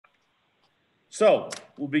So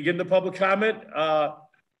we'll begin the public comment.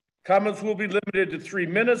 Comments will be limited to 3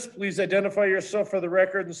 minutes. Please identify yourself for the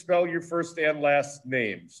record and spell your first and last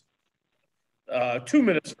names. 2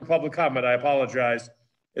 minutes for public comment, I apologize,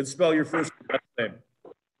 and spell your first and last name.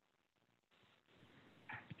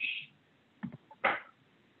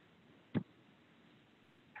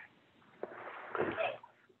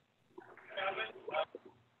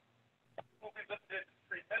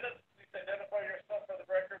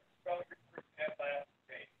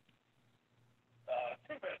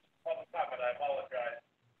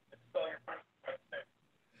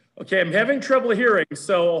 Okay, I'm having trouble hearing,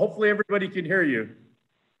 so hopefully everybody can hear you.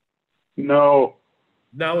 No.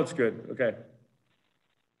 Now it's good, okay.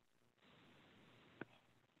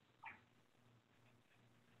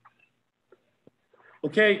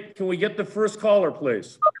 Okay, can we get the first caller,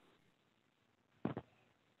 please?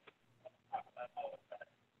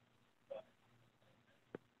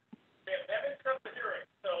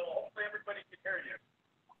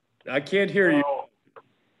 I can't hear you.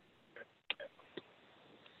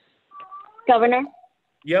 Governor?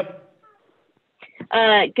 Yep.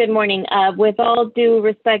 Good morning. With all due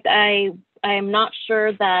respect, I am not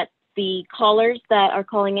sure that the callers that are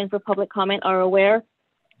calling in for public comment are aware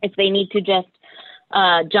if they need to just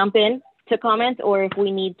jump in to comment or if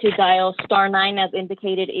we need to dial *9 as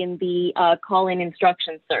indicated in the call-in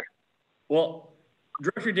instructions, sir. Well,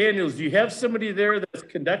 Director Daniels, do you have somebody there that's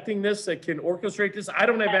conducting this that can orchestrate this? I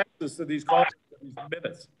don't have access to these calls in these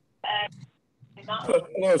minutes.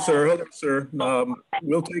 Hello, sir. Hello, sir.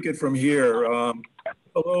 We'll take it from here.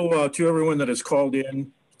 Hello to everyone that has called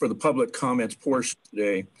in for the public comments portion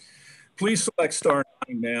today. Please select *9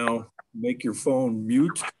 now. Make your phone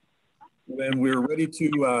mute. When we're ready to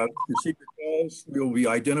proceed with calls, we'll be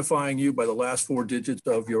identifying you by the last 4 digits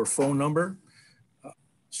of your phone number.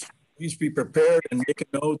 Please be prepared and make a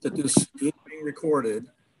note that this is being recorded.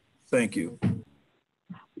 Thank you.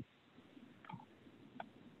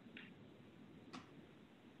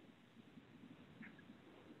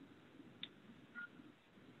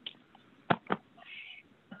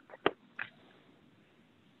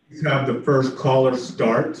 Have the first caller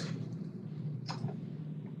start.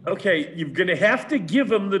 Okay, you're going to have to give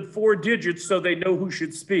them the 4 digits so they know who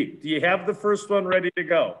should speak. Do you have the first one ready to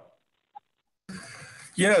go?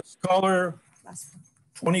 Yes, caller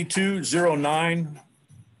 2209.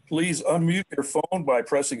 Please unmute your phone by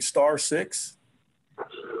pressing *6.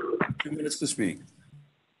 2 minutes to speak.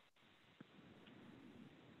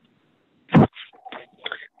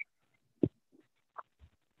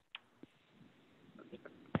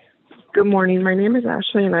 Good morning. My name is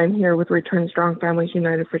Ashley, and I'm here with Return Strong Families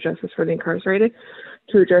United for Justice for the Incarcerated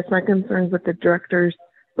to address my concerns with the director's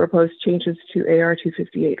proposed changes to AR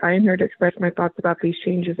 258. I am here to express my thoughts about these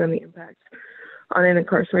changes and the impacts on an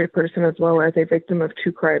incarcerated person as well as a victim of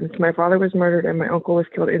 2 crimes. My father was murdered and my uncle was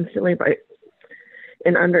killed instantly by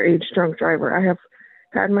an underage drunk driver. I have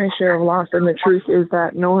had my share of loss, and the truth is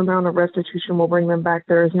that no amount of restitution will bring them back.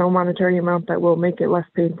 There is no monetary amount that will make it less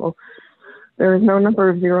painful. There is no number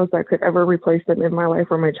of zeros that could ever replace them in my life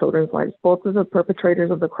or my children's lives. Both of the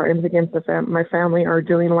perpetrators of the crimes against my family are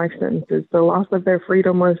doing life sentences. The loss of their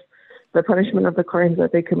freedom was the punishment of the crimes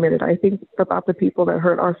that they committed. I think about the people that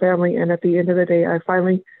hurt our family, and at the end of the day, I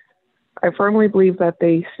firmly believe that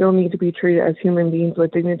they still need to be treated as human beings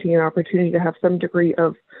with dignity and opportunity to have some degree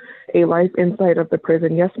of a life inside of the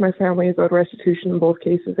prison. Yes, my family is owed restitution in both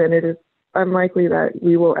cases, and it is unlikely that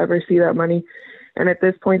we will ever see that money. And at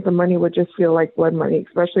this point, the money would just feel like blood money,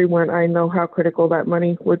 especially when I know how critical that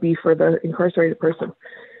money would be for the incarcerated person.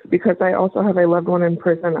 Because I also have a loved one in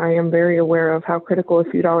prison, I am very aware of how critical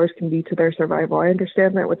a few dollars can be to their survival. I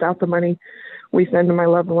understand that without the money we send to my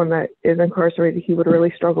loved one that is incarcerated, he would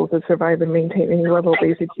really struggle to survive and maintain any level of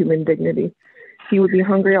basic human dignity. He would be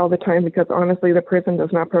hungry all the time because honestly, the prison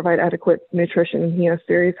does not provide adequate nutrition. He has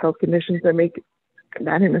serious health conditions that make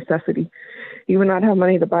that a necessity. He would not have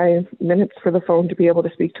money to buy minutes for the phone to be able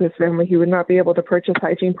to speak to his family. He would not be able to purchase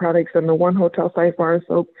hygiene products and the one hotel size bar of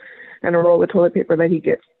soap and a roll of toilet paper that he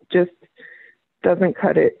gets. Just doesn't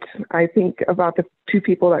cut it. I think about the 2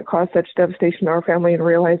 people that caused such devastation to our family and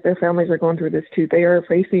realize their families are going through this too. They are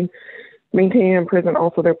facing maintaining in prison.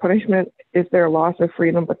 Also, their punishment is their loss of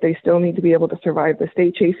freedom, but they still need to be able to survive. The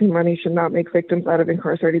state chasing money should not make victims out of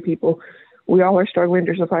incarcerated people. We all are struggling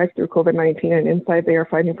to survive through COVID-19, and inside they are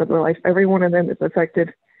fighting for their life. Every one of them is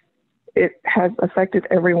affected. It has affected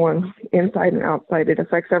everyone inside and outside. It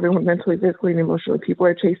affects everyone mentally, physically, and emotionally. People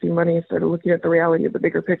are chasing money instead of looking at the reality of the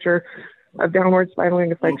bigger picture of downward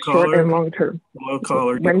spiraling effects, short and long term. Hello,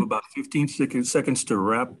 caller. You have about 15 seconds to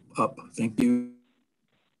wrap up. Thank you.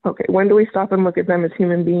 Okay, when do we stop and look at them as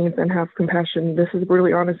human beings and have compassion? This is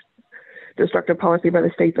brutally honest, destructive policy by the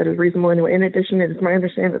state that is reasonable anyway. In addition, it is my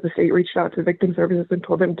understanding that the state reached out to victim services and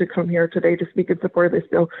told them to come here today to speak in support of this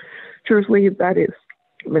bill. Truthfully, that is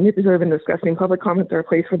manipulative and disgusting. Public comments are a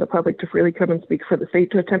place for the public to freely come and speak. For the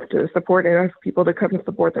state to attempt to support and ask people to come and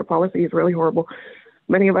support their policy is really horrible.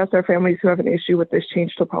 Many of us are families who have an issue with this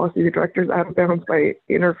change to policy. The director is out of bounds by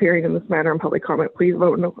interfering in this matter in public comment. Please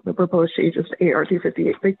vote no the proposed changes to AR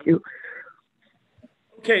 258. Thank you.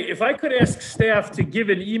 Okay, if I could ask staff to give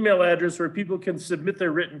an email address where people can submit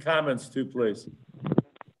their written comments to, please.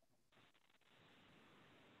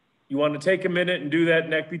 You want to take a minute and do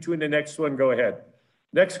that between the next one, go ahead.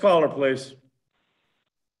 Next caller, please.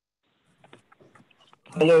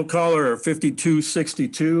 Hello, caller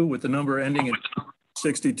 5262 with the number ending in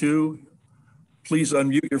 62. Please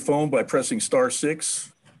unmute your phone by pressing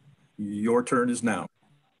 *6. Your turn is now.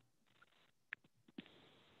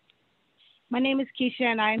 My name is Keisha,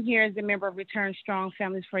 and I am here as a member of Return Strong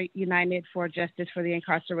Families for United for Justice for the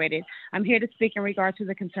Incarcerated. I'm here to speak in regard to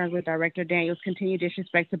the concerns with Director Daniels' continued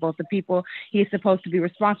disrespect to both the people he is supposed to be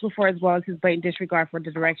responsible for, as well as his blatant disregard for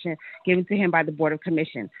the direction given to him by the Board of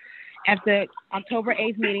Commission. At the October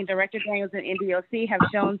 8th meeting, Director Daniels and NDOC have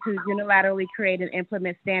shown to unilaterally create and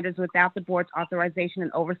implement standards without the board's authorization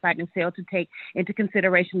and oversight and fail to take into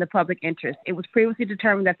consideration the public interest. It was previously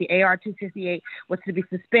determined that the AR 258 was to be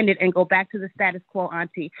suspended and go back to the status quo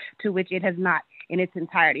ante, to which it has not in its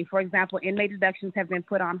entirety. For example, inmate deductions have been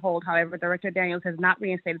put on hold. However, Director Daniels has not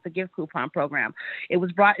reinstated the gift coupon program. It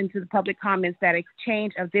was brought into the public comments that a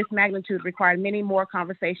change of this magnitude required many more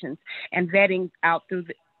conversations and vetting out through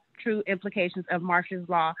the true implications of Marshall's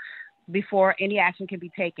Law before any action can be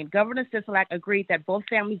taken. Governor Sisolak agreed that both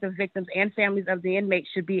families of victims and families of the inmates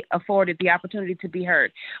should be afforded the opportunity to be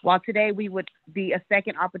heard. While today we would be a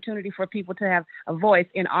second opportunity for people to have a voice,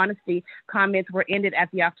 in honesty, comments were ended at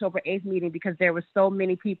the October 8th meeting because there were so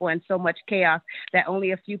many people and so much chaos that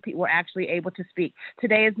only a few people were actually able to speak.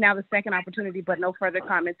 Today is now the second opportunity, but no further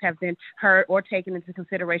comments have been heard or taken into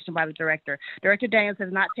consideration by the director. Director Daniels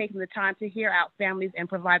has not taken the time to hear out families and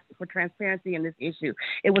provide for transparency in this issue.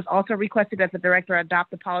 It was also requested that the director adopt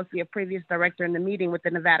the policy of previous director in the meeting with the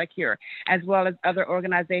Nevada Cure, as well as other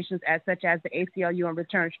organizations such as the ACLU and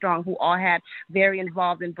Return Strong, who all had very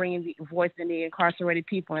involved in bringing the voice in the incarcerated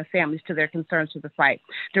people and families to their concerns to the fight.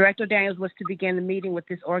 Director Daniels was to begin the meeting with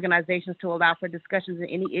these organizations to allow for discussions and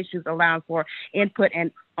any issues, allowing for input and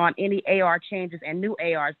on any AR changes and new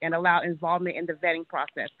ARs, and allow involvement in the vetting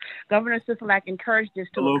process. Governor Sisolak encouraged this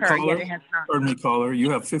to occur, caller. yet it has not. Pardon me, caller. You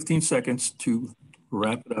have 15 seconds to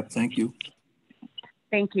wrap it up. Thank you.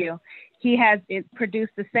 Thank you. He has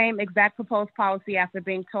produced the same exact proposed policy after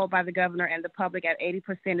being told by the governor and the public at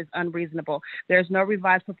 80% is unreasonable. There's no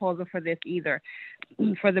revised proposal for this either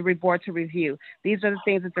for the board to review. These are the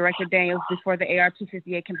things that Director Daniels before the AR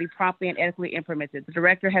 258 can be promptly and ethically implemented. The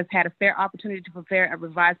director has had a fair opportunity to prepare a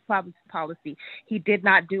revised policy. He did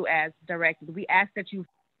not do as directed. We ask that you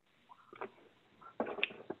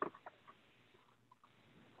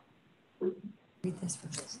read this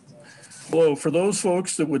first. Well, for those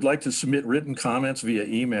folks that would like to submit written comments via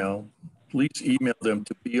email, please email them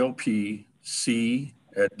to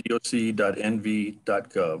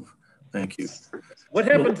bopc@doc.nv.gov. Thank you. What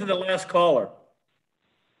happened to the last caller?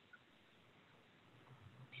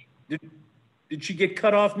 Did she get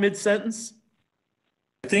cut off mid-sentence?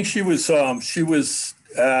 I think she was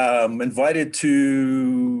invited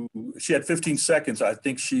to, she had 15 seconds. I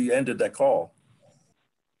think she ended that call.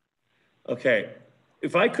 Okay.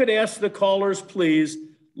 If I could ask the callers, please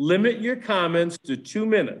limit your comments to 2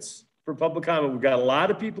 minutes for public comment. We've got a lot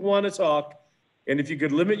of people who want to talk. And if you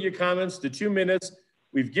could limit your comments to 2 minutes,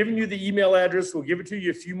 we've given you the email address. We'll give it to you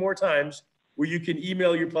a few more times where you can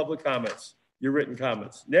email your public comments, your written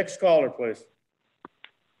comments. Next caller, please.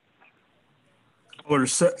 Caller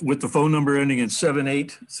with the phone number ending in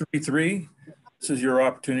 7833. This is your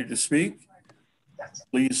opportunity to speak.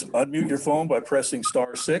 Please unmute your phone by pressing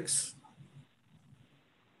 *6.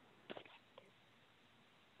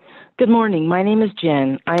 Good morning. My name is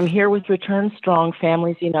Jen. I'm here with Return Strong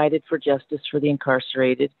Families United for Justice for the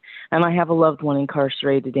Incarcerated, and I have a loved one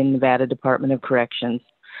incarcerated in Nevada Department of Corrections.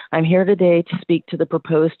 I'm here today to speak to the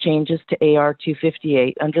proposed changes to AR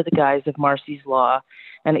 258 under the guise of Marsy's Law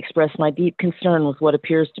and express my deep concern with what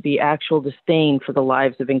appears to be actual disdain for the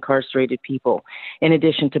lives of incarcerated people, in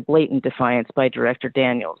addition to blatant defiance by Director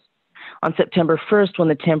Daniels. On September 1st, when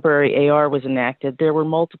the temporary AR was enacted, there were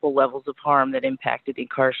multiple levels of harm that impacted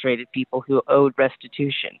incarcerated people who owed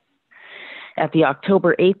restitution. At the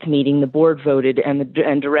October 8th meeting, the board voted and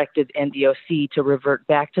directed NDOC to revert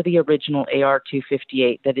back to the original AR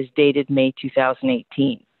 258 that is dated May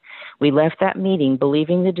 2018. We left that meeting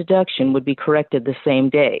believing the deduction would be corrected the same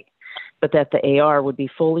day, but that the AR would be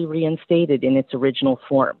fully reinstated in its original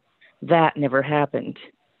form. That never happened.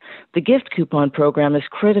 The gift coupon program is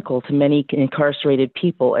critical to many incarcerated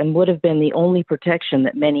people and would have been the only protection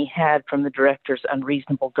that many had from the director's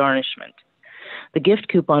unreasonable garnishment. The gift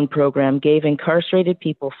coupon program gave incarcerated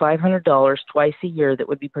people $500 twice a year that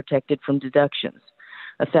would be protected from deductions,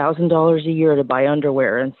 $1,000 a year to buy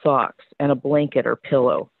underwear and socks, and a blanket or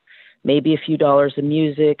pillow, maybe a few dollars of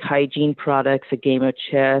music, hygiene products, a game of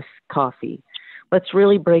chess, coffee. Let's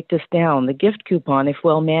really break this down. The gift coupon, if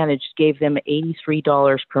well managed, gave them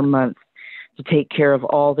 $83 per month to take care of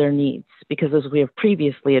all their needs, because as we have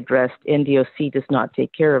previously addressed, NDOC does not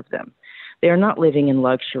take care of them. They are not living in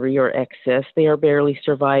luxury or excess. They are barely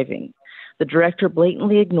surviving. The director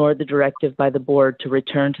blatantly ignored the directive by the board to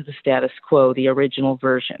return to the status quo, the original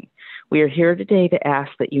version. We are here today to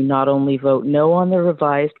ask that you not only vote no on the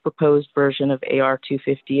revised proposed version of AR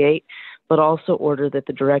 258, but also order that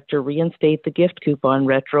the director reinstate the gift coupon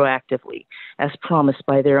retroactively, as promised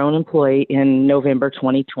by their own employee in November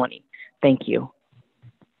 2020. Thank you.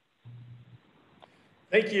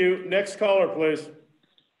 Thank you. Next caller, please.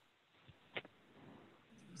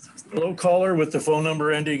 Hello, caller with the phone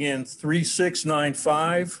number ending in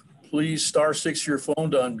 3695. Please *6 your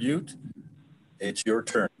phone to unmute. It's your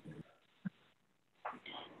turn.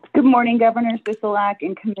 Good morning, Governor Sisolak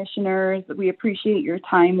and commissioners. We appreciate your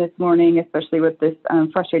time this morning, especially with this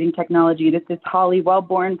frustrating technology. This is Holly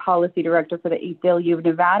Wellborn, Policy Director for the ACLU of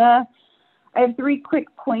Nevada. I have 3 quick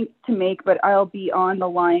points to make, but I'll be on the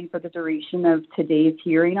line for the duration of today's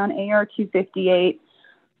hearing on AR 258.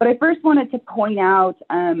 But I first wanted to point out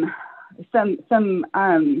some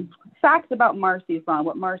facts about Marsy's Law,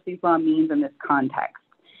 what Marsy's Law means in this context.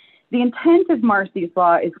 The intent of Marsy's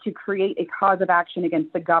Law is to create a cause of action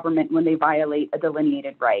against the government when they violate a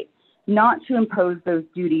delineated right, not to impose those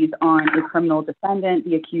duties on a criminal defendant,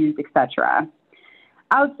 the accused, etc.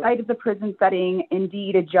 Outside of the prison setting,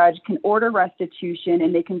 indeed, a judge can order restitution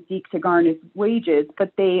and they can seek to garnish wages,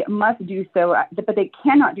 but they must do so, but they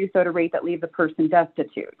cannot do so at a rate that leaves the person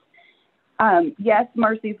destitute. Yes,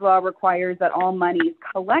 Marsy's Law requires that all monies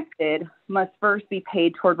collected must first be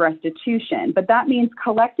paid toward restitution, but that means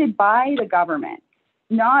collected by the government,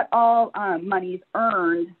 not all monies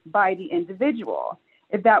earned by the individual.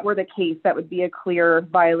 If that were the case, that would be a clear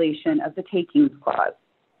violation of the Takings Clause.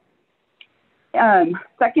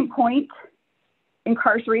 Second point,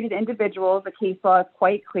 incarcerated individuals, the case law is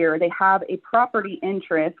quite clear. They have a property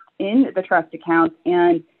interest in the trust accounts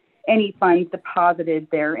and any funds deposited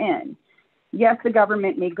therein. Yes, the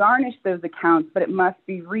government may garnish those accounts, but it must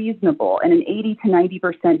be reasonable, and an 80 to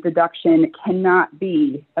 90% deduction cannot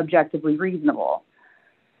be objectively reasonable.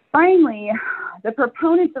 Finally, the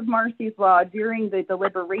proponents of Marsy's Law during the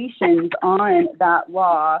deliberations on that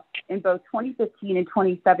law in both 2015 and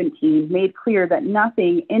 2017 made clear that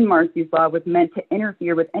nothing in Marsy's Law was meant to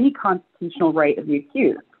interfere with any constitutional right of the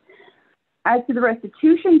accused. As to the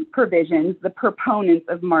restitution provisions, the proponents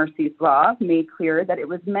of Marsy's Law made clear that it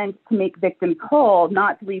was meant to make victims whole,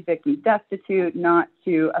 not to leave victims destitute, not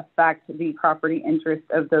to affect the property interests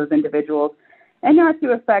of those individuals, and not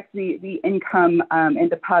to affect the income and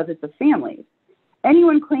deposits of families.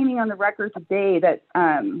 Anyone claiming on the record today that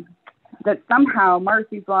that somehow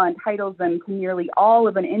Marsy's Law entitles them to nearly all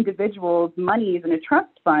of an individual's monies in a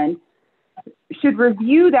trust fund should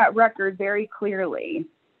review that record very clearly.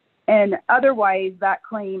 And otherwise, that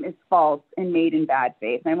claim is false and made in bad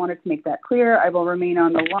faith. And I wanted to make that clear. I will remain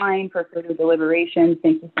on the line for further deliberations.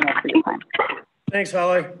 Thank you so much for your time. Thanks,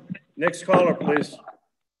 Holly. Next caller, please.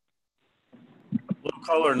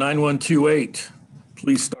 Caller 9128,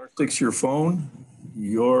 please *6 your phone.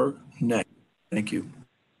 You're next. Thank you.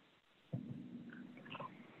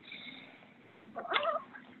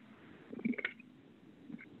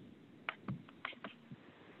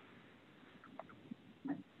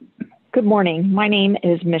 Good morning. My name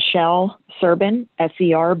is Michelle Serbin,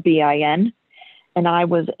 Serbin, and I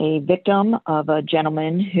was a victim of a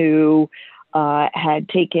gentleman who had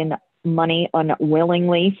taken money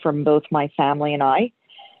unwillingly from both my family and I.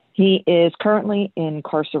 He is currently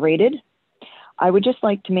incarcerated. I would just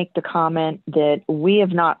like to make the comment that we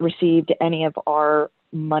have not received any of our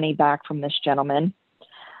money back from this gentleman.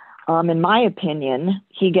 In my opinion,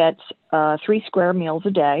 he gets 3 square meals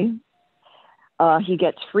a day. He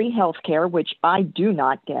gets free health care, which I do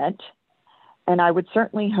not get. And I would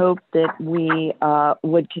certainly hope that we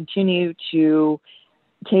would continue to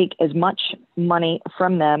take as much money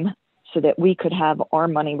from them so that we could have our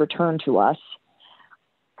money returned to us.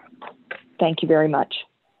 Thank you very much.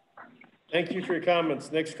 Thank you for your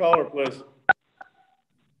comments. Next caller, please.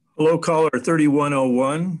 Hello, caller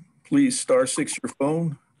 3101. Please *6 your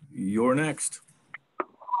phone. You're next.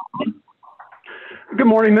 Good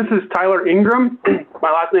morning. This is Tyler Ingram.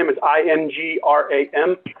 My last name is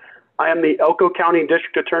Ingram. I am the Elko County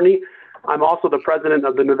District Attorney. I'm also the president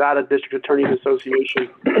of the Nevada District Attorneys Association.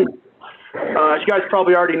 As you guys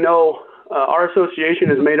probably already know, our association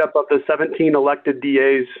is made up of the 17 elected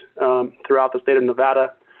DAs throughout the state of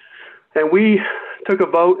Nevada. And we took a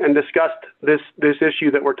vote and discussed this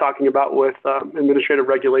issue that we're talking about with Administrative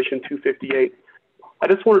Regulation 258. I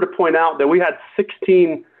just wanted to point out that we had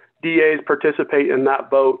 16 DAs participate in that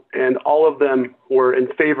vote, and all of them were in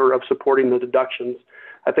favor of supporting the deductions.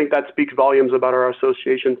 I think that speaks volumes about our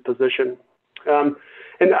association's position.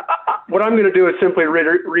 What I'm going to do is simply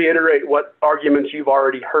reiterate what arguments you've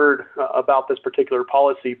already heard about this particular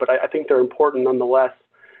policy, but I think they're important nonetheless.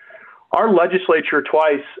 Our legislature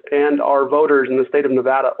twice and our voters in the state of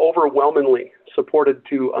Nevada overwhelmingly supported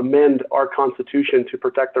to amend our Constitution to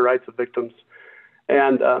protect the rights of victims.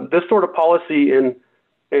 And this sort of policy in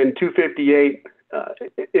 258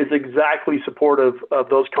 is exactly supportive of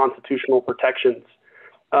those constitutional protections.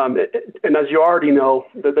 And as you already know,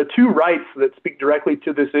 the two rights that speak directly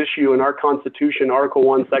to this issue in our Constitution, Article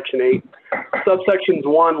 1, Section 8, subsections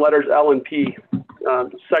 1, letters L and P,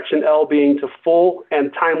 Section L being to full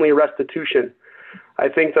and timely restitution. I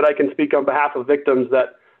think that I can speak on behalf of victims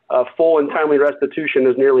that full and timely restitution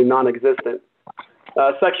is nearly non-existent.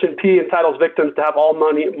 Section P entitles victims to have all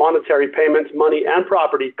monetary payments, money, and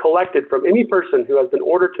property collected from any person who has been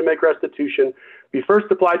ordered to make restitution be first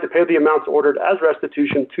applied to pay the amounts ordered as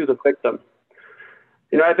restitution to the victim.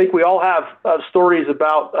 You know, I think we all have stories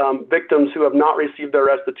about victims who have not received their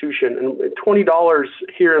restitution, and $20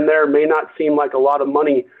 here and there may not seem like a lot of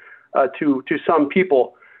money to some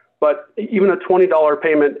people, but even a $20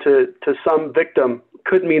 payment to some victim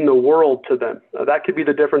could mean the world to them. That could be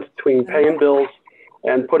the difference between paying bills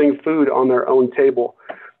and putting food on their own table.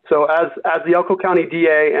 So as the Elko County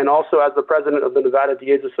DA and also as the president of the Nevada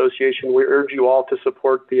DAs Association, we urge you all to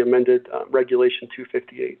support the amended Regulation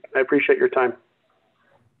 258. I appreciate your time.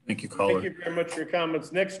 Thank you, caller. Thank you very much for your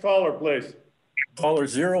comments. Next caller, please. Caller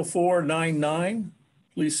 0499.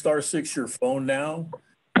 Please *6 your phone now.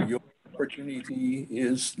 Your opportunity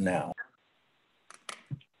is now.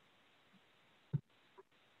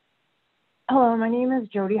 Hello, my name is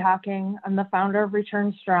Jody Hocking. I'm the founder of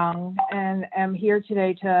Return Strong and am here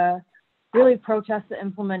today to really protest the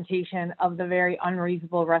implementation of the very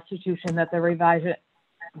unreasonable restitution that the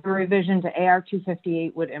revision to AR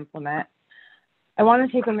 258 would implement. I want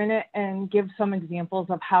to take a minute and give some examples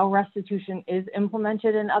of how restitution is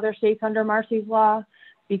implemented in other states under Marsy's law,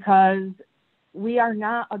 because we are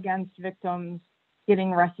not against victims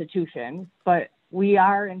getting restitution, but we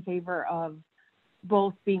are in favor of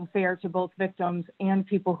both being fair to both victims and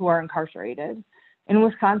people who are incarcerated. In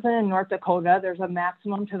Wisconsin and North Dakota, there's a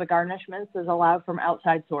maximum to the garnishments as allowed from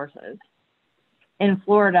outside sources. In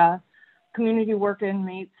Florida, community work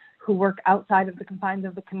inmates who work outside of the confines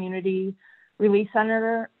of the community release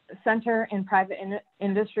center and private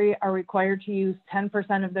industry are required to use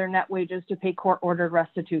 10% of their net wages to pay court-ordered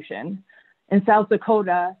restitution. In South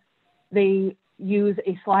Dakota, they use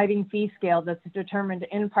a sliding fee scale that's determined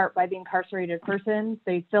in part by the incarcerated person.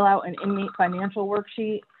 They fill out an inmate financial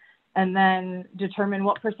worksheet and then determine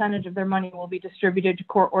what percentage of their money will be distributed to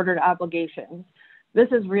court-ordered obligations. This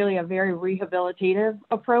is really a very rehabilitative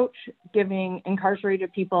approach, giving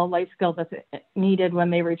incarcerated people a life skill that's needed when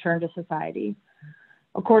they return to society.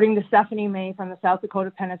 According to Stephanie May from the South Dakota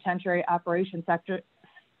Penitentiary Operations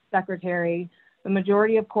Secretary, the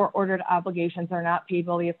majority of court-ordered obligations are not paid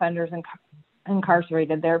while the offenders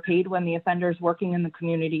incarcerated. They're paid when the offender is working in the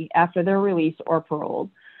community after they're released or paroled.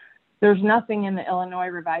 There's nothing in the Illinois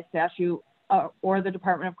revised statute or the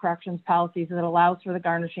Department of Corrections policies that allows for the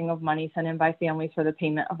garnishing of money sent in by families for the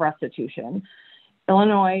payment of restitution.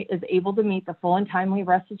 Illinois is able to meet the full and timely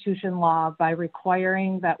restitution law by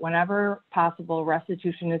requiring that whenever possible,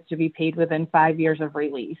 restitution is to be paid within 5 years of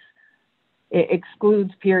release. It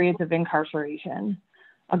excludes periods of incarceration.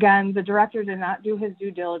 Again, the director did not do his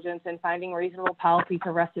due diligence in finding reasonable policy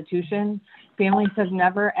for restitution. Families have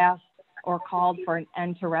never asked or called for an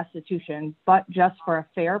end to restitution, but just for a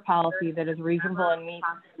fair policy that is reasonable and meets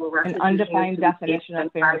an undefined definition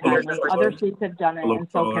of fair and timely. Other states have done it, and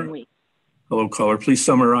so can we. Hello, caller. Please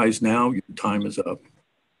summarize now. Your time is up.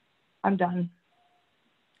 I'm done.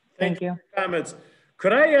 Thank you. Comments.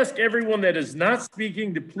 Could I ask everyone that is not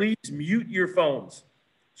speaking to please mute your phones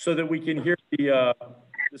so that we can hear the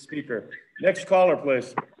the speaker. Next caller,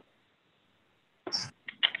 please.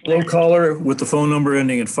 Hello, caller with the phone number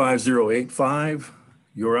ending in 5085.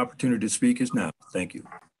 Your opportunity to speak is now. Thank you.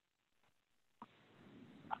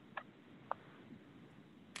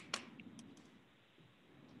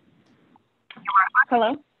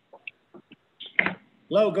 Hello.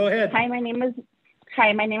 Hello, go ahead. Hi, my name is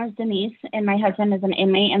Denise, and my husband is an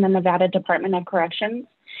inmate in the Nevada Department of Corrections.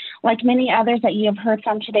 Like many others that you have heard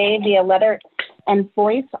from today via letter and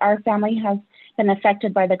voice, our family has been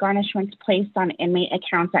affected by the garnishments placed on inmate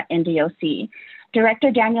accounts at NDOC.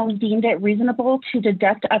 Director Daniels deemed it reasonable to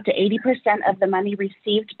deduct up to 80% of the money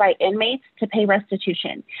received by inmates to pay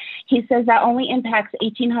restitution. He says that only impacts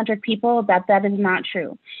 1,800 people, that is not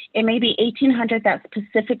true. It may be 1,800 that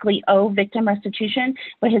specifically owe victim restitution,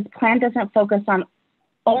 but his plan doesn't focus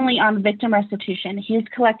only on victim restitution. He is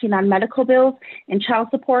collecting on medical bills and child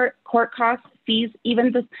support, court costs, fees,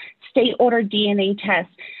 even the state-ordered DNA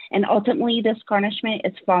tests, and ultimately this garnishment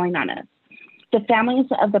is falling on us. The families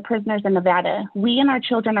of the prisoners in Nevada, we and our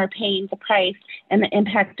children are paying the price and the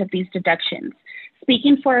impact of these deductions.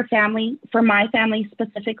 Speaking for my family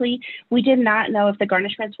specifically, we did not know if the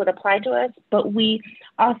garnishments would apply to us, but we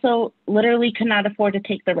also literally could not afford to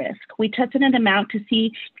take the risk. We tested an amount to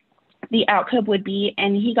see the outcome would be,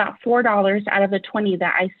 and he got $4 out of the 20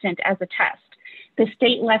 that I sent as a test. The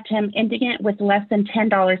state left him indigent with less than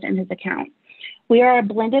 $10 in his account. We are a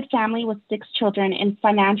blended family with 6 children, and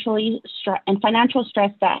financial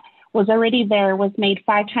stress that was already there was made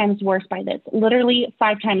 5 times worse by this, literally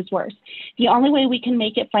 5 times worse. The only way we can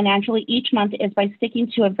make it financially each month is by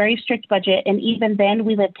sticking to a very strict budget, and even then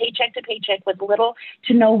we live paycheck to paycheck with little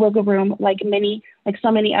to no wiggle room like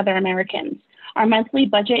so many other Americans. Our monthly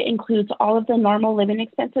budget includes all of the normal living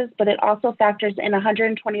expenses, but it also factors in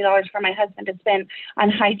 $120 for my husband to spend on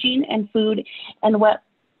hygiene and food, and what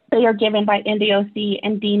they are given by NDOC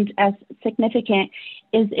and deemed as significant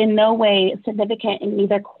is in no way significant in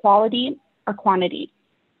either quality or quantity.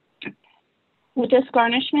 With this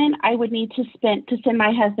garnishment, I would need to send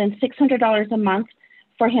my husband $600 a month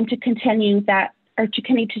for him to continue to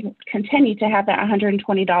have that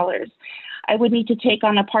 $120. I would need to take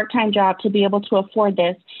on a part-time job to be able to afford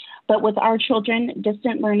this, but with our children,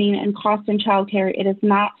 distant learning, and cost in childcare, it is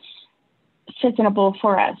not feasible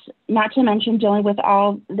for us, not to mention dealing with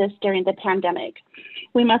all this during the pandemic.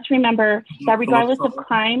 We must remember that regardless of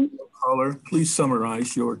crime... Caller, please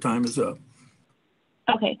summarize. Your time is up.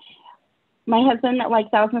 Okay. My husband, like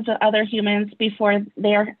thousands of other humans before,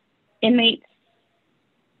 they are inmates.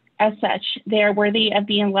 As such, they are worthy of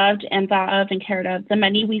being loved and thought of and cared of. The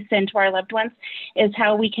money we send to our loved ones is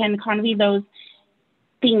how we can convey those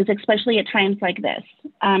things, especially at times like this.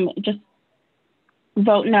 Just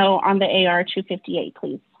vote no on the AR 258,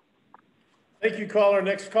 please. Thank you, caller.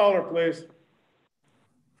 Next caller, please.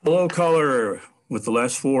 Hello, caller with the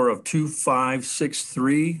last 4 of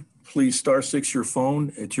 2563. Please *6 your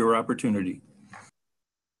phone. It's your opportunity.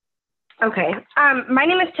 Okay. My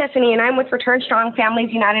name is Tiffany, and I'm with Return Strong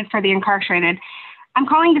Families United for the Incarcerated. I'm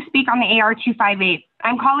calling to speak on the AR 258.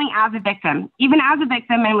 I'm calling as a victim. Even as a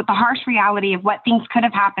victim, and with the harsh reality of what things could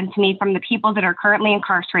have happened to me from the people that are currently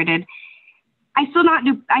incarcerated, I still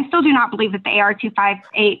do not believe that the AR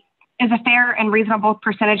 258 is a fair and reasonable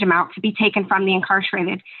percentage amount to be taken from the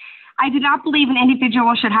incarcerated. I do not believe an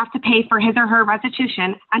individual should have to pay for his or her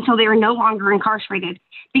restitution until they are no longer incarcerated,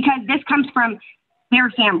 because this comes from their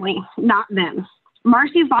family, not them.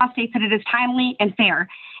 Marcy's law states that it is timely and fair.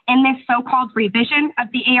 In this so-called revision of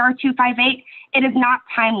the AR 258, it is not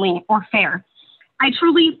timely or fair. I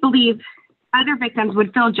truly believe other victims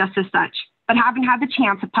would feel just as such, but haven't had the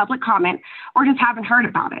chance of public comment or just haven't heard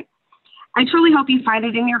about it. I truly hope you find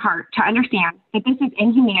it in your heart to understand that this is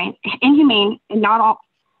inhumane and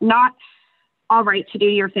not all right to do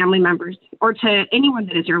to your family members or to anyone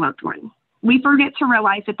that is your loved one. We forget to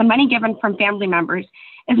realize that the money given from family members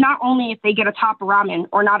is not only if they get a top of ramen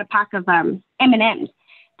or not a pack of M&Ms.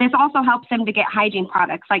 This also helps them to get hygiene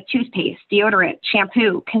products like toothpaste, deodorant,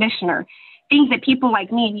 shampoo, conditioner, things that people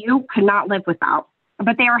like me and you could not live without.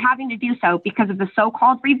 But they are having to do so because of the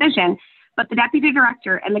so-called revision, but the deputy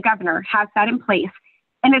director and the governor has that in place,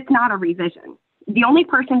 and it's not a revision. The only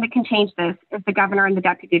person that can change this is the governor and the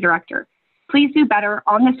deputy director. Please do better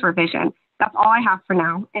on this revision. That's all I have for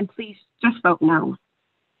now, and please just vote no.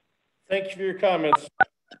 Thank you for your comments.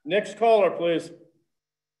 Next caller, please.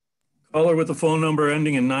 Caller with the phone number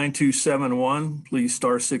ending in 9271, please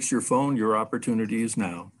 *6 your phone. Your opportunity is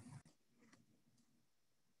now.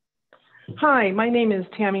 Hi, my name is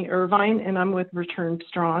Tammy Irvine, and I'm with Return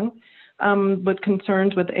Strong with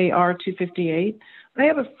concerns with AR 258. I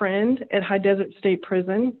have a friend at High Desert State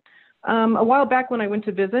Prison A while back when I went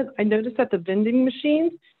to visit, I noticed that the vending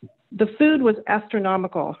machines, the food was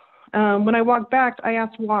astronomical. When I walked back, I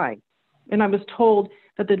asked why, and I was told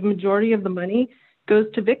that the majority of the money goes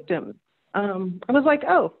to victims. I was like,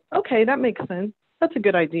 oh, okay, that makes sense. That's a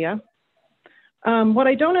good idea. What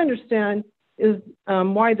I don't understand is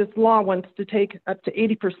why this law wants to take up to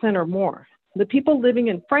 80% or more. The people living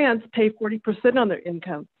in France pay 40% on their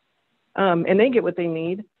income, and they get what they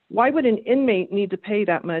need. Why would an inmate need to pay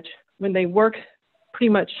that much when they work pretty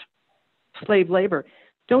much slave labor?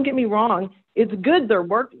 Don't get me wrong, it's good they're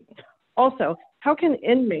working. Also, how can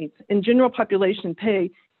inmates and general population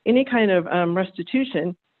pay any kind of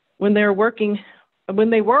restitution when they were working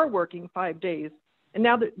 5 days, and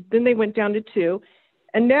now then they went down to 2,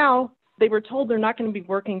 and now they were told they're not going to be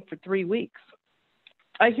working for 3 weeks.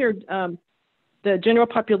 I hear the general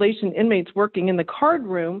population inmates working in the card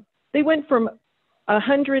room, they went from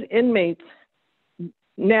 100 inmates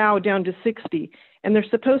now down to 60, and they're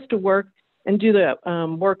supposed to work and do the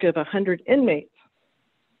work of 100 inmates,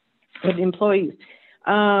 of employees.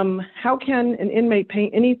 How can an inmate pay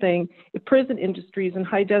anything if Prison Industries in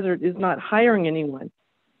High Desert is not hiring anyone?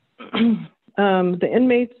 The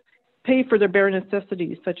inmates pay for their bare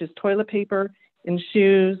necessities, such as toilet paper and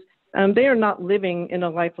shoes. They are not living in a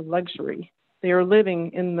life of luxury. They are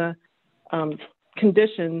living in the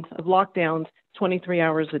conditions of lockdowns 23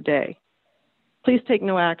 hours a day. Please take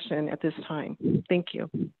no action at this time. Thank you.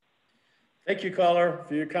 Thank you, caller,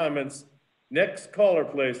 for your comments. Next caller,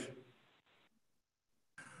 please.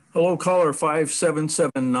 Hello, caller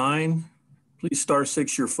 5779. Please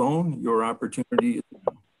 *6 your phone. Your opportunity is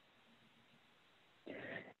now.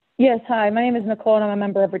 Yes, hi, my name is Nicole and I'm a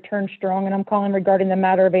member of Return Strong, and I'm calling regarding the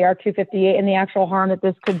matter of AR 258 and the actual harm that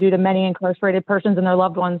this could do to many incarcerated persons and their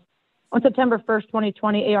loved ones. On September 1st,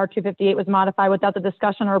 2020, AR 258 was modified without the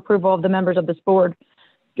discussion or approval of the members of this board.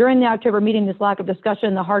 During the October meeting, this lack of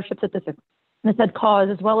discussion, the hardships that this had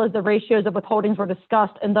caused, as well as the ratios of withholdings were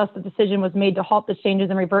discussed, and thus the decision was made to halt the changes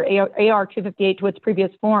and revert AR 258 to its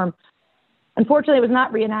previous form. Unfortunately, it was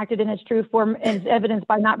not reenacted in its true form, as evidenced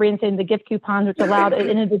by not reinstating the gift coupons, which allowed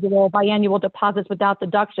individual biannual deposits without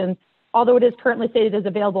deductions, although it is currently stated as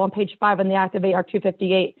available on page 5 in the Act of AR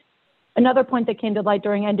 258. Another point that came to light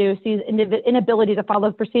during NDOC's inability to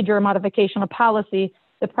follow procedure or modification of policy,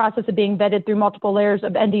 the process of being vetted through multiple layers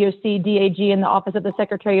of NDOC, DAG, and the Office of the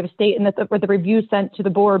Secretary of State, and where the review sent to the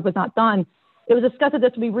board was not done. It was discussed that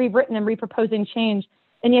this would be rewritten and reproposing change,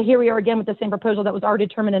 and yet here we are again with the same proposal that was already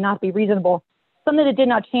determined to not be reasonable. Something that did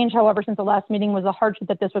not change, however, since the last meeting was the hardship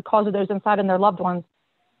that this would cause to those inside and their loved ones.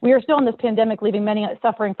 We are still in this pandemic, leaving many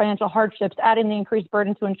suffering financial hardships, adding the increased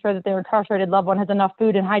burden to ensure that their incarcerated loved one has enough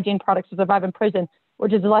food and hygiene products to survive in prison,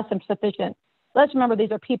 which is less than sufficient. Let's remember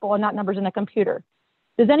these are people and not numbers in a computer.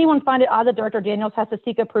 Does anyone find it odd that Director Daniels has to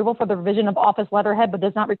seek approval for the revision of office letterhead, but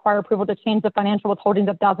does not require approval to change the financial withholdings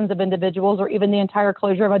of thousands of individuals or even the entire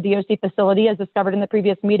closure of a DOC facility as discovered in the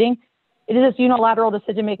previous meeting? It is this unilateral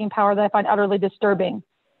decision-making power that I find utterly disturbing.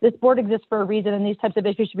 This board exists for a reason, and these types of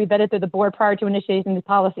issues should be vetted through the board prior to initiating these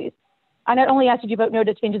policies. I not only ask that you vote no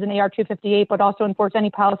to changes in AR 258, but also enforce any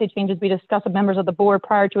policy changes we discuss with members of the board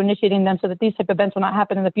prior to initiating them so that these type of events will not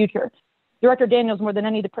happen in the future. Director Daniels, more than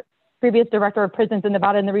any previous director of prisons in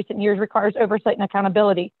Nevada in the recent years, requires oversight and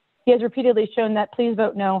accountability. He has repeatedly shown that please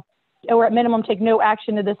vote no, or at minimum take no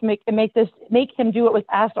action to this, make him do what was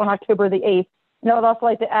asked on October the 8th. And I would also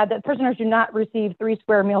like to add that prisoners do not receive 3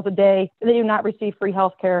 square meals a day. They do not receive free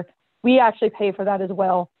health care. We actually pay for that as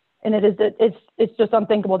well. And it's just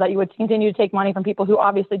unthinkable that you would continue to take money from people who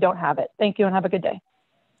obviously don't have it. Thank you and have a good day.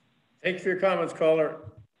 Thank you for your comments, caller.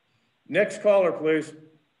 Next caller, please.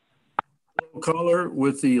 Caller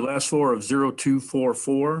with the last 4 of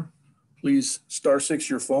 0244. Please *6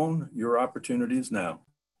 your phone. Your opportunity is now.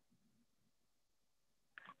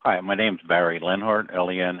 Hi, my name is Barry Lenhart,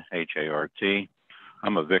 Lenhart.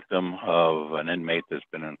 I'm a victim of an inmate that's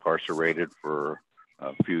been incarcerated for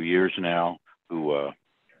a few years now who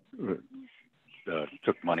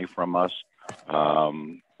took money from us,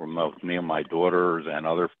 from both me and my daughters and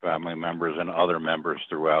other family members and other members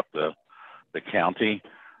throughout the county.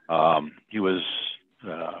 He was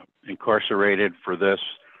incarcerated for this.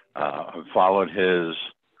 I've followed his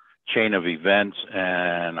chain of events,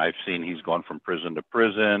 and I've seen he's gone from prison to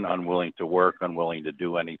prison, unwilling to work, unwilling to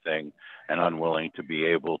do anything, and unwilling to be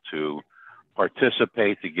able to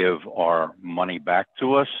participate to give our money back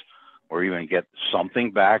to us or even get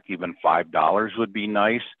something back. Even $5 would be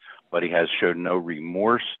nice, but he has showed no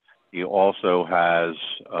remorse. He also has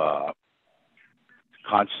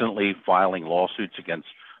constantly filing lawsuits against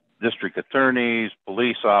district attorneys,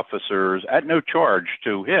 police officers, at no charge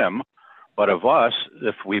to him, but of us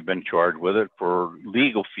if we've been charged with it for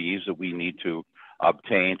legal fees that we need to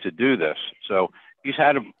obtain to do this. So he's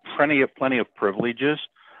had plenty of privileges.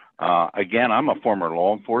 Again, I'm a former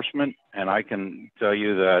law enforcement, and I can tell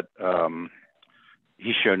you that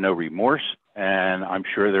he showed no remorse, and I'm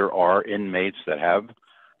sure there are inmates that have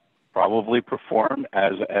probably performed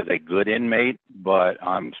as a good inmate, but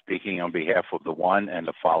I'm speaking on behalf of the one and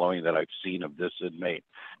the following that I've seen of this inmate,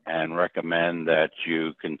 and recommend that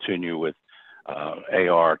you continue with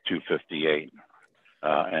AR 258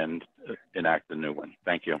 and enact the new one.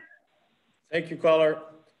 Thank you. Thank you, caller.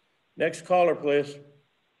 Next caller, please.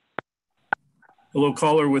 Hello,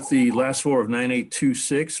 caller with the last four of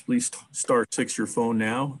 9826. Please star 6 your phone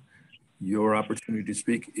now. Your opportunity to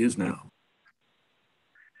speak is now.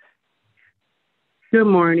 Good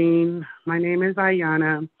morning. My name is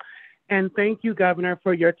Ayana, and thank you, Governor,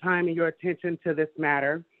 for your time and your attention to this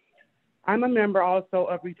matter. I'm a member also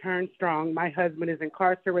of Return Strong. My husband is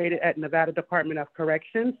incarcerated at Nevada Department of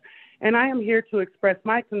Corrections, and I am here to express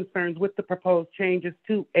my concerns with the proposed changes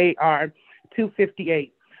to AR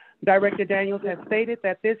 258. Director Daniels has stated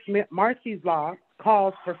that this Marsy's Law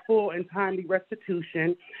calls for full and timely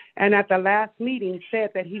restitution, and at the last meeting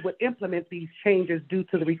said that he would implement these changes due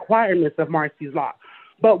to the requirements of Marsy's Law.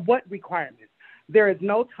 But what requirements? There is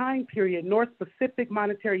no time period nor specific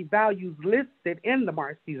monetary values listed in the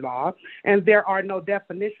Marsy's Law, and there are no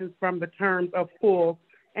definitions from the terms of full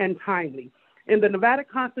and timely. In the Nevada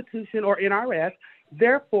Constitution or NRS,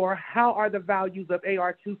 therefore, how are the values of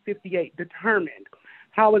AR 258 determined?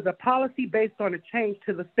 How is a policy based on a change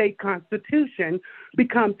to the state constitution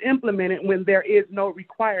becomes implemented when there is no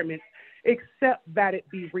requirement except that it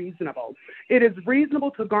be reasonable? It is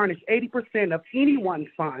reasonable to garnish 80% of anyone's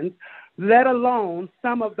funds, let alone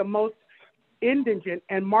some of the most indigent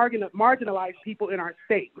and marginalized people in our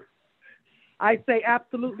state. I say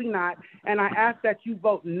absolutely not, and I ask that you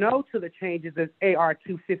vote no to the changes in AR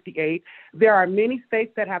 258. There are many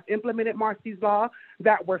states that have implemented Marsy's Law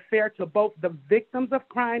that were fair to both the victims of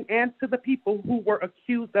crime and to the people who were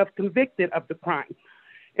accused of convicted of the crime.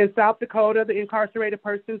 In South Dakota, the incarcerated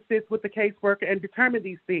person sits with the caseworker and determines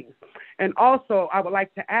these things. And also, I would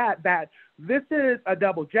like to add that this is a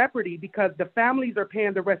double jeopardy because the families are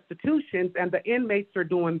paying the restitutions and the inmates are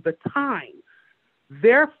doing the time.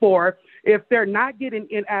 Therefore, if they're not getting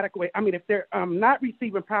if they're not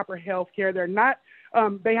receiving proper health care, they're not,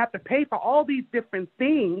 they have to pay for all these different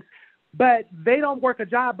things, but they don't work a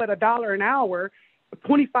job but $1 an hour,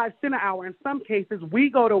 25 cents an hour. In some cases, we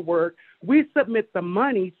go to work, we submit the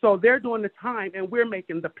money, so they're doing the time and we're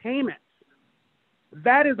making the payments.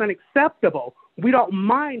 That is unacceptable. We don't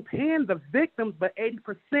mind paying the victims, but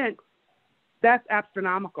 80%, that's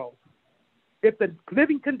astronomical. If the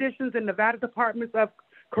living conditions in Nevada Departments of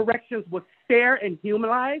Corrections was fair and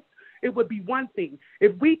humanized, it would be one thing.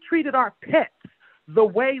 If we treated our pets the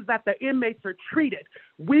way that the inmates are treated,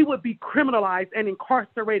 we would be criminalized and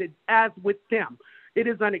incarcerated as with them. It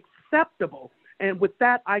is unacceptable. And with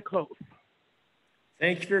that, I close.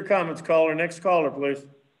 Thank you for your comments, caller. Next caller, please.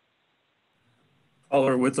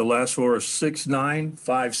 Caller with the last four of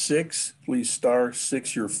 6956. Please star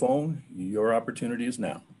 6 your phone. Your opportunity is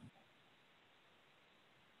now.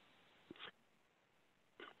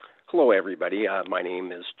 Hello, everybody. My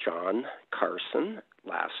name is John Carson,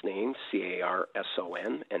 last name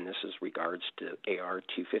Carson, and this is regards to AR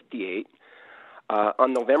 258.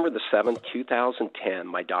 On November the 7th, 2010,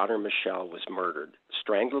 my daughter Michelle was murdered,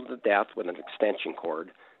 strangled to death with an extension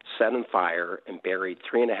cord, set on fire, and buried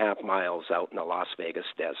 3.5 miles out in the Las Vegas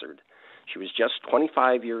desert. She was just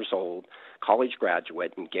 25 years old, college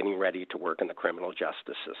graduate, and getting ready to work in the criminal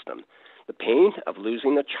justice system. The pain of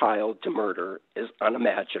losing a child to murder is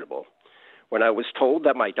unimaginable. When I was told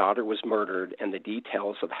that my daughter was murdered and the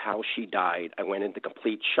details of how she died, I went into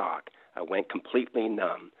complete shock. I went completely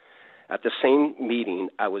numb. At the same meeting,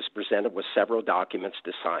 I was presented with several documents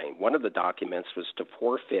to sign. One of the documents was to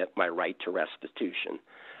forfeit my right to restitution.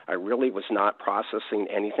 I really was not processing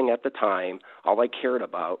anything at the time. All I cared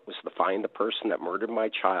about was to find the person that murdered my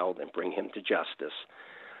child and bring him to justice.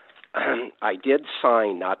 I did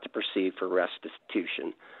sign not to proceed for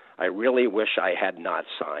restitution. I really wish I had not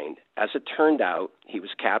signed. As it turned out, he was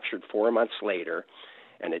captured 4 months later,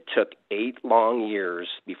 and it took 8 long years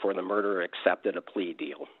before the murderer accepted a plea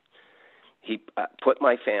deal. He put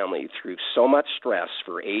my family through so much stress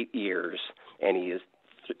for 8 years, and he is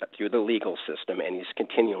through the legal system, and he's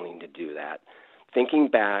continuing to do that. Thinking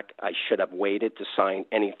back, I should have waited to sign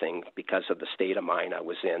anything because of the state of mind I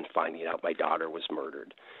was in finding out my daughter was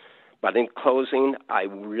murdered. But in closing, I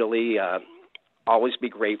really always be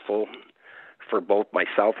grateful for both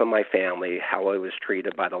myself and my family, how I was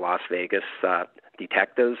treated by the Las Vegas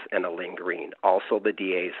detectives and Elaine Green, also the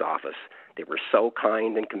DA's office. They were so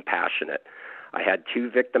kind and compassionate. I had two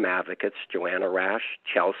victim advocates, Joanna Rash,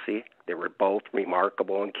 Chelsea. They were both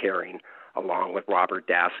remarkable and caring, along with Robert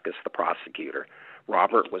Daskus, the prosecutor.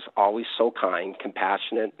 Robert was always so kind,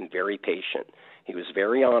 compassionate, and very patient. He was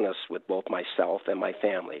very honest with both myself and my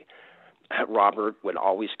family. Robert would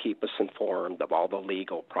always keep us informed of all the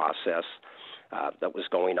legal process that was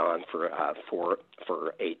going on for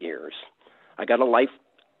 8 years. I got a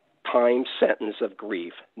lifetime sentence of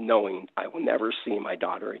grief, knowing I will never see my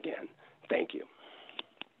daughter again. Thank you.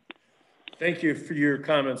 Thank you for your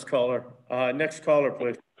comments, caller. Next caller,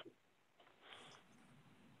 please.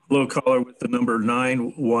 Hello, caller with the number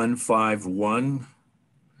 9151.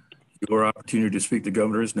 Your opportunity to speak to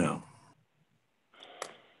Governor is now.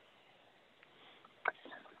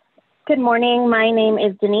 Good morning. My name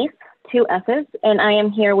is Denise, 2 S's, and I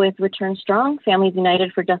am here with Return Strong, Families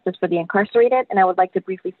United for Justice for the Incarcerated, and I would like to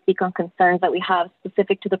briefly speak on concerns that we have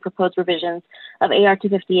specific to the proposed revisions of AR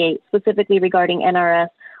 258, specifically regarding NRS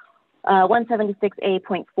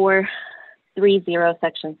 176A.430,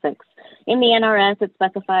 Section 6. In the NRS, it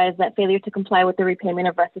specifies that failure to comply with the repayment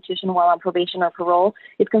of restitution while on probation or parole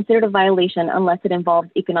is considered a violation unless it involves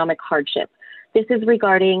economic hardship. This is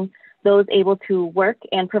regarding those able to work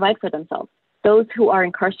and provide for themselves. Those who are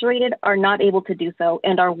incarcerated are not able to do so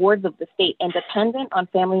and are wards of the state and dependent on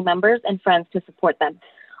family members and friends to support them.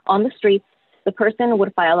 On the streets, the person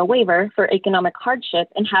would file a waiver for economic hardship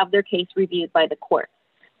and have their case reviewed by the court.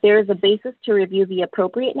 There is a basis to review the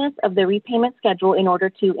appropriateness of the repayment schedule in order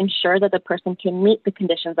to ensure that the person can meet the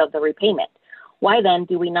conditions of the repayment. Why then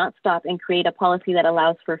do we not stop and create a policy that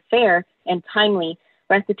allows for fair and timely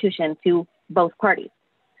restitution to both parties?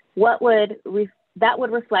 That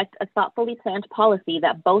would reflect a thoughtfully planned policy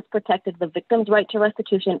that both protected the victim's right to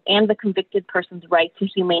restitution and the convicted person's right to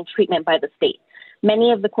humane treatment by the state.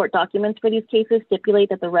 Many of the court documents for these cases stipulate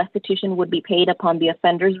that the restitution would be paid upon the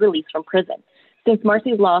offender's release from prison. Since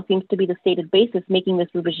Marsy's Law seems to be the stated basis making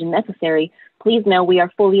this revision necessary, please know we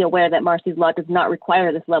are fully aware that Marsy's Law does not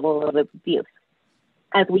require this level of abuse.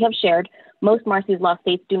 As we have shared, most Marsy's Law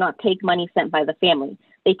states do not take money sent by the family.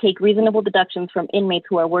 They take reasonable deductions from inmates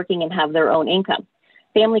who are working and have their own income.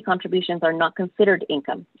 Family contributions are not considered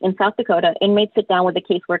income. In South Dakota, inmates sit down with a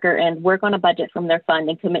caseworker and work on a budget from their fund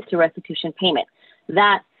and commit to restitution payment.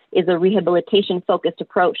 That is a rehabilitation-focused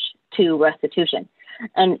approach to restitution.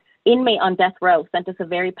 An inmate on death row sent us a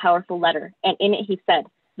very powerful letter, and in it he said,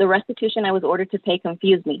 "The restitution I was ordered to pay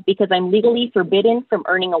confused me because I'm legally forbidden from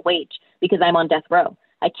earning a wage because I'm on death row.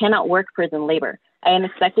 I cannot work prison labor. I am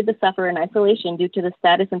expected to suffer in isolation due to the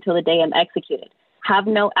status until the day I'm executed. Have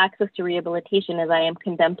no access to rehabilitation as I am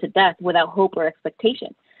condemned to death without hope or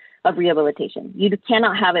expectation of rehabilitation. You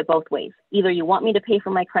cannot have it both ways. Either you want me to pay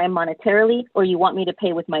for my crime monetarily or you want me to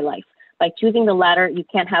pay with my life. By choosing the latter, you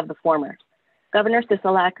can't have the former." Governor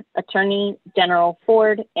Sisolak, Attorney General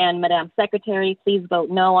Ford, and Madam Secretary, please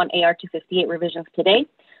vote no on AR 258 revisions today.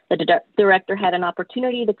 The director had an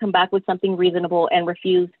opportunity to come back with something reasonable and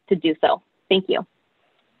refused to do so. Thank you.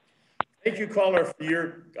 Thank you, caller, for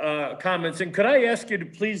your comments. And could I ask you to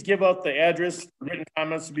please give out the address for written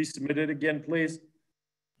comments to be submitted again, please?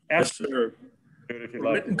 Yes, sir. If you'd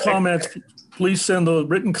like. Written comments, please send the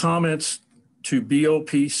written comments to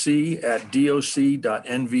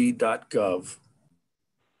bopc@doc.nv.gov.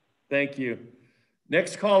 Thank you.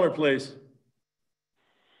 Next caller, please.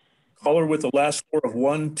 Caller with the last four of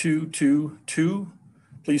 1222.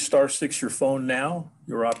 Please *6 your phone now.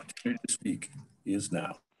 Your opportunity to speak is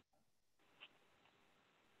now.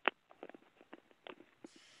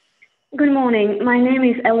 Good morning. My name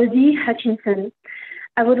is Elodie Hutchinson.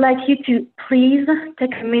 I would like you to please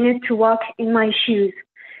take a minute to walk in my shoes.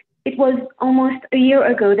 It was almost a year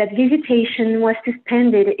ago that visitation was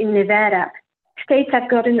suspended in Nevada. States have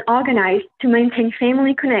gotten organized to maintain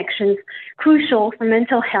family connections, crucial for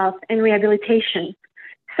mental health and rehabilitation.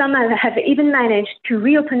 Some have even managed to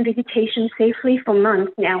reopen visitation safely for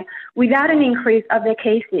months now without an increase of their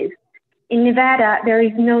cases. In Nevada, there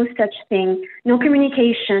is no such thing, no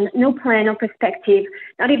communication, no plan or perspective,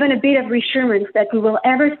 not even a bit of reassurance that we will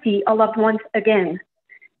ever see our loved ones again.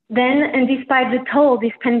 Then, and despite the toll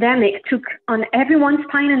this pandemic took on everyone's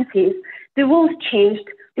finances, the rules changed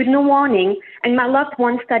with no warning, and my loved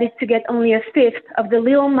one started to get only a fifth of the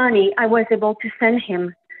little money I was able to send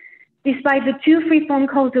him. Despite the 2 free phone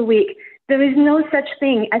calls a week, there is no such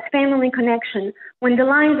thing as family connection when the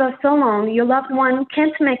lines are so long your loved one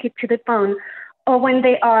can't make it to the phone, or when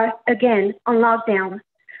they are, again, on lockdown.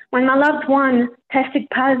 When my loved one tested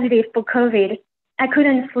positive for COVID, I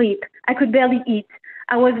couldn't sleep. I could barely eat.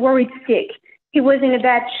 I was worried sick. He was in a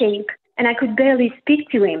bad shape, and I could barely speak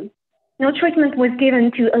to him. No treatment was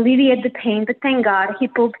given to alleviate the pain, but thank God he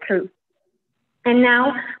pulled through. And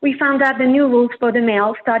now we found out the new rules for the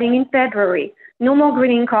mail starting in February. No more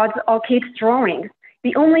greeting cards or kids' drawings.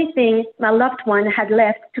 The only thing my loved one had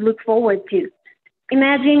left to look forward to.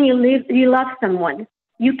 Imagine you love someone.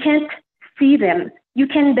 You can't see them. You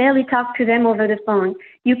can barely talk to them over the phone.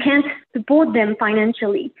 You can't support them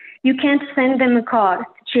financially. You can't send them a card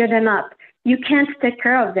to cheer them up. You can't take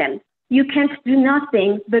care of them. You can't do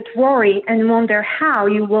nothing but worry and wonder how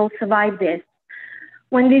you will survive this.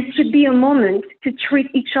 When this should be a moment to treat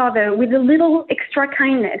each other with a little extra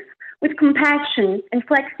kindness, with compassion and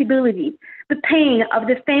flexibility, the pain of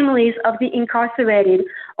the families of the incarcerated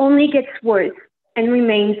only gets worse and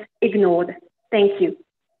remains ignored. Thank you.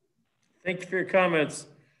 Thank you for your comments.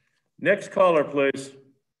 Next caller, please.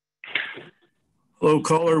 Hello,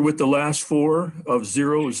 caller with the last four of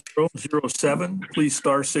 0007. Please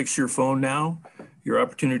 *6 your phone now. Your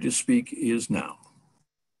opportunity to speak is now.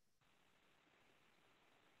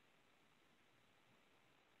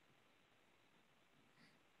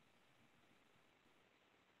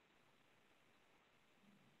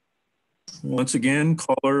 Once again,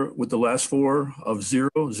 caller with the last four of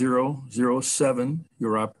 0007.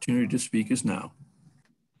 Your opportunity to speak is now.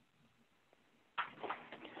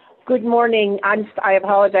 Good morning. I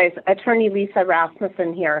apologize. Attorney Lisa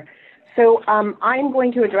Rasmussen here. So I'm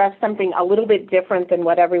going to address something a little bit different than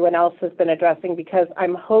what everyone else has been addressing, because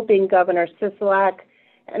I'm hoping Governor Sisolak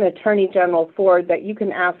and Attorney General Ford that you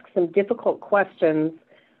can ask some difficult questions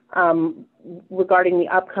regarding the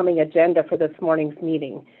upcoming agenda for this morning's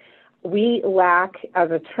meeting. We lack, as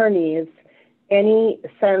attorneys, any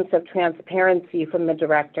sense of transparency from the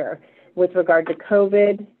director with regard to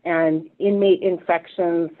COVID and inmate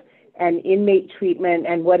infections and inmate treatment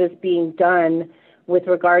and what is being done with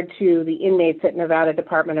regard to the inmates at Nevada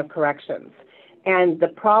Department of Corrections. And the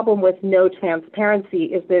problem with no transparency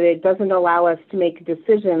is that it doesn't allow us to make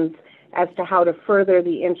decisions as to how to further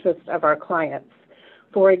the interests of our clients.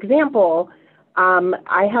 For example,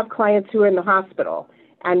 I have clients who are in the hospital,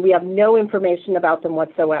 and we have no information about them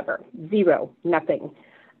whatsoever. Zero, nothing.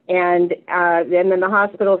 And then the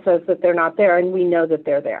hospital says that they're not there, and we know that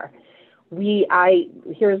they're there.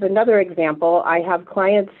 Here's another example. I have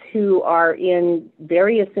clients who are in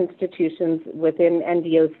various institutions within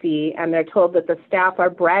NDOC, and they're told that the staff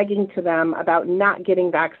are bragging to them about not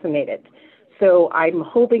getting vaccinated. So I'm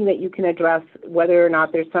hoping that you can address whether or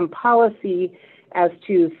not there's some policy as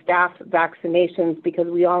to staff vaccinations, because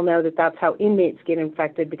we all know that that's how inmates get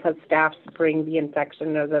infected, because staff bring the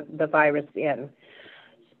infection or the virus in.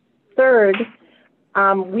 Third,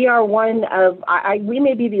 we are we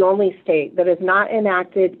may be the only state that has not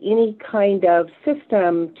enacted any kind of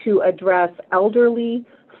system to address elderly,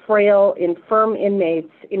 frail, infirm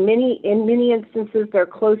inmates. In many instances, they're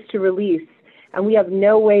close to release, and we have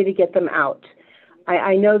no way to get them out.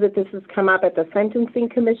 I know that this has come up at the Sentencing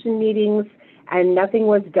Commission meetings, and nothing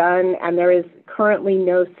was done, and there is currently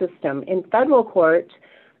no system. In federal court,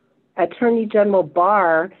 Attorney General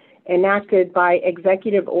Barr enacted by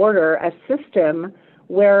executive order a system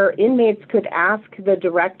where inmates could ask the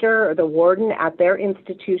director or the warden at their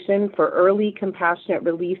institution for early compassionate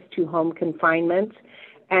release to home confinement.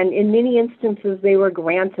 And in many instances, they were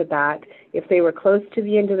granted that if they were close to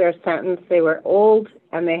the end of their sentence, they were old,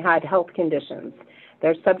 and they had health conditions.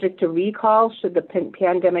 They're subject to recall should the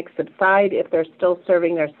pandemic subside if they're still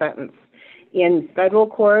serving their sentence. In federal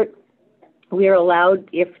court, we are allowed,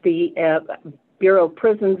 if the Bureau of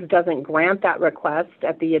Prisons doesn't grant that request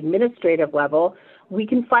at the administrative level, we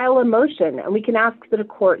can file a motion and we can ask that a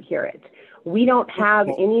court hear it. We don't have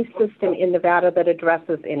any system in Nevada that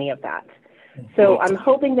addresses any of that. So I'm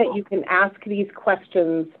hoping that you can ask these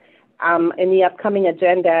questions in the upcoming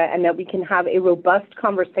agenda, and that we can have a robust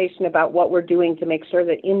conversation about what we're doing to make sure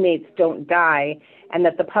that inmates don't die, and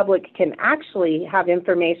that the public can actually have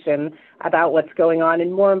information about what's going on.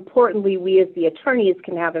 And more importantly, we as the attorneys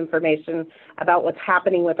can have information about what's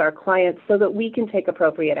happening with our clients so that we can take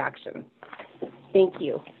appropriate action. Thank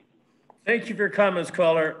you. Thank you for your comments,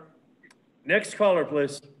 caller. Next caller,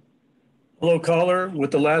 please. Hello, caller with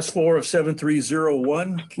the last four of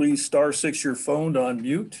 7301. Please *6 your phone to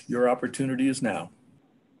unmute. Your opportunity is now.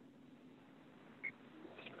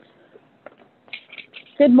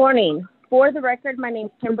 Good morning. For the record, my name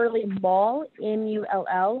is Kimberly Mull,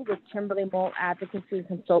 M-U-L-L, with Kimberly Mull Advocacy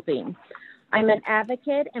Consulting. I'm an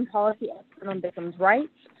advocate and policy expert on victims' rights,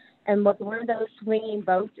 and was one of those swinging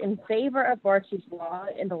votes in favor of Barchi's law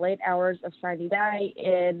in the late hours of Friday night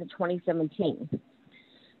in 2017.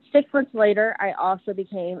 6 months later, I also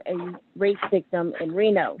became a rape victim in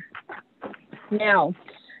Reno. Now,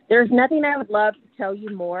 there's nothing I would love to tell you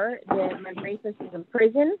more than my rapist is in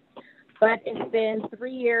prison, but it's been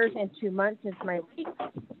 3 years and 2 months since my rape,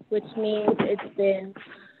 which means it's been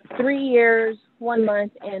 3 years, 1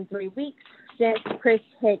 month, and 3 weeks since Chris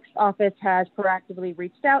Hicks' office has proactively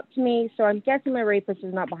reached out to me, so I'm guessing my rapist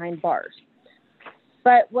is not behind bars.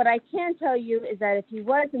 But what I can tell you is that if he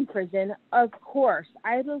was in prison, of course,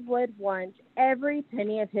 I would want every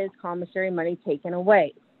penny of his commissary money taken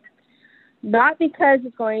away. Not because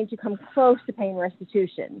it's going to come close to paying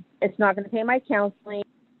restitution. It's not going to pay my counseling.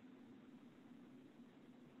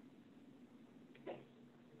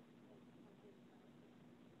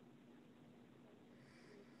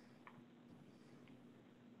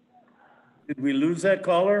 Did we lose that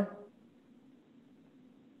caller?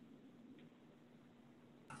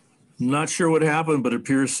 Not sure what happened, but it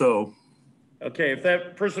appears so. Okay, if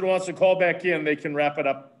that person wants to call back in, they can wrap it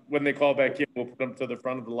up when they call back in. We'll put them to the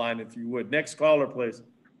front of the line if you would. Next caller, please.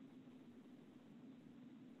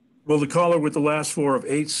 Will the caller with the last four of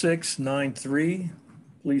 8693,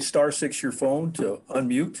 please star 6 your phone to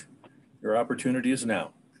unmute. Your opportunity is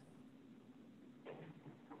now.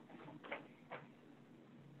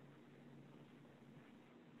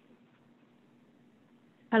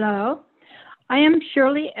 Hello, I am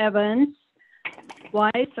Shirley Evans,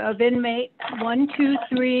 wife of inmate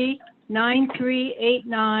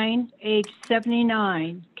 1239389, age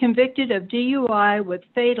 79, convicted of DUI with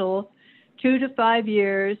fatal 2 to 5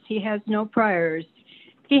 years. He has no priors.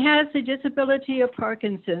 He has the disability of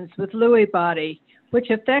Parkinson's with Lewy body,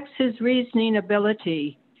 which affects his reasoning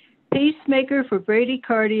ability, pacemaker for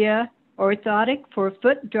bradycardia, orthotic for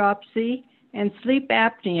foot dropsy, and sleep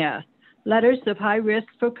apnea, letters of high risk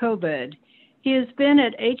for COVID. He has been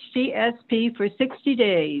at HDSP for 60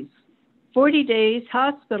 days, 40 days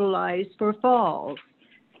hospitalized for falls,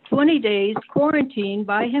 20 days quarantined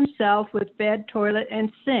by himself with bed, toilet,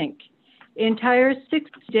 and sink, entire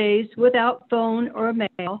 6 days without phone or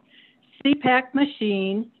mail, CPAP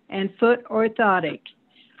machine, and foot orthotic.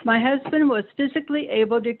 My husband was physically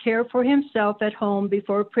able to care for himself at home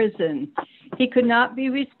before prison. He could not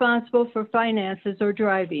be responsible for finances or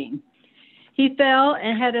driving. He fell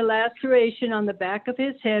and had a laceration on the back of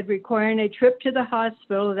his head, requiring a trip to the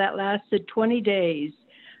hospital that lasted 20 days.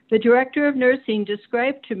 The director of nursing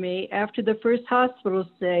described to me after the first hospital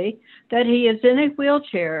stay that he is in a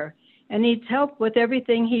wheelchair and needs help with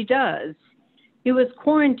everything he does. He was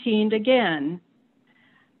quarantined again.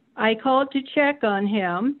 I called to check on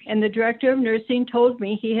him, and the director of nursing told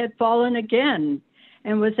me he had fallen again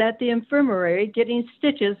and was at the infirmary getting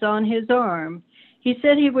stitches on his arm. He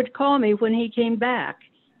said he would call me when he came back.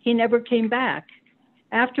 He never came back.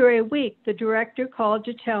 After a week, the director called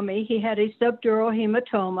to tell me he had a subdural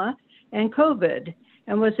hematoma and COVID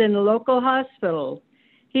and was in a local hospital.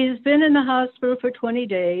 He has been in the hospital for 20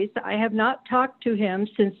 days. I have not talked to him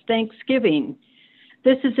since Thanksgiving.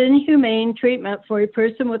 This is inhumane treatment for a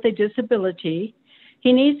person with a disability.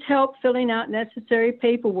 He needs help filling out necessary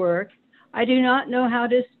paperwork. I do not know how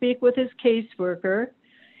to speak with his caseworker.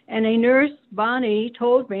 And a nurse, Bonnie,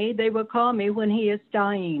 told me they will call me when he is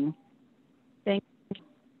dying. Thank you.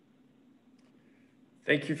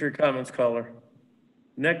 Thank you for your comments, caller.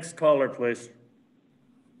 Next caller, please.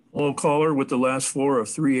 Hello, caller with the last four of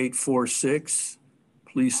 3846.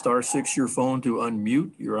 Please star 6 your phone to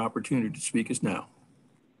unmute. Your opportunity to speak is now.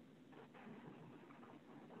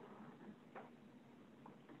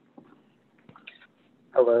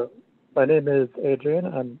 Hello, my name is Adrian.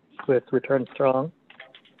 I'm with Return Strong.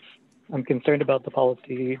 I'm concerned about the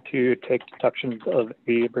policy to take deductions of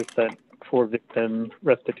 80% for victim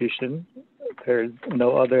restitution. There's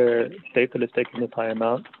no other state that has taken this high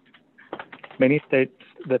amount. Many states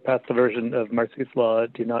that passed a version of Marsy's Law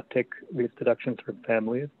do not take these deductions from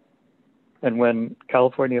families. And when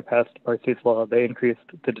California passed Marsy's Law, they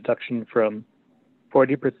increased the deduction from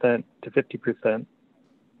 40% to 50%.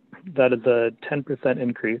 That is a 10%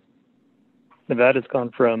 increase. Nevada's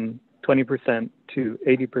gone from 20% to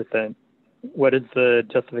 80%. What is the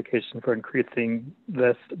justification for increasing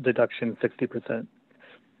this deduction 60%?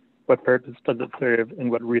 What purpose does it serve, and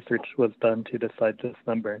what research was done to decide this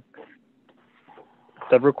number?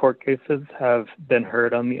 Several court cases have been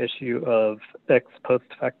heard on the issue of ex post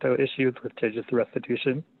facto issues with changes to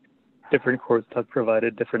restitution. Different courts have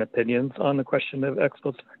provided different opinions on the question of ex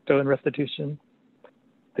post facto and restitution.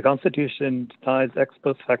 The Constitution denies ex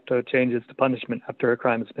post facto changes to punishment after a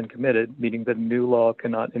crime has been committed, meaning that a new law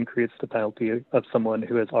cannot increase the penalty of someone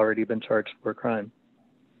who has already been charged for a crime.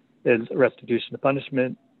 Is restitution a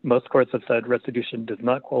punishment? Most courts have said restitution does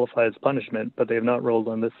not qualify as punishment, but they have not ruled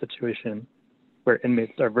on this situation where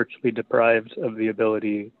inmates are virtually deprived of the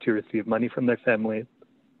ability to receive money from their families.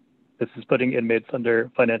 This is putting inmates under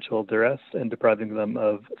financial duress and depriving them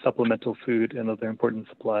of supplemental food and other important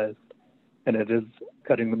supplies, and it is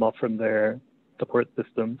cutting them off from their support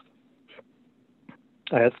systems.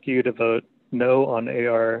 I ask you to vote no on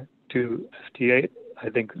AR 258. I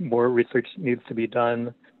think more research needs to be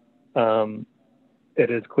done. It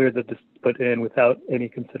is clear that this is put in without any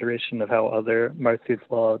consideration of how other Marsy's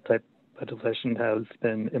Law type legislation has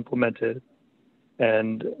been implemented.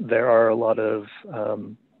 And there are a lot of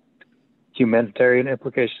humanitarian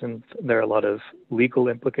implications. There are a lot of legal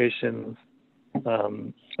implications,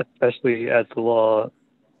 especially as the law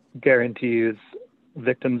guarantees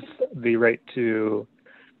victims the right to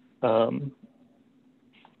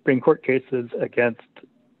bring court cases against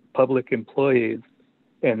public employees.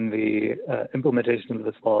 In the implementation of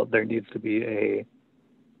this law, there needs to be a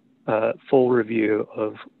full review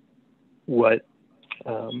of what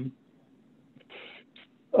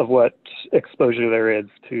exposure there is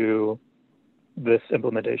to this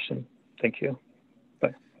implementation. Thank you.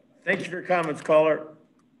 Bye. Thank you for your comments, caller.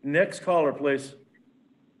 Next caller, please.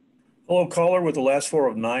 Hello, caller with the last four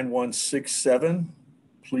of 9167.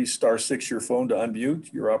 Please *6 your phone to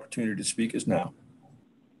unmute. Your opportunity to speak is now.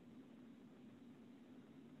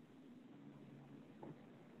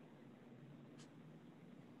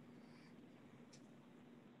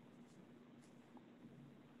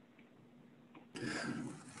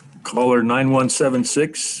 Caller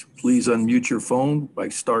 9176, please unmute your phone by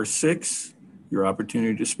 *6. Your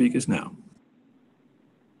opportunity to speak is now.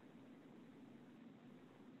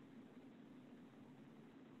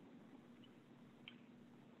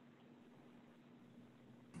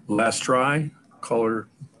 Last try, caller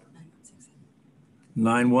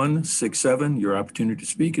 9167, your opportunity to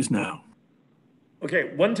speak is now.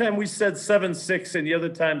 Okay, one time we said 7-6 and the other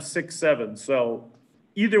time 6-7. So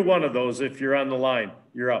either one of those, if you're on the line,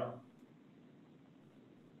 you're up.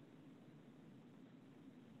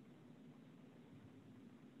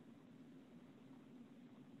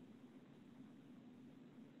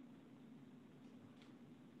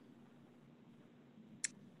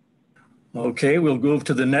 Okay, we'll go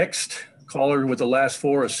to the next caller with the last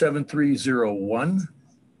four of 7301.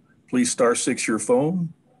 Please *6 your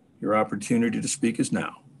phone. Your opportunity to speak is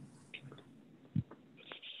now.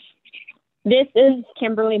 This is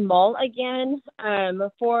Kimberly Mull again.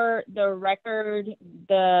 For the record,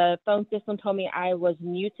 the phone system told me I was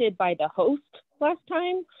muted by the host last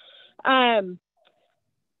time.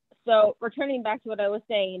 So returning back to what I was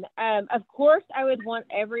saying, of course I would want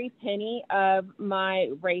every penny of my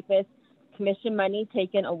rapist commission money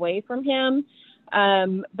taken away from him,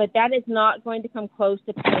 but that is not going to come close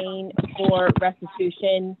to paying for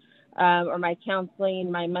restitution or my counseling,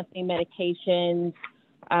 my monthly medications,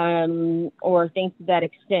 or things to that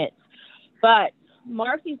extent. But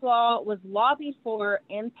Marsy's Law was lobbied for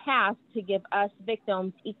and passed to give us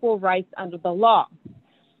victims equal rights under the law.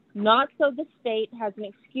 Not so the state has an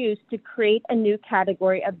excuse to create a new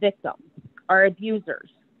category of victims, or abusers.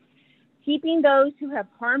 Keeping those who have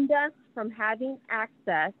harmed us from having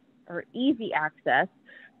access, or easy access,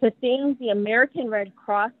 to things the American Red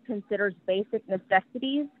Cross considers basic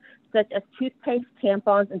necessities, such as toothpaste,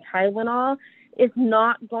 tampons, and Tylenol, is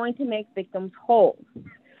not going to make victims whole.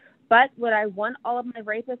 But would I want all of my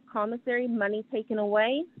rapist commissary money taken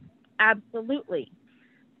away? Absolutely.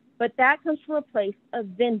 But that comes from a place of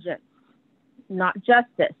vengeance, not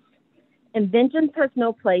justice. And vengeance has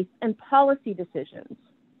no place in policy decisions.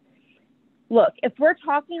 Look, if we're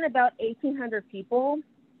talking about 1,800 people,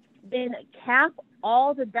 then cap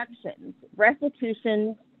all deductions,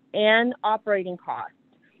 restitutions, and operating costs,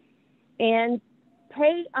 and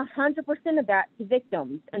pay 100% of that to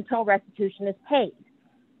victims until restitution is paid.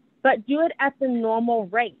 But do it at the normal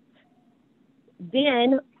rate.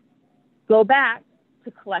 Then go back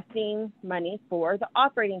to collecting money for the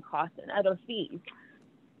operating costs and other fees.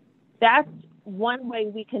 That's one way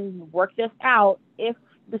we can work this out if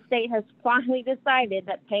the state has finally decided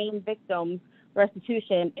that paying victims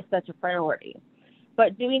restitution is such a priority.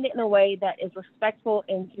 But doing it in a way that is respectful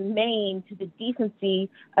and humane to the decency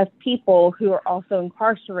of people who are also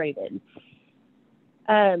incarcerated.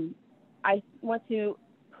 I want to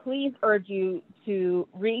please urge you to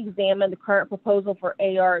re-examine the current proposal for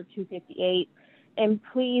AR 258, and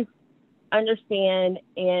please understand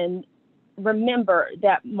and remember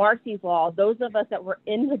that Marsy's Law, those of us that were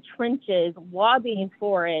in the trenches lobbying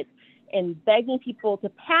for it and begging people to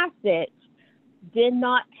pass it, did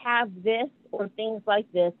not have this or things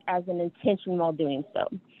like this as an intention while doing so.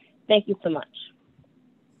 Thank you so much.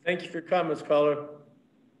 Thank you for your comments, caller.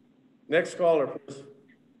 Next caller, please.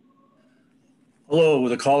 Hello,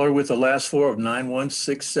 the caller with the last four of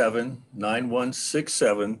 9167,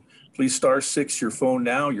 9167. Please star 6 your phone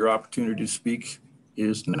now. Your opportunity to speak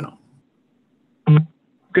is now.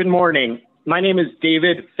 Good morning. My name is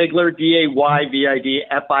David Figler,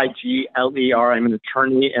 D-A-Y-V-I-D-F-I-G-L-E-R. I'm an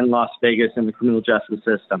attorney in Las Vegas in the criminal justice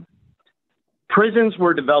system. Prisons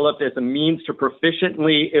were developed as a means to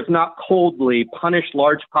proficiently, if not coldly, punish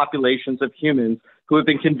large populations of humans who have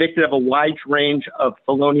been convicted of a wide range of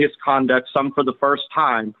felonious conduct, some for the first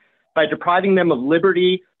time, by depriving them of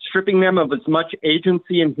liberty, stripping them of as much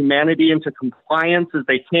agency and humanity into compliance as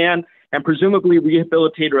they can, and presumably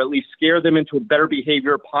rehabilitate or at least scare them into a better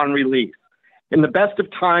behavior upon release. In the best of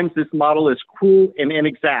times, this model is cruel and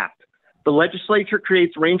inexact. The legislature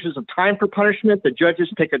creates ranges of time for punishment. The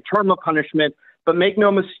judges pick a term of punishment, but make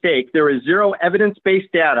no mistake, there is zero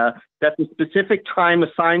evidence-based data that the specific time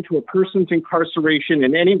assigned to a person's incarceration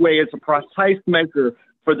in any way is a precise measure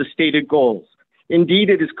for the stated goals. Indeed,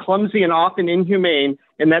 it is clumsy and often inhumane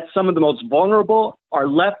in that some of the most vulnerable are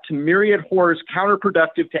left to myriad horrors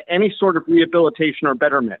counterproductive to any sort of rehabilitation or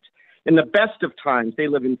betterment. In the best of times, they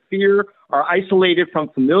live in fear, are isolated from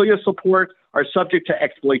familial support, are subject to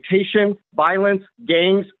exploitation, violence,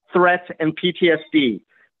 gangs, threats, and PTSD.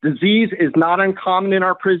 Disease is not uncommon in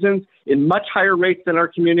our prisons in much higher rates than our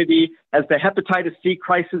community, as the hepatitis C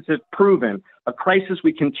crisis has proven, a crisis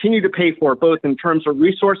we continue to pay for both in terms of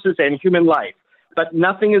resources and human life, but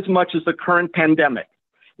nothing as much as the current pandemic.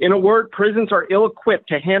 In a word, prisons are ill-equipped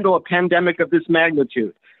to handle a pandemic of this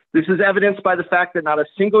magnitude. This is evidenced by the fact that not a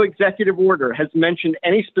single executive order has mentioned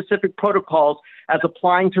any specific protocols as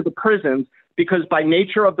applying to the prisons, because by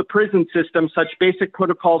nature of the prison system, such basic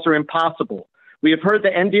protocols are impossible. We have heard the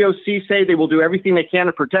NDOC say they will do everything they can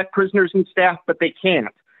to protect prisoners and staff, but they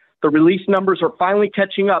can't. The release numbers are finally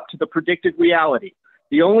catching up to the predicted reality.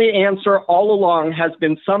 The only answer all along has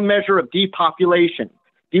been some measure of depopulation.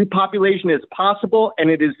 Depopulation is possible, and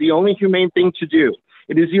it is the only humane thing to do.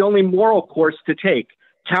 It is the only moral course to take.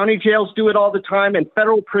 County jails do it all the time, and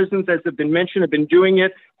federal prisons, as have been mentioned, have been doing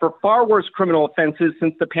it for far worse criminal offenses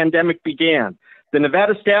since the pandemic began. The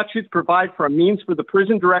Nevada statutes provide for a means for the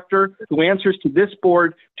prison director, who answers to this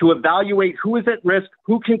board, to evaluate who is at risk,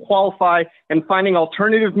 who can qualify, and finding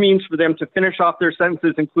alternative means for them to finish off their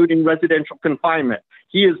sentences, including residential confinement.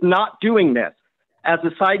 He is not doing this. As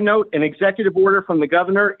a side note, an executive order from the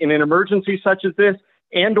governor in an emergency such as this,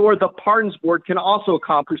 and or the pardons board, can also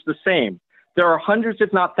accomplish the same. There are hundreds,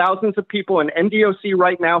 if not thousands, of people in NDOC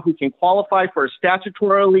right now who can qualify for a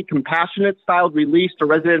statutorily compassionate styled release to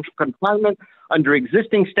residential confinement under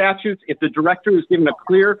existing statutes if the director is given a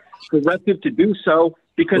clear directive to do so,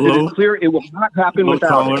 because it is clear it will not happen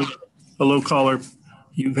without it. Hello, caller.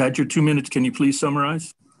 You've had your 2 minutes. Can you please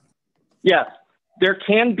summarize? Yes. There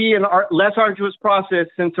can be a less arduous process,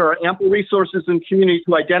 since there are ample resources in the community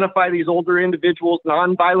to identify these older individuals,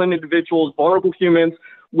 nonviolent individuals, vulnerable humans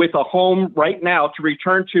with a home right now to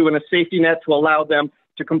return to, and a safety net to allow them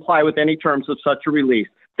to comply with any terms of such a release.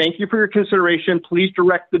 Thank you for your consideration. Please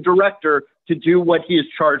direct the director to do what he is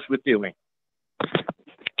charged with doing.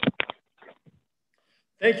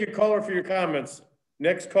 Thank you, caller, for your comments.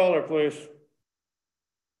 Next caller, please.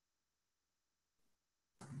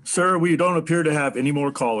 Sir, we don't appear to have any more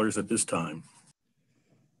callers at this time.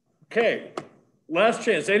 Okay, last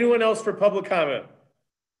chance. Anyone else for public comment?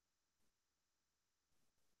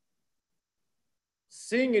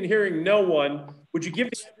 Seeing and hearing no one, would you give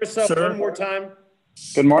yourself one more time?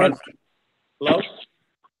 Good morning. Hello?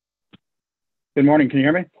 Good morning. Can you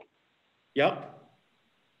hear me? Yep.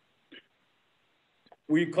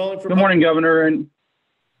 Were you calling for? Good morning, Governor. And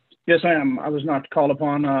yes, I am. I was not called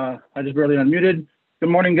upon. I just barely unmuted. Good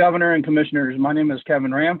morning, Governor and Commissioners. My name is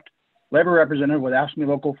Kevin Rampt, Labor Representative with AFSCME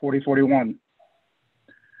Local 4041.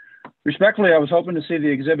 Respectfully, I was hoping to see the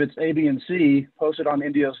exhibits A, B, and C posted on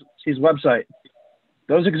NDOC's website.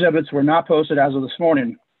 Those exhibits were not posted as of this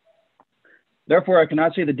morning. Therefore, I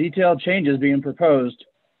cannot see the detailed changes being proposed.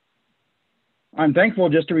 I'm thankful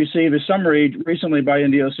just to receive a summary recently by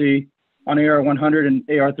NDOC on AR 100 and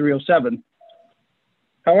AR 307.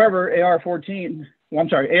 However, AR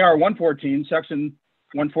 114, section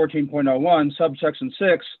 114.01, subsection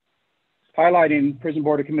 6, highlighting Prison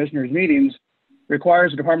Board of Commissioners meetings,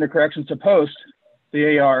 requires the Department of Corrections to post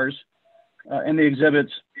the ARs and the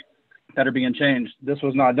exhibits that are being changed. This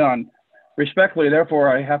was not done. Respectfully, therefore,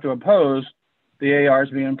 I have to oppose the ARs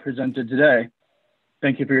being presented today.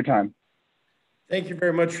 Thank you for your time. Thank you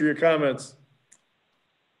very much for your comments.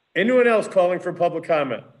 Anyone else calling for public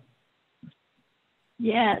comment?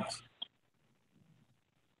 Yes.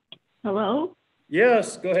 Hello?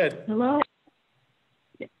 Yes, go ahead. Hello?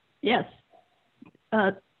 Yes.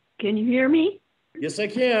 Can you hear me? Yes, I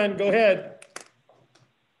can. Go ahead.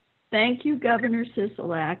 Thank you, Governor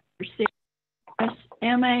Sisolak, for saying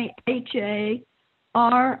MAHARIS.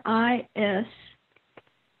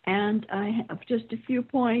 And I have just a few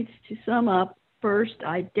points to sum up. First,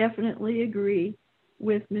 I definitely agree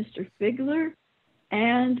with Mr. Figler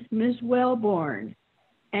and Ms. Wellborn,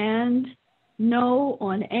 and no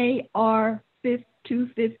on AR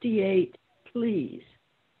 258, please.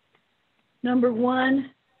 Number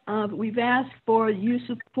one, we've asked for use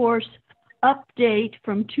of force update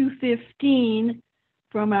from 215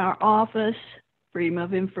 from our office, Freedom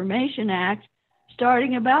of Information Act,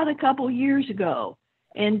 starting about a couple years ago.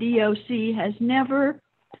 NDOC has never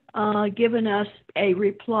given us a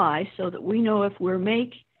reply so that we know if we're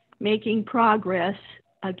making progress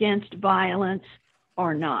against violence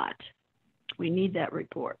or not. We need that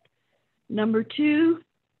report. Number two,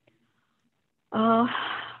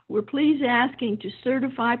 we're please asking to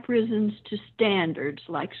certify prisons to standards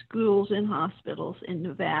like schools and hospitals in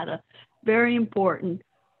Nevada. Very important.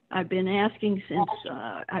 I've been asking since,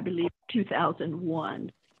 I believe,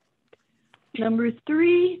 2001. Number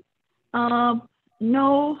three,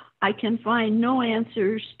 no, I can find no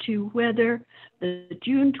answers to whether the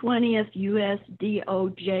June 20th US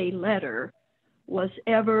DOJ letter was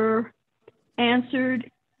ever answered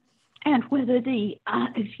and whether the,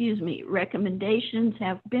 recommendations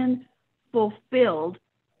have been fulfilled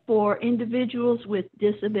for individuals with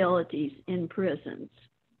disabilities in prisons.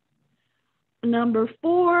 Number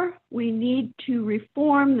four, we need to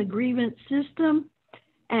reform the grievance system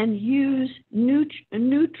and use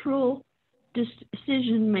neutral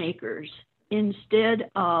decision makers instead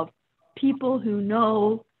of people who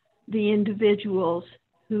know the individuals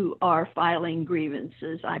who are filing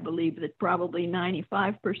grievances. I believe that probably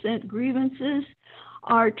 95% grievances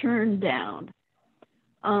are turned down.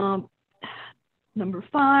 Number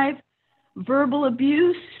five, verbal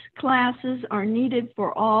abuse classes are needed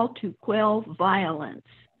for all to quell violence.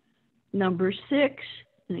 Number six,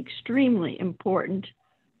 and extremely important,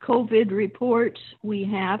 COVID reports we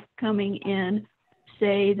have coming in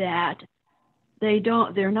say that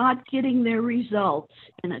they're not getting their results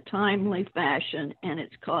in a timely fashion, and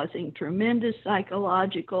it's causing tremendous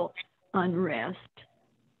psychological unrest.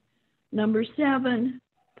 Number seven,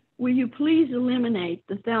 will you please eliminate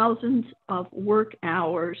the thousands of work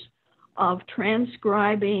hours of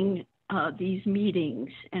transcribing these meetings,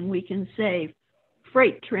 and we can save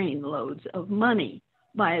freight train loads of money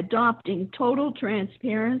by adopting total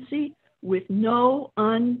transparency with no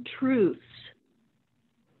untruths.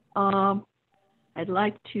 I'd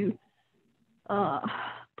like to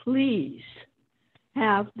please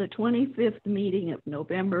have the 25th meeting of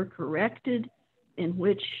November corrected, in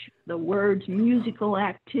which the words musical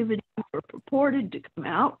activity were purported to come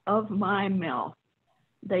out of my mouth.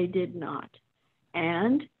 They did not.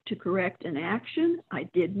 And to correct an action, I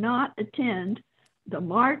did not attend the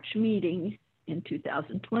March meeting in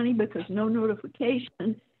 2020 because no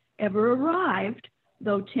notification ever arrived,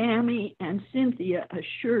 though Tammy and Cynthia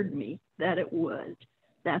assured me that it would.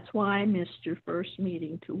 That's why I missed your first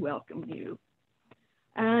meeting to welcome you.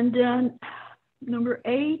 And number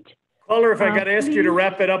 8. Caller, if I got to ask you to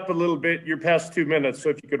wrap it up a little bit, you're past 2 minutes. So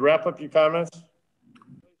if you could wrap up your comments.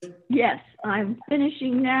 Yes, I'm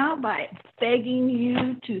finishing now by begging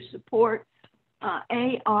you to support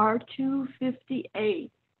AR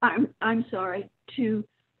 258. I'm sorry, to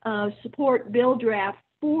support Bill Draft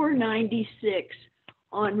 496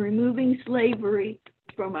 on removing slavery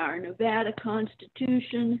from our Nevada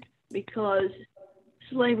Constitution, because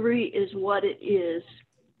slavery is what it is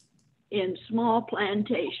in small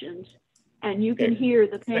plantations, and you can hear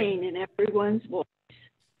the pain in everyone's voice.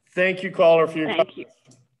 Thank you, caller, for your Thank you.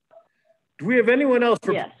 Do we have anyone else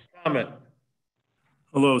for comment?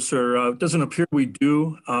 Hello, sir. It doesn't appear we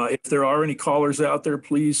do. If there are any callers out there,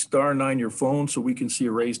 please *9 your phone so we can see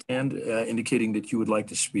a raised hand indicating that you would like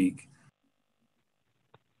to speak.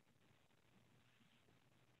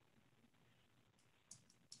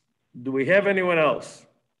 Do we have anyone else?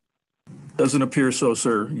 Doesn't appear so,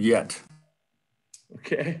 sir, yet.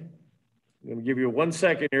 Okay. I'm going to give you 1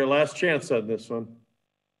 second here, last chance on this one.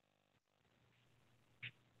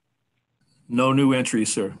 No new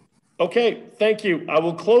entries, sir. Okay, thank you. I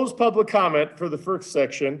will close public comment for the first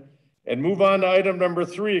section and move on to item number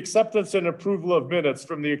 3, acceptance and approval of minutes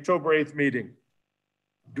from the October 8th meeting.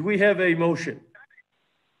 Do we have a motion?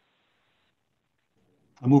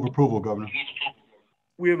 I move approval, Governor.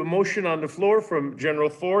 We have a motion on the floor from General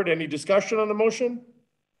Ford. Any discussion on the motion?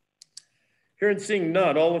 Hearing and seeing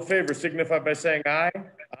none, all in favor signify by saying aye.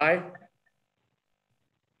 Aye.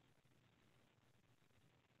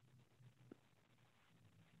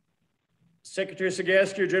 Secretary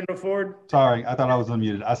Sagaski or General Ford? Sorry, I thought I was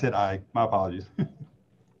unmuted. I said aye. My apologies. No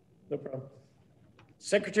problem.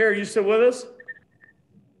 Secretary, are you still with us?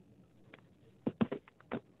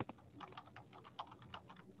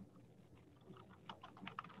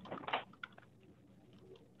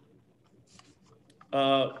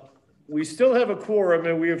 We still have a quorum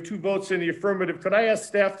and we have 2 votes in the affirmative. Could I ask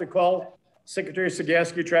staff to call Secretary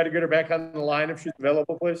Sagaski, try to get her back on the line if she's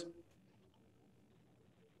available, please?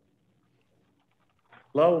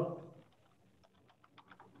 Hello?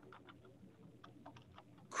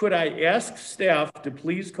 Could I ask staff to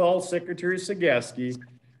please call Secretary Sagaski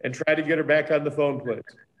and try to get her back on the phone, please?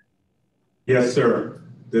 Yes, sir.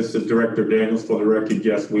 This is Director Daniels. For the record,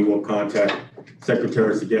 yes, we will contact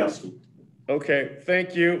Secretary Sagaski. Okay,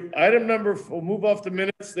 thank you. Item number, we'll move off the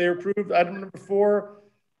minutes. They are approved. Item number 4,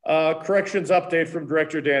 corrections update from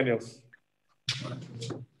Director Daniels.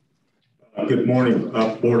 Good morning,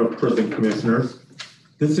 Board of Prison Commissioners.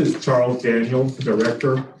 This is Charles Daniels,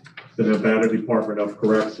 Director of the Nevada Department of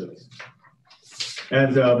Corrections.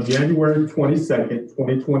 As of January 22nd,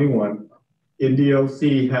 2021,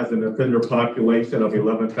 NDOC has an offender population of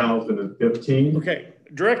 11,015. Okay,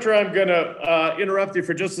 Director, I'm gonna interrupt you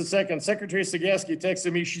for just a second. Secretary Sagaski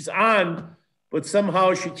texted me, she's on, but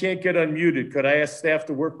somehow she can't get unmuted. Could I ask staff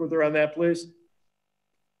to work with her on that, please?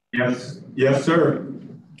 Yes, yes, sir.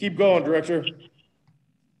 Keep going, Director.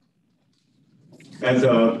 As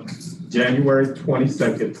of January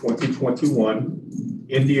 22nd, 2021,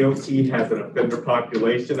 NDOC has an offender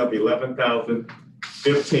population of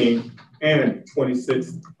 11,015 and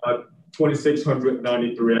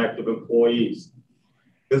 2,693 active employees.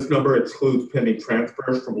 This number excludes pending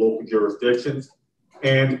transfers from local jurisdictions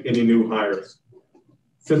and any new hires.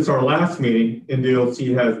 Since our last meeting,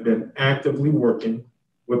 NDOC has been actively working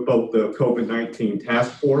with both the COVID-19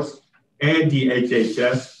 task force and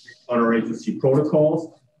DHHS on our agency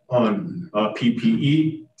protocols on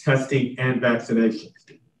PPE, testing, and vaccinations.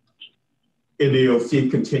 NDOC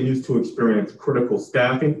continues to experience critical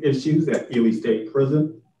staffing issues at Ely State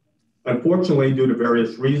Prison. Unfortunately, due to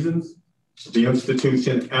various reasons, the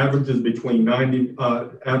institution averages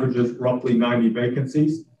roughly 90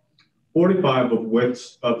 vacancies, 45 of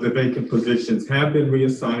which of the vacant positions have been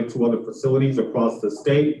reassigned to other facilities across the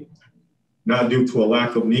state, not due to a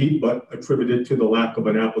lack of need, but attributed to the lack of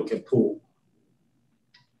an applicant pool.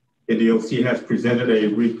 NDOC has presented a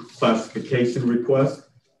reclassification request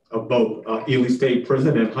of both Ely State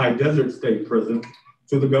Prison and High Desert State Prison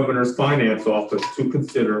to the Governor's Finance Office to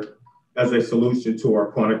consider as a solution to our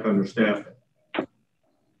chronic understaffing.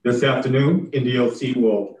 This afternoon, NDOC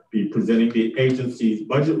will be presenting the agency's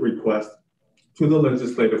budget request to the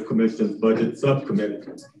Legislative Commission's Budget Subcommittee.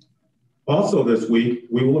 Also this week,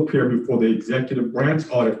 we will appear before the Executive Branch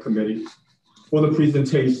Audit Committee for the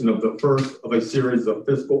presentation of the first of a series of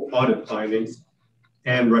fiscal audit findings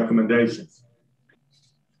and recommendations.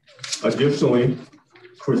 Additionally,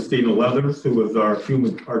 Christina Leathers, who is our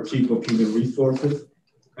Chief of Human Resources,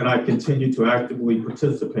 and I continue to actively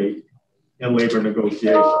participate in labor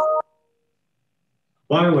negotiations.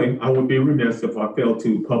 Finally, I would be remiss if I failed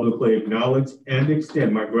to publicly acknowledge and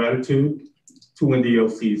extend my gratitude to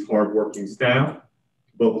NDOC's hardworking staff,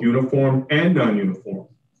 both uniformed and non-uniformed.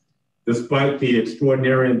 Despite the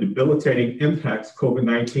extraordinary and debilitating impacts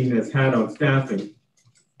COVID-19 has had on staffing,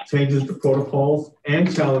 changes to protocols, and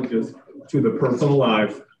challenges to their personal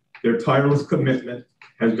lives, their tireless commitment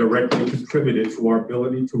has directly contributed to our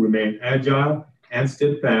ability to remain agile and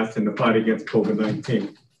steadfast in the fight against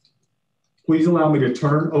COVID-19. Please allow me to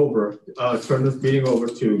turn this meeting over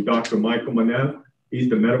to Dr. Michael Manev. He's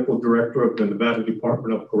the Medical Director of the Nevada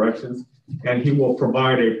Department of Corrections, and he will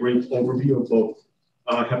provide a brief overview of both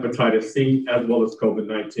hepatitis C as well as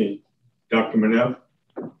COVID-19. Dr. Manev.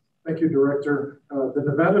 Thank you, Director. The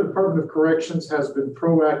Nevada Department of Corrections has been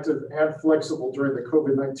proactive and flexible during the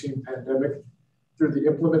COVID-19 pandemic through the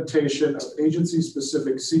implementation of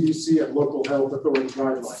agency-specific CDC and local health authority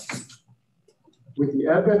guidelines. With the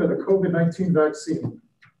advent of the COVID-19 vaccine,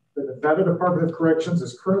 the Nevada Department of Corrections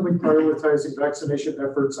is currently prioritizing vaccination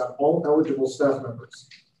efforts on all eligible staff members.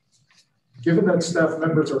 Given that staff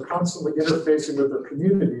members are constantly interfacing with their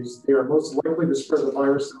communities, they are most likely to spread the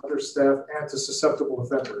virus to other staff and to susceptible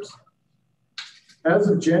offenders. As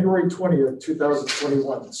of January 20th,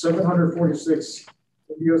 2021, 746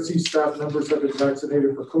 NDOC staff members have been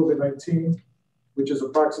vaccinated for COVID-19, which is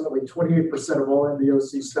approximately 28% of all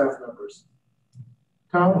NDOC staff members.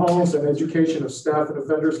 Town halls and education of staff and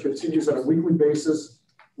offenders continues on a weekly basis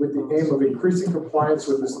with the aim of increasing compliance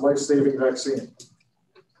with this life-saving vaccine.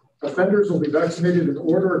 Offenders will be vaccinated in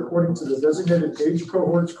order according to the designated age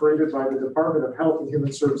cohorts created by the Department of Health and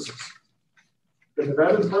Human Services. The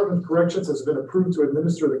Nevada Department of Corrections has been approved to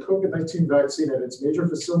administer the COVID-19 vaccine at its major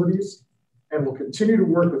facilities and will continue to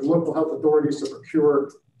work with local health authorities to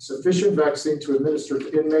procure sufficient vaccine to administer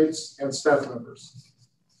to inmates and staff members.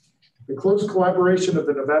 The close collaboration of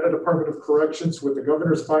the Nevada Department of Corrections with the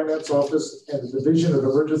Governor's Finance Office and the Division of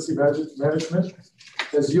Emergency Management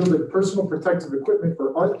has yielded personal protective equipment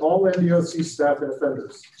for all NDOC staff and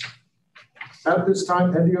offenders. At this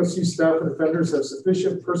time, NDOC staff and offenders have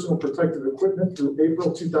sufficient personal protective equipment through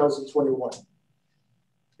April 2021.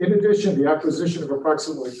 In addition, the acquisition of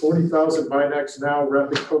approximately 40,000 BinaxNOW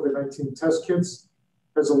rapid COVID-19 test kits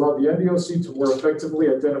has allowed the NDOC to more effectively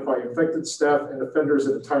identify infected staff and offenders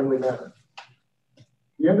in a timely manner.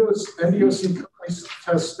 The NDOC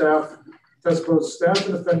tests both staff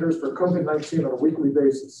and offenders for COVID-19 on a weekly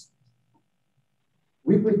basis.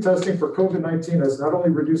 Weekly testing for COVID-19 has not only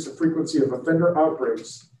reduced the frequency of offender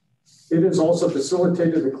outbreaks, it has also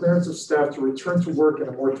facilitated the clearance of staff to return to work in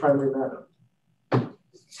a more timely manner.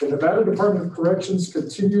 The Nevada Department of Corrections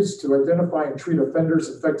continues to identify and treat offenders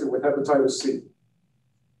infected with hepatitis C.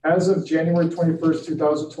 As of January 21st,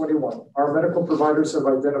 2021, our medical providers have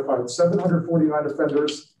identified 749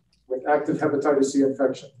 offenders with active hepatitis C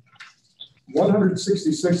infection.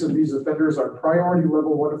 166 of these offenders are priority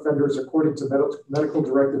level 1 offenders according to Medical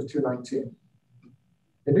Directive 219.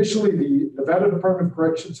 Initially, the Nevada Department of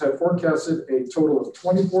Corrections had forecasted a total of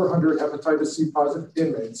 2,400 hepatitis C positive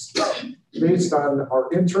inmates based on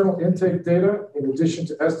our internal intake data, in addition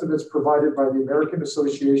to estimates provided by the American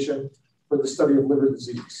Association for the Study of Liver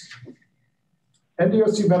Disease.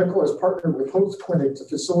 NDOC Medical has partnered with Hope's Clinic to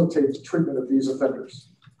facilitate the treatment of these offenders.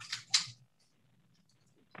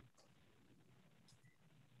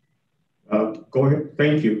 Go ahead.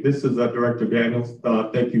 Thank you. This is Director Daniels.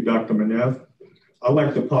 Thank you, Dr. Menev. I'd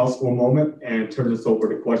like to pause for a moment and turn this over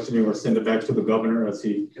to questioning or send it back to the governor as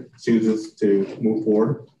he chooses to move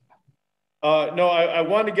forward. No, I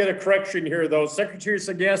want to get a correction here, though. Secretary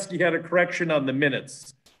Sagaski had a correction on the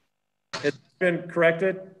minutes. It's been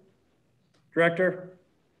corrected, Director?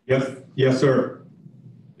 Yes, sir.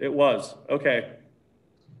 It was. Okay.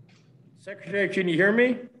 Secretary, can you hear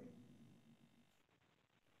me?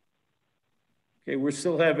 Okay, we're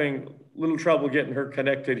still having a little trouble getting her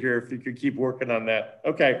connected here. If you could keep working on that.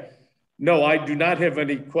 Okay. No, I do not have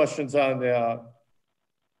any questions on the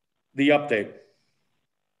update.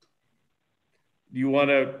 Do you want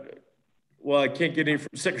to, well, I can't get any from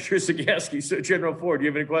Secretary Sagaski, so General Ford, do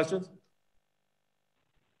you have any questions?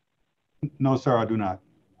 No, sir, I do not.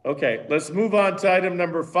 Okay, let's move on to item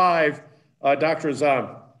number 5, Dr.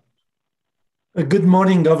 Azzam. Good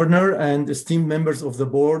morning, Governor and esteemed members of the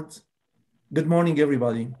board. Good morning,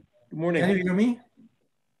 everybody. Good morning. Can you hear me?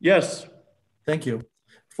 Yes. Thank you.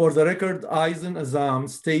 For the record, Aizen Azzam,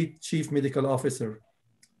 State Chief Medical Officer.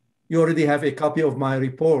 You already have a copy of my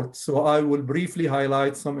report, so I will briefly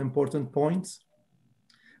highlight some important points.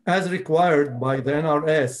 As required by the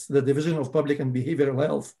NRS, the Division of Public and Behavioral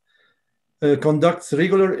Health conducts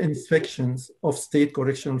regular inspections of state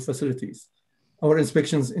correctional facilities. Our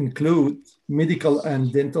inspections include medical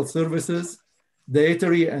and dental services,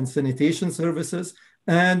 dietary and sanitation services,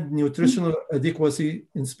 and nutritional adequacy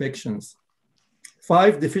inspections.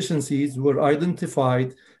 5 deficiencies were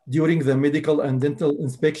identified during the medical and dental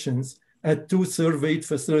inspections at 2 surveyed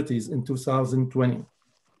facilities in 2020.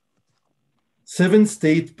 7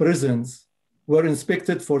 state prisons were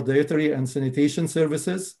inspected for dietary and sanitation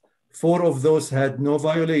services. 4 of those had no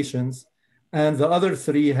violations, and the other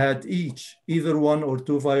 3 had each either 1 or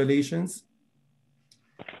 2 violations.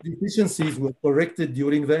 Deficiencies were corrected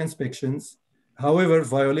during the inspections. However,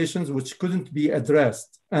 violations which couldn't be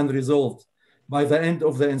addressed and resolved by the end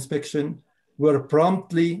of the inspection were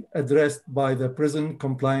promptly addressed by the prison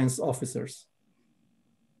compliance officers.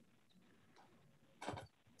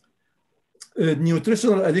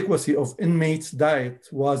 Nutritional adequacy of inmates' diet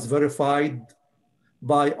was verified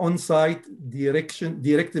by on-site direct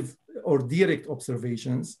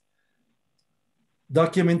observations,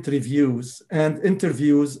 document reviews, and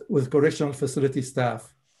interviews with correctional facility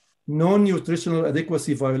staff. No nutritional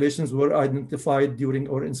adequacy violations were identified during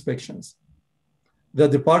our inspections. The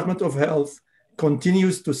Department of Health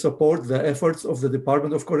continues to support the efforts of the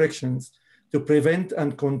Department of Corrections to prevent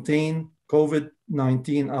and contain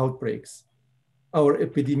COVID-19 outbreaks. Our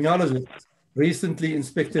epidemiologists recently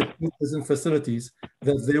inspected 2 prison facilities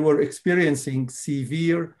that they were experiencing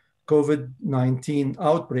severe COVID-19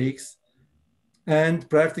 outbreaks, and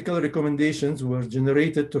practical recommendations were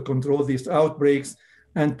generated to control these outbreaks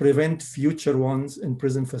and prevent future ones in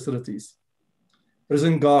prison facilities.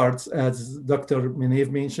 Prison guards, as Dr.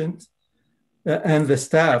 Menev mentioned, and the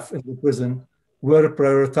staff in the prison were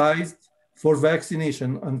prioritized for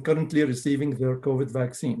vaccination and currently receiving their COVID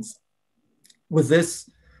vaccines. With this,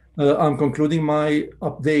 I'm concluding my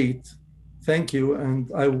update. Thank you,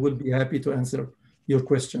 and I will be happy to answer your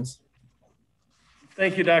questions.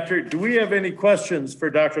 Thank you, Doctor. Do we have any questions for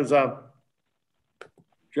Dr. Azzam?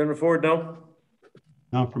 General Ford, no?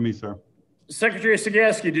 None for me, sir. Secretary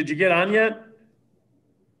Sagaski, did you get on yet?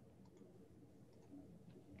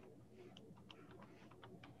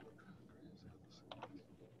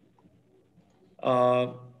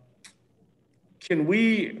 Can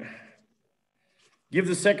we give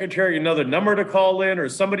the secretary another number to call in, or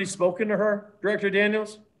somebody spoken to her, Director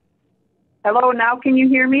Daniels? Hello, now can you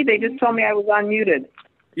hear me? They just told me I was unmuted.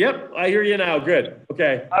 Yep, I hear you now. Good.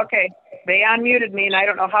 Okay. Okay. They unmuted me, and I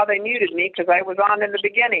don't know how they muted me because I was on in the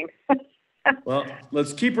beginning. Well,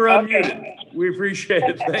 let's keep her unmuted. We appreciate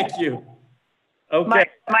it. Thank you. Okay.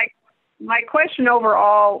 My question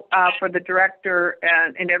overall for the director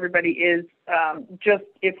and everybody is just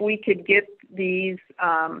if we could get these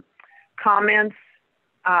comments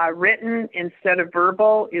written instead of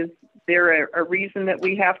verbal. Is there a reason that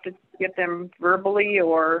we have to get them verbally,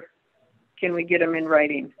 or can we get them in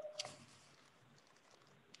writing?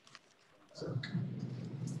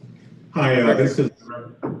 Hi, this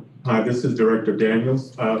is Director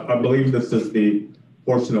Daniels. I believe this is the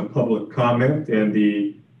portion of public comment, and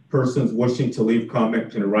the persons wishing to leave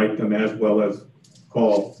comment can write them as well as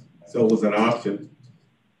call. So it was an option.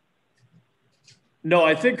 No,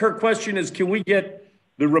 I think her question is, can we get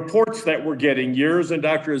the reports that we're getting, yours and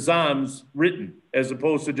Dr. Azzam's, written as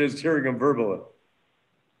opposed to just hearing them verbally?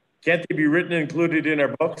 Can't they be written and included in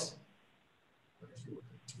our books?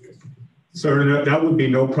 Sir, that would be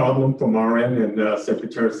no problem from our end, and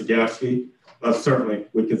Secretary Sagaski, certainly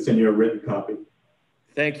we could send you a written copy.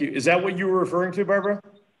 Thank you. Is that what you were referring to, Barbara?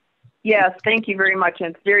 Yes, thank you very much.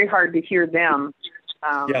 And it's very hard to hear them,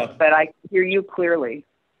 but I hear you clearly.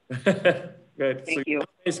 Good. Thank you.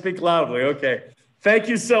 Speak loudly. Okay. Thank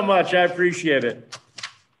you so much. I appreciate it.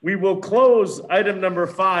 We will close item number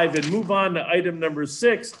 5 and move on to item number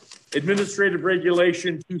 6, Administrative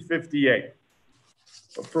Regulation 258.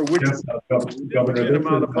 For which yes, Governor, this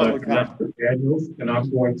is Dr. Daniels, and I'm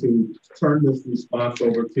going to turn this response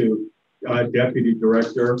over to Deputy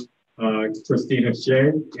Director Christina Shea,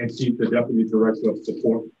 and she's the Deputy Director of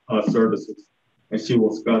Support Services, and she will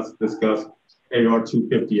discuss AR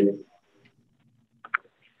 258.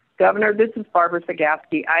 Governor, this is Barbara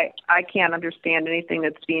Sagaski. I can't understand anything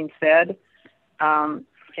that's being said,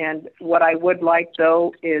 and what I would like,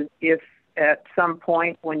 though, is if at some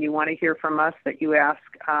point when you want to hear from us that you ask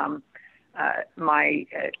my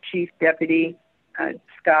Chief Deputy,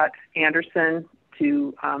 Scott Anderson,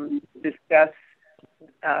 to discuss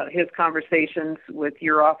his conversations with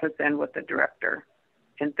your office and with the director.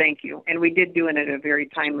 And thank you. And we did do it in a very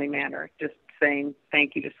timely manner, just saying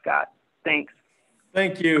thank you to Scott. Thanks.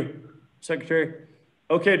 Thank you, Secretary.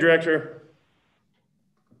 Okay, Director.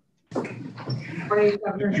 Morning,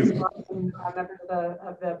 Governor, members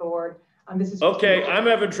of the board. This is okay. I'm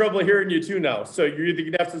having trouble hearing you too now. So you're either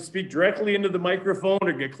gonna have to speak directly into the microphone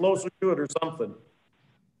or get closer to it or something.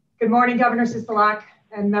 Good morning, Governor Sisolak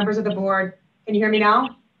and members of the board. Can you hear me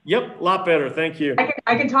now? Yep, a lot better. Thank you.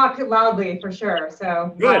 I can talk loudly for sure.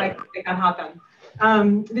 So good. I can make that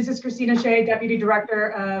happen. This is Christina Shea, Deputy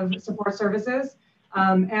Director of Support Services.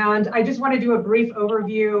 And I just want to do a brief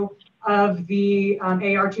overview of the AR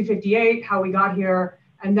 258, how we got here,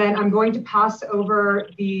 and then I'm going to pass over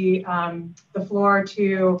the floor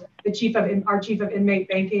to the our Chief of Inmate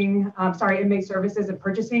Banking, Inmate Services and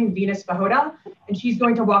Purchasing, Venus Fajota, and she's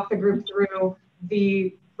going to walk the group through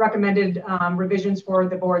the recommended revisions for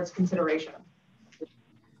the board's consideration.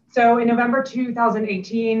 So in November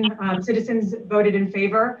 2018, citizens voted in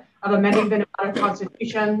favor of amending the Nevada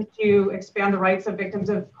Constitution to expand the rights of victims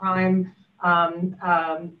of crime,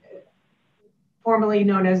 formerly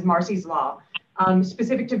known as Marsy's Law.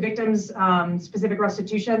 Specific to victims' specific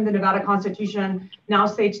restitution, the Nevada Constitution now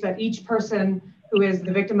states that each person who is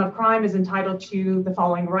the victim of crime is entitled to the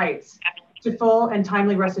following rights: to full and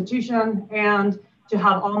timely restitution, and to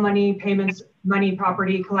have all money,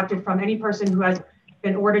 property collected from any person who has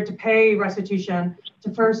been ordered to pay restitution to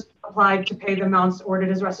first apply to pay the amounts ordered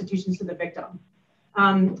as restitutions to the victim.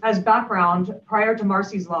 As background, prior to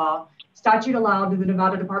Marsy's Law, statute allowed the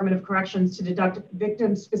Nevada Department of Corrections to deduct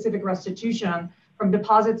victim-specific restitution from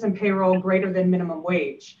deposits and payroll greater than minimum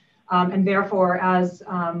wage. And therefore, as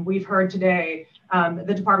we've heard today,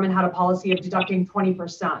 the department had a policy of deducting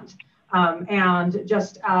 20%. And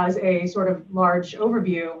just as a sort of large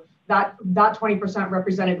overview, that 20%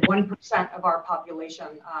 represented 1% of our population,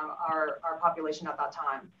 our population at that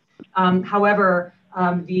time. However,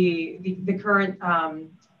 the current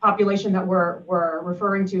population that we're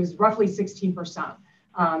referring to is roughly 16%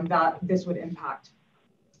 that this would impact.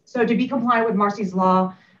 So to be compliant with Marcy's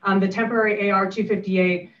Law, the temporary AR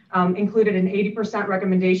 258 included an 80%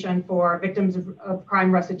 recommendation for victims of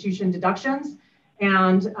crime restitution deductions.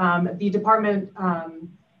 And the department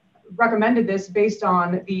recommended this based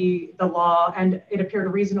on the law, and it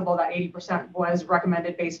appeared reasonable that 80% was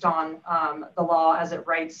recommended based on the law as it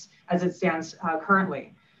stands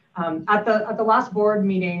currently. At the last board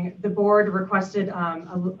meeting, the board requested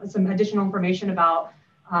some additional information about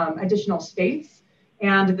additional states,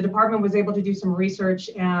 and the department was able to do some research,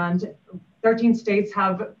 and 13 states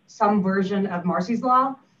have some version of Marcy's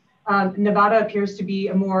Law. Nevada appears to be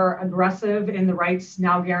more aggressive in the rights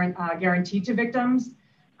now guaranteed to victims.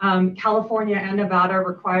 California and Nevada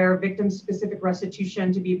require victim-specific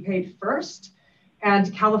restitution to be paid first,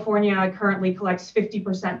 and California currently collects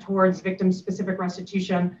 50% towards victim-specific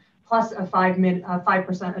restitution plus a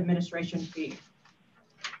 5% administration fee.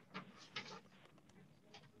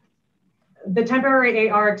 The temporary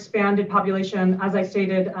AR expanded population, as I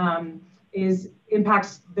stated,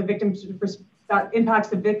 impacts the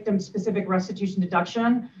victim-specific restitution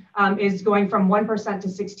deduction is going from 1% to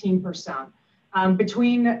 16%.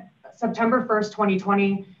 Between September 1st,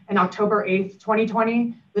 2020 and October 8th,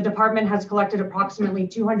 2020, the department has collected approximately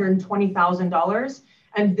 $220,000,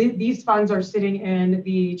 and these funds are sitting in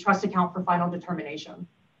the trust account for final determination.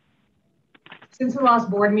 Since the last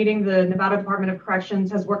board meeting, the Nevada Department of Corrections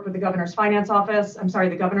has worked with the Governor's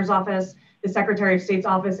the Governor's Office, the Secretary of State's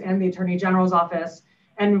Office, and the Attorney General's Office.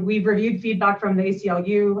 And we've reviewed feedback from the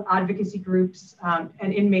ACLU, advocacy groups,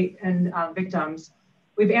 and inmate and victims.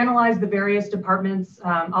 We've analyzed the various departments'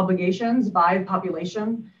 obligations by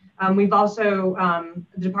population. We've also,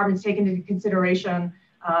 the department's taken into consideration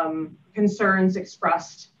concerns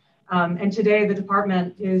expressed. And today the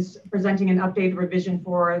department is presenting an updated revision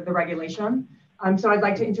for the regulation. So I'd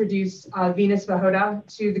like to introduce Venus Vahota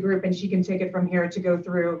to the group, and she can take it from here to go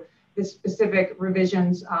through the specific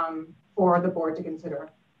revisions for the board to consider.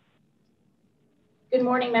 Good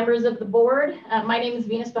morning, members of the board. My name is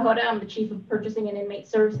Venus Vahota. I'm the Chief of Purchasing and Inmate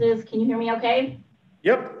Services. Can you hear me okay?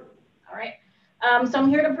 Yep. All right. So I'm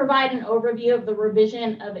here to provide an overview of the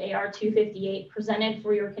revision of AR 258 presented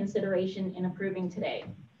for your consideration in approving today.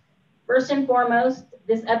 First and foremost,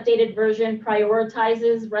 this updated version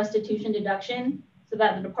prioritizes restitution deduction so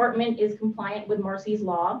that the department is compliant with Marcy's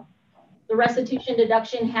Law. The restitution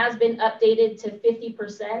deduction has been updated to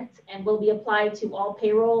 50% and will be applied to all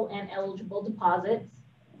payroll and eligible deposits.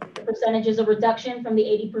 The percentage is a reduction from the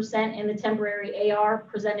 80% in the temporary AR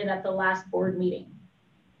presented at the last board meeting.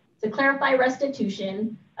 To clarify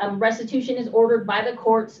restitution, restitution is ordered by the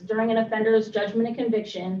courts during an offender's judgment and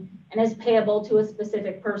conviction and is payable to a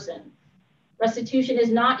specific person. Restitution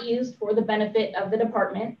is not used for the benefit of the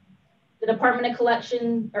department. The Department of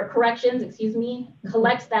Corrections,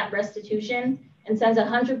 collects that restitution and sends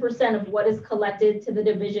 100% of what is collected to the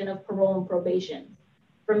Division of Parole and Probation.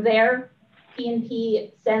 From there,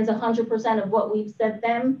 P&P sends 100% of what we've sent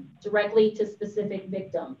them directly to specific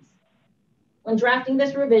victims. When drafting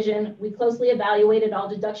this revision, we closely evaluated all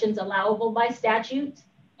deductions allowable by statute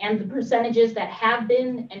and the percentages that have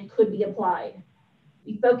been and could be applied.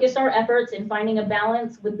 We focused our efforts in finding a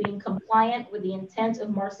balance with being compliant with the intent of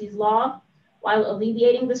Marcy's Law while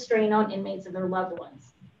alleviating the strain on inmates and their loved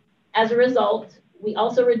ones. As a result, we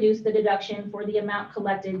also reduced the deduction for the amount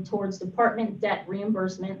collected towards department debt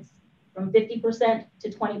reimbursements from 50% to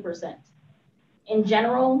 20%. In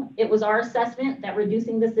general, it was our assessment that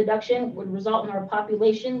reducing this deduction would result in our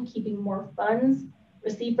population keeping more funds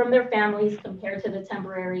received from their families compared to the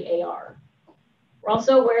temporary AR. We're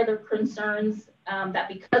also aware there are concerns that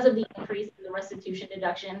because of the increase in the restitution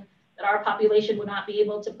deduction, that our population would not be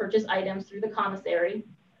able to purchase items through the commissary,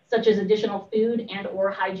 such as additional food and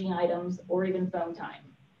or hygiene items or even phone time.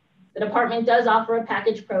 The department does offer a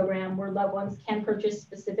package program where loved ones can purchase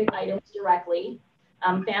specific items directly.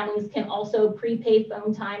 Families can also prepay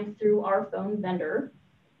phone time through our phone vendor.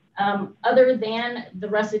 Other than the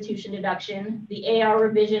restitution deduction, the AR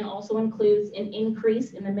revision also includes an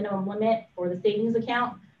increase in the minimum limit for the savings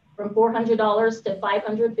account from $400 to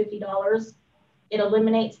 $550. It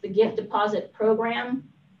eliminates the gift deposit program,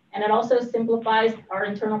 and it also simplifies our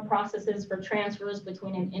internal processes for transfers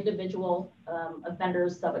between an individual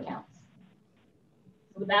offender's sub-accounts.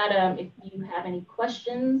 So with that, if you have any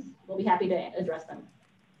questions, we'll be happy to address them.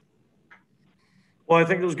 Well, I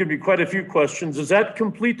think there's going to be quite a few questions. Does that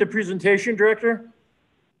complete the presentation, Director?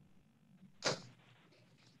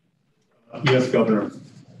 Yes, Governor.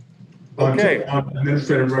 Okay. On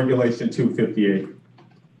Administrative Regulation 258.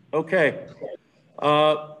 Okay.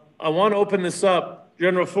 I want to open this up.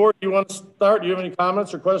 General Ford, do you want to start? Do you have any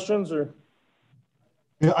comments or questions? Or?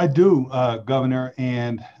 Yeah, I do, Governor,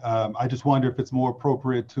 and I just wonder if it's more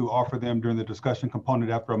appropriate to offer them during the discussion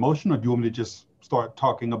component after a motion, or do you want me to just start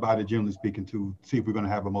talking about it, generally speaking, to see if we're going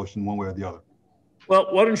to have a motion one way or the other? Well,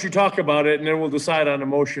 why don't you talk about it, and then we'll decide on a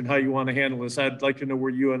motion how you want to handle this. I'd like to know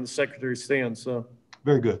where you and the Secretary stand. So,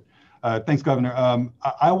 very good. Thanks, Governor.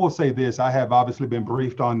 I will say this. I have obviously been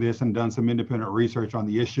briefed on this and done some independent research on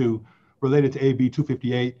the issue related to AB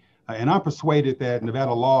 258. And I'm persuaded that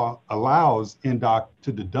Nevada law allows NDOC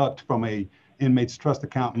to deduct from a inmate's trust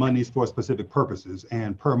account monies for specific purposes.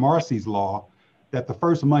 And per Marcy's law, that the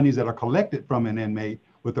first monies that are collected from an inmate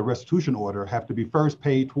with a restitution order have to be first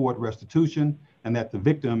paid toward restitution, and that the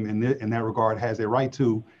victim in that regard has a right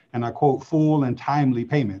to, and I quote, full and timely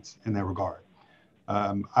payments in that regard.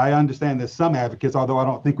 I understand that some advocates, although I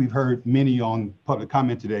don't think we've heard many on public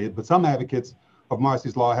comment today, but some advocates of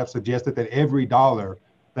Marcy's law have suggested that every dollar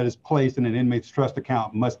that is placed in an inmate's trust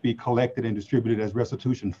account must be collected and distributed as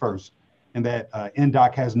restitution first, and that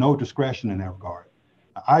NDOC has no discretion in that regard.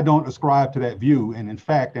 I don't ascribe to that view, and in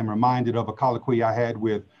fact, am reminded of a colloquy I had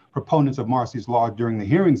with proponents of Marcy's law during the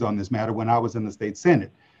hearings on this matter when I was in the state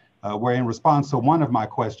Senate, where in response to one of my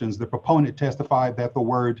questions, the proponent testified that the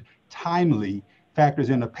word timely factors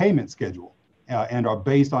in a payment schedule and are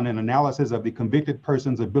based on an analysis of the convicted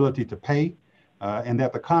person's ability to pay, and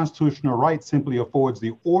that the constitutional right simply affords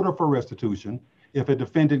the order for restitution. If a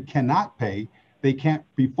defendant cannot pay, they can't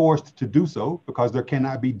be forced to do so because there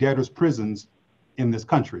cannot be debtors' prisons in this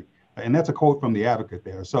country. And that's a quote from the advocate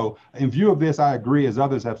there. So in view of this, I agree, as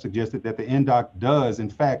others have suggested, that the NDOC does in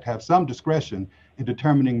fact have some discretion in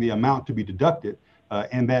determining the amount to be deducted,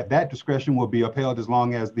 and that discretion will be upheld as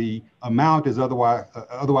long as the amount is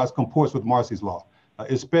otherwise comports with Marcy's law,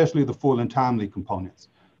 especially the full and timely components.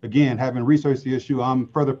 Again, having researched the issue, I'm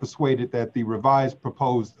further persuaded that the revised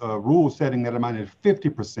proposed rule setting that amount at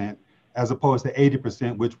 50% as opposed to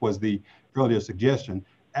 80%, which was the earlier suggestion,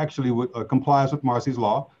 actually would complies with Marcy's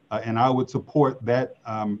law, and I would support that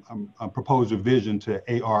proposed revision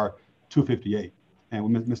to AR 258. And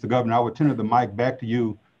Mr. Governor, I would tender the mic back to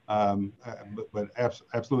you, but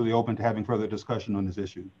absolutely open to having further discussion on this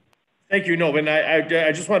issue. Thank you, Novin.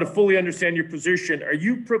 I just want to fully understand your position. Are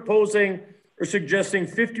you proposing or suggesting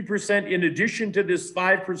 50% in addition to this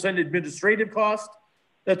 5% administrative cost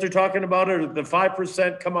that they're talking about, or the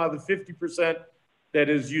 5% come out of the 50% that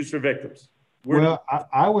is used for victims? Well,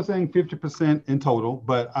 I was saying 50% in total,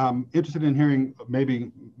 but I'm interested in hearing,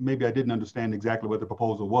 maybe I didn't understand exactly what the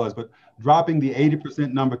proposal was, but dropping the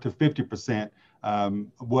 80% number to 50%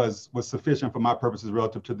 was sufficient for my purposes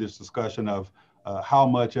relative to this discussion of how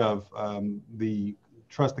much of the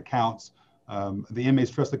trust accounts, the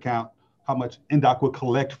inmate's trust account, how much NDOC will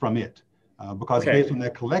collect from it. Because based on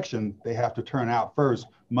that collection, they have to turn out first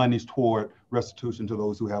monies toward restitution to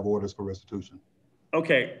those who have orders for restitution.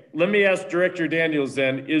 Okay, let me ask Director Daniels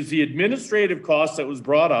then, is the administrative cost that was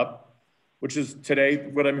brought up, which is today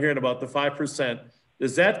what I'm hearing about, the 5%,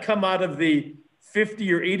 does that come out of the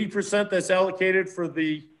 50 or 80% that's allocated for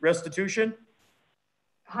the restitution?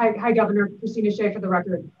 Hi, Governor. Christina Shea for the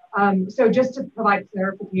record. So just to provide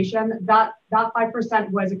clarification, that 5%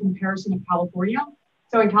 was a comparison of California.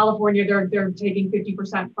 So in California, they're taking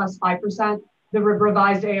 50% plus 5%. The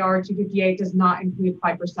revised AR 258 does not include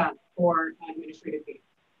 5% for administrative fee.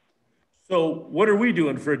 So what are we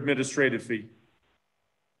doing for administrative fee?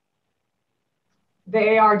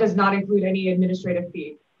 The AR does not include any administrative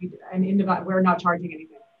fee, and we're not charging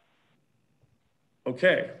anything.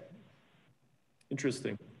 Okay.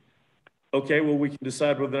 Interesting. Okay, well, we can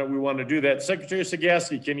decide whether or not we want to do that. Secretary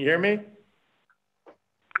Sagaski, can you hear me?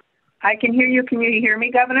 I can hear you. Can you hear me,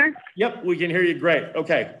 Governor? Yep, we can hear you great.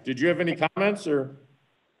 Okay, did you have any comments or?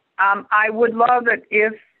 I would love it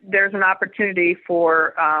if there's an opportunity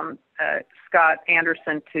for Scott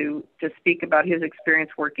Anderson to speak about his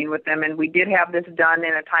experience working with them. And we did have this done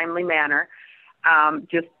in a timely manner,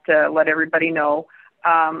 just to let everybody know.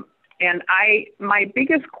 And my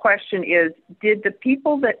biggest question is, did the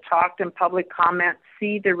people that talked in public comment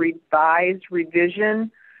see the revised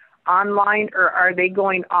revision online, or are they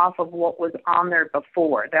going off of what was on there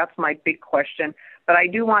before? That's my big question. But I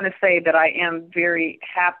do want to say that I am very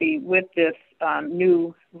happy with this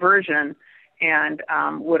new version, and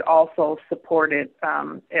would also support it,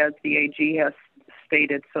 as the AG has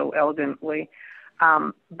stated so elegantly.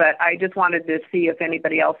 But I just wanted to see if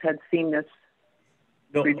anybody else had seen this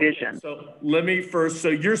revision. So let me first, so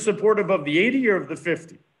you're supportive of the 80 or of the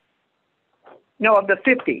 50? No, of the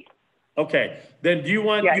 50. Okay, then do you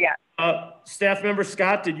want, staff member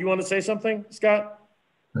Scott, did you want to say something, Scott?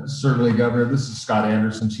 Certainly, Governor. This is Scott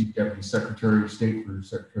Anderson, Chief Deputy Secretary of State for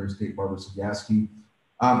Secretary of State Barbara Cegavske.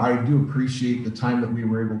 I do appreciate the time that we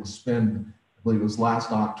were able to spend, I believe it was last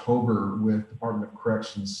October, with Department of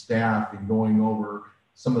Corrections staff and going over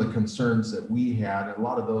some of the concerns that we had. And a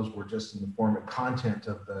lot of those were just in the form of content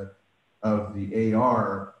of the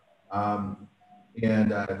AR.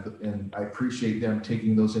 And I appreciate them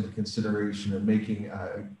taking those into consideration and making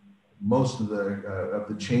most of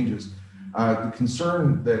the changes. The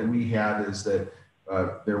concern that we had is that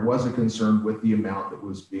there was a concern with the amount that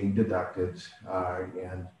was being deducted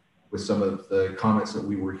and with some of the comments that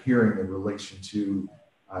we were hearing in relation to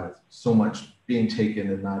so much being taken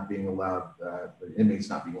and not being allowed, the inmates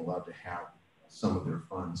not being allowed to have some of their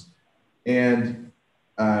funds. And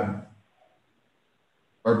our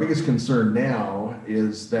biggest concern now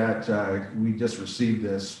is that we just received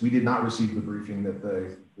this. We did not receive the briefing that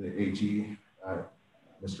the AG,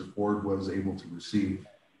 Mr. Ford, was able to receive.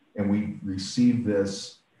 And we received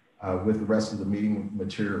this with the rest of the meeting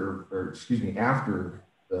material, or excuse me, after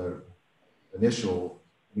the initial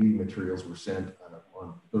meeting materials were sent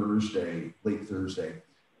on Thursday, late Thursday.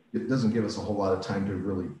 It doesn't give us a whole lot of time to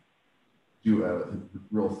really do a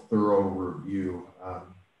real thorough review.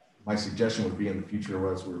 My suggestion would be in the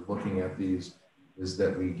future, as we're looking at these, is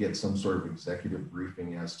that we get some sort of executive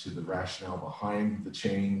briefing as to the rationale behind the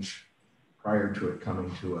change prior to it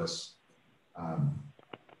coming to us.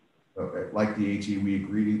 Like the AG, we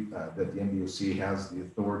agree that the NDOC has the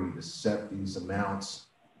authority to set these amounts.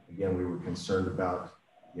 Again, we were concerned about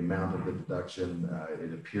the amount of the deduction.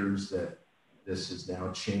 It appears that this has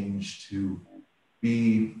now changed to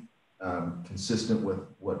be consistent with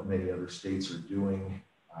what many other states are doing,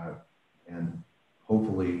 and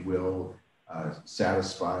hopefully will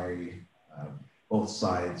satisfy both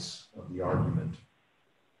sides of the argument.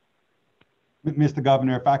 Mr.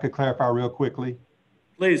 Governor, if I could clarify real quickly.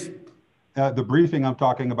 Please. The briefing I'm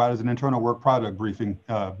talking about is an internal work product briefing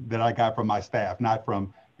that I got from my staff, not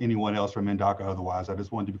from anyone else from NDOC or otherwise. I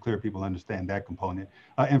just wanted to be clear people understand that component.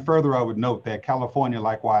 And further, I would note that California,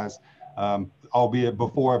 likewise, albeit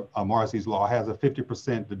before Marcy's law, has a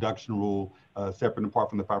 50% deduction rule, separate and apart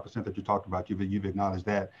from the 5% that you talked about. You've acknowledged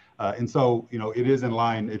that. And so, you know, it is in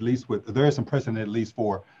line, at least with, there is some precedent at least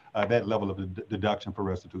for that level of deduction for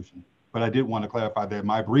restitution. But I did want to clarify that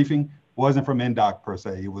my briefing wasn't from NDOC per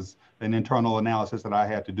se. It was an internal analysis that I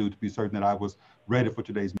had to do to be certain that I was ready for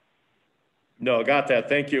today's meeting. No, got that.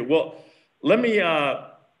 Thank you. Well, let me,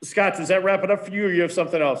 Scott, does that wrap it up for you, or you have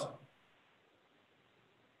something else?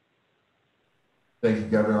 Thank you,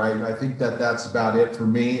 Governor. I think that that's about it for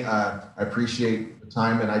me. I appreciate the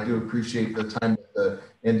time, and I do appreciate the time that the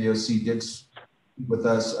NDOC did speak with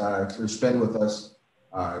us, or spend with us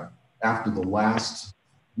after the last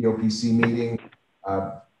EOPC meeting.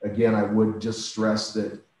 Again, I would just stress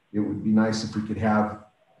that it would be nice if we could have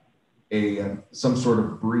some sort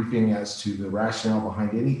of briefing as to the rationale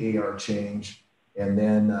behind any AR change, and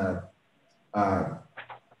then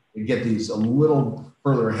get these a little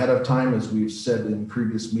further ahead of time, as we've said in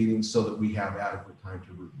previous meetings, so that we have adequate time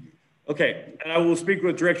to review. Okay, and I will speak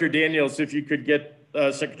with Director Daniels. If you could get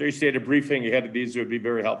Secretary of State a briefing ahead of these, it would be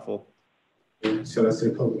very helpful. Shall I say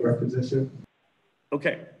public records issue?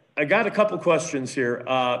 Okay, I got a couple questions here.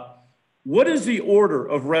 What is the order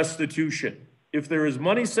of restitution? If there is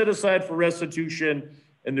money set aside for restitution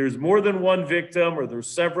and there's more than one victim, or there's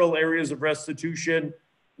several areas of restitution,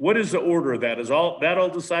 what is the order of that? Is all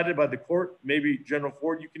decided by the court? Maybe General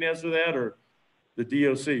Ford, you can answer that, or the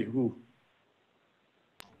DOC, who?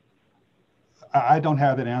 I don't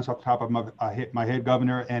have that answer off the top of my head,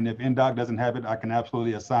 Governor. And if NDOC doesn't have it, I can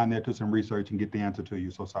absolutely assign that to some research and get the answer to you.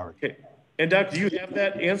 So sorry. Okay. NDOC, do you have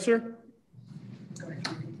that answer?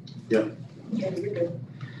 Yeah.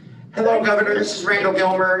 Hello, Governor. This is Randall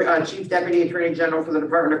Gilmer, Chief Deputy Attorney General for the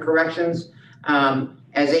Department of Corrections.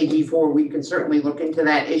 As AG4, we can certainly look into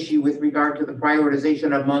that issue with regard to the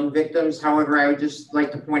prioritization among victims. However, I would just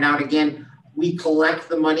like to point out again, we collect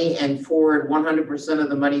the money and forward 100% of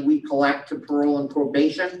the money we collect to parole and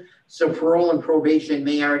probation. So parole and probation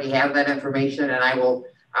may already have that information, and I will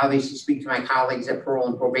obviously speak to my colleagues at parole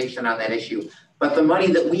and probation on that issue. But the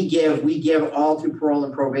money that we give all to parole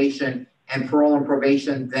and probation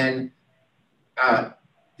then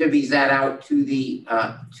divvies that out to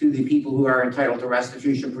the people who are entitled to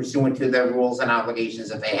restitution pursuant to their rules and obligations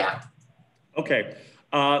that they have. Okay.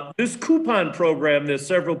 This coupon program that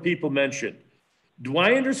several people mentioned, do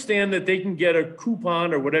I understand that they can get a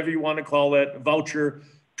coupon, or whatever you want to call it, voucher,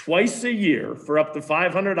 twice a year for up to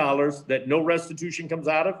 $500 that no restitution comes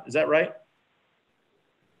out of? Is that right?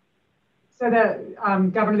 So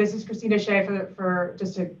Governor, this is Christina Shea for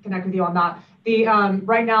just to connect with you on that. The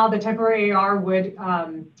right now the temporary AR would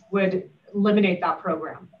eliminate that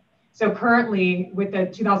program. So currently with the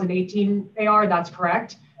 2018 AR, that's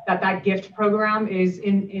correct. That gift program is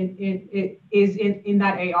in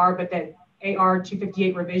that AR, but that AR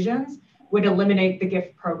 258 revisions would eliminate the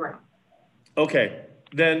gift program. Okay.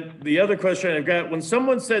 Then the other question I've got, when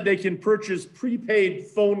someone said they can purchase prepaid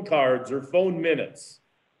phone cards or phone minutes,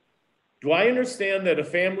 do I understand that a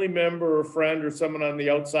family member or friend or someone on the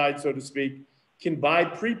outside, so to speak, can buy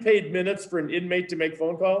prepaid minutes for an inmate to make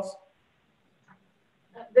phone calls?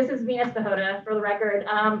 This is Venus Sahota for the record.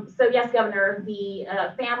 So yes, Governor, the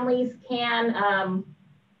families can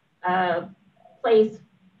place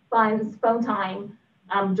funds, phone time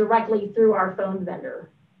directly through our phone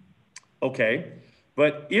vendor. Okay.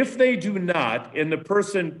 But if they do not, and the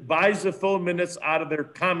person buys the phone minutes out of their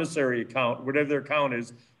commissary account, whatever their account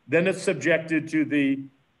is, then it's subjected to the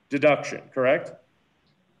deduction, correct?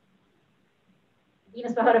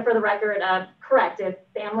 Venus Sahota for the record, correct. If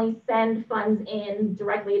families send funds in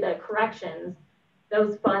directly to corrections,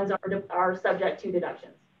 those funds are subject to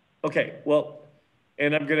deductions. Okay, well,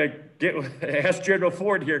 and I'm gonna ask General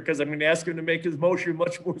Ford here because I'm gonna ask him to make his motion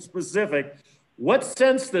much more specific. What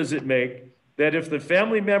sense does it make that if the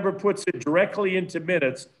family member puts it directly into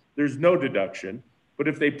minutes, there's no deduction, but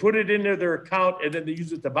if they put it into their account and then they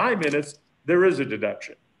use it to buy minutes, there is a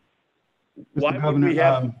deduction? Why Mr. Governor, would we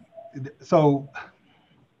have? So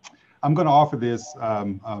I'm going to offer this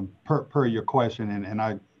per your question, and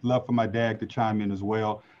I'd love for my dad to chime in as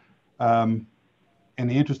well. In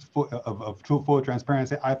the interest of full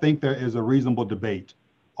transparency, I think there is a reasonable debate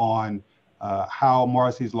on how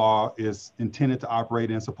Marsy's Law is intended to operate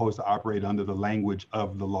and supposed to operate under the language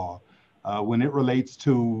of the law. When it relates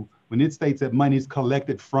to, when it states that money is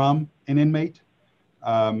collected from an inmate,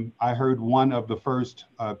 I heard one of the first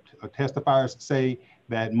testifiers say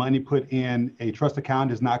that money put in a trust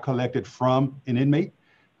account is not collected from an inmate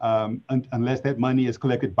unless that money is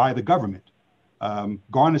collected by the government.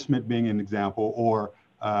 Garnishment being an example, or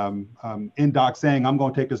NDOC saying, I'm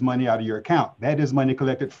going to take this money out of your account. That is money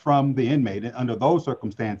collected from the inmate. And under those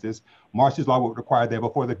circumstances, Marsy's Law would require that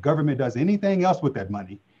before the government does anything else with that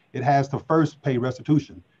money, it has to first pay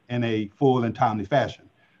restitution in a full and timely fashion.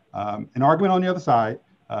 An argument on the other side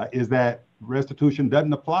is that restitution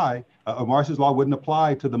doesn't apply, Marsy's Law wouldn't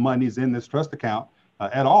apply to the monies in this trust account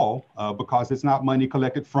at all because it's not money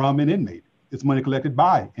collected from an inmate. It's money collected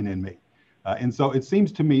by an inmate. And so it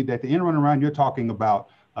seems to me that the in run around you're talking about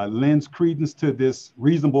lends credence to this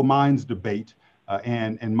reasonable minds debate.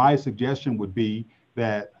 And my suggestion would be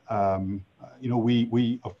that,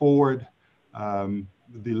 we afford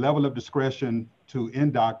the level of discretion to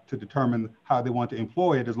NDOC to determine how they want to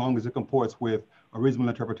employ it as long as it comports with a reasonable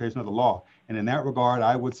interpretation of the law. And in that regard,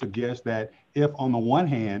 I would suggest that if on the one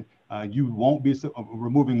hand, you won't be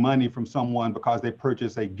removing money from someone because they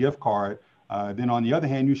purchased a gift card, then on the other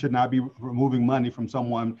hand, you should not be removing money from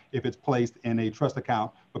someone if it's placed in a trust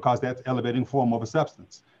account because that's elevating form of a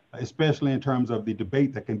substance, especially in terms of the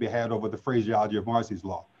debate that can be had over the phraseology of Marsy's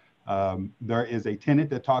Law. There is a tenet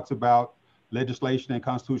that talks about legislation and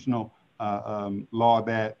constitutional law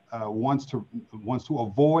that wants to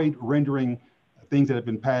avoid rendering things that have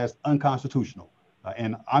been passed unconstitutional.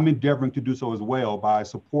 And I'm endeavoring to do so as well by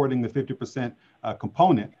supporting the 50%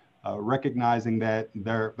 component, recognizing that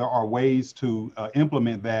there are ways to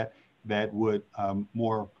implement that would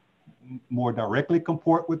more directly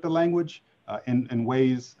comport with the language in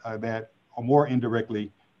ways that are more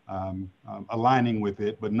indirectly aligning with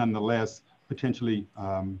it, but nonetheless potentially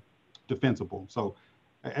defensible. So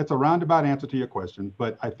it's a roundabout answer to your question,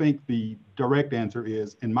 but I think the direct answer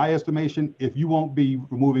is, in my estimation, if you won't be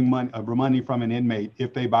removing money from an inmate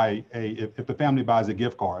if they buy if the family buys a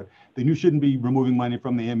gift card, then you shouldn't be removing money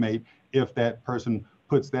from the inmate if that person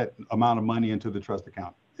puts that amount of money into the trust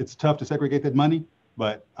account. It's tough to segregate that money,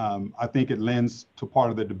 but I think it lends to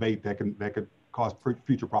part of the debate that could cause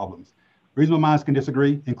future problems. Reasonable minds can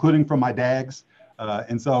disagree, including from my DAGs.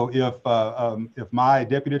 And so if my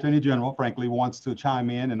Deputy Attorney General, frankly, wants to chime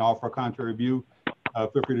in and offer a contrary view,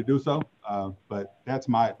 feel free to do so. But that's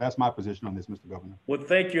my position on this, Mr. Governor. Well,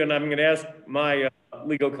 thank you. And I'm going to ask my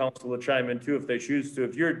legal counsel to chime in too if they choose to.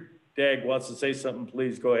 If your DAG wants to say something,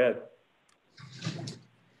 please go ahead.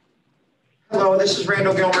 Hello, this is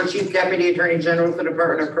Randall Gilmer, Chief Deputy Attorney General for the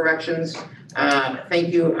Department of Corrections.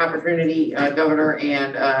 Thank you, Opportunity Governor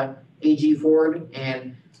and AG Ford.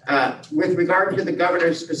 And with regard to the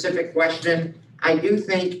governor's specific question, I do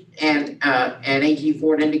think, and AG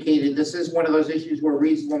Ford indicated, this is one of those issues where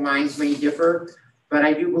reasonable minds may differ. but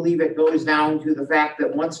I do believe it goes down to the fact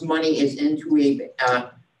that once money is into a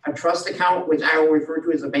trust account, which I will refer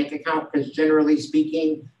to as a bank account, because generally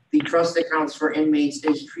speaking, the trust accounts for inmates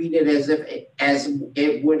is treated as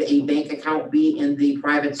it would a bank account be in the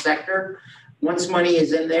private sector. Once money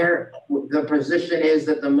is in there, the position is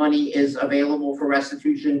that the money is available for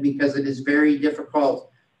restitution because it is very difficult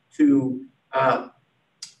to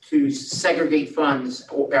segregate funds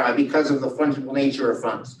because of the fungible nature of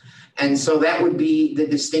funds. And so that would be the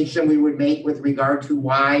distinction we would make with regard to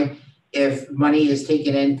why if money is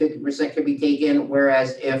taken in, 50% could be taken,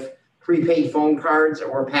 whereas if prepaid phone cards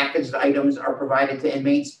or packaged items are provided to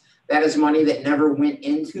inmates, that is money that never went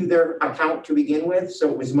into their account to begin with. So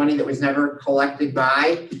it was money that was never collected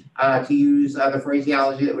by, to use the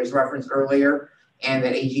phraseology that was referenced earlier and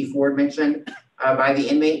that AG Ford mentioned, by the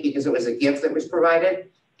inmate, because it was a gift that was provided.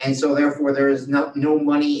 And so therefore there is no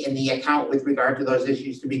money in the account with regard to those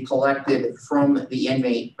issues to be collected from the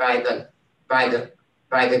inmate by the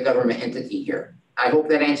government entity here. I hope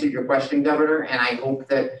that answered your question, Governor, and I hope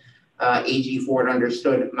that AG Ford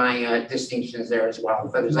understood my distinctions there as well.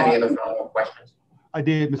 If there's any other follow-up questions. I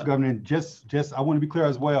did, Mr. Governor. Just I want to be clear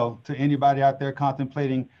as well to anybody out there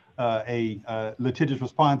contemplating a litigious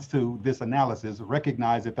response to this analysis,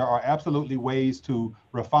 recognize that there are absolutely ways to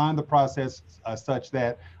refine the process such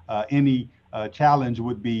that any challenge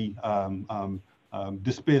would be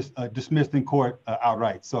dismissed in court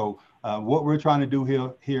outright. So what we're trying to do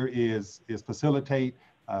here is facilitate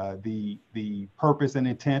the purpose and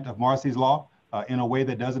intent of Marsy's Law in a way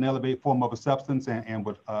that doesn't elevate form over substance, and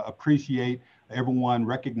would appreciate everyone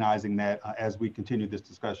recognizing that as we continue this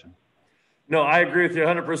discussion. No, I agree with you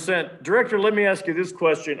 100%. Director, let me ask you this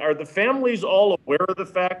question. Are the families all aware of the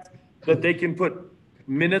fact that they can put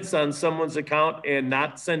minutes on someone's account and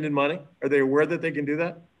not send in money? Are they aware that they can do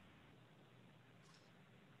that?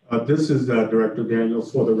 This is Director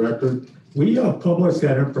Daniels for the record. We publish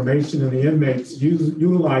that information, and the inmates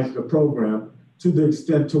utilize the program to the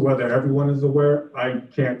extent to whether everyone is aware. I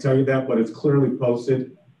can't tell you that, but it's clearly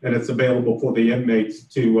posted and it's available for the inmates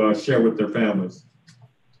to share with their families.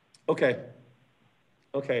 Okay.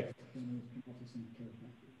 Okay.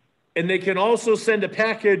 And they can also send a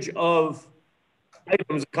package of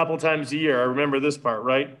items a couple times a year. I remember this part,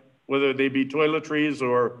 right? Whether they be toiletries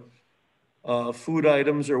or food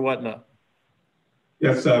items or whatnot.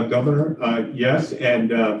 Yes, Governor, yes. And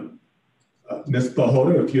Ms.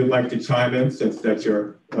 Pajota, if you'd like to chime in, since that's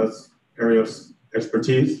your area of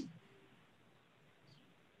expertise.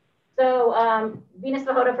 So Venus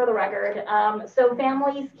Pajota for the record. So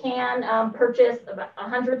families can purchase about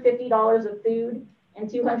 $150 of food and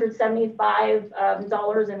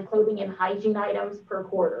 $275 in clothing and hygiene items per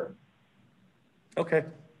quarter. Okay.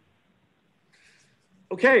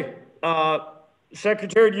 Okay.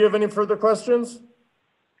 Secretary, do you have any further questions?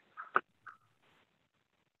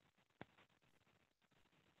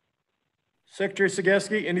 Secretary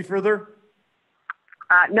Sagaski, any further?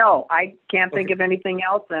 No, I can't think of anything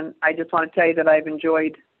else, and I just want to tell you that I've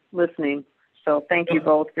enjoyed listening. So thank you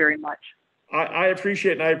both very much. I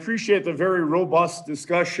appreciate it, and I appreciate the very robust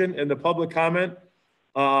discussion and the public comment.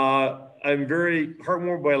 I'm very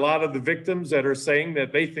heartwarmed by a lot of the victims that are saying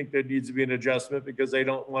that they think there needs to be an adjustment because they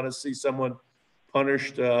don't want to see someone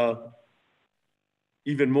punished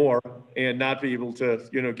even more and not be able to,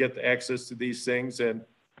 get the access to these things. And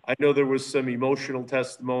I know there was some emotional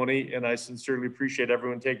testimony, and I sincerely appreciate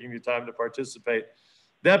everyone taking the time to participate.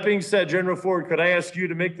 That being said, General Ford, could I ask you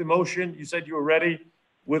to make the motion? You said you were ready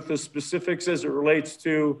with the specifics as it relates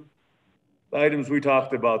to the items we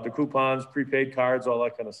talked about, the coupons, prepaid cards, all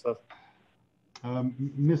that kind of stuff.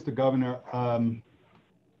 Mr. Governor,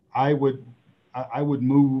 I would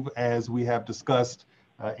move as we have discussed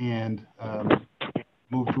and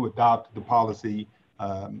move to adopt the policy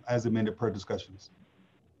as amended per discussions.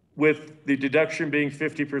 With the deduction being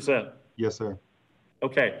 50%? Yes, sir.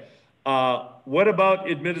 Okay. What about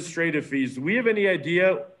administrative fees? Do we have any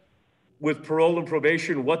idea with parole and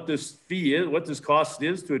probation what this fee is, what this cost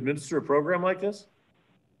is to administer a program like this?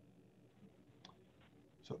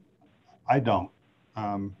 So I don't.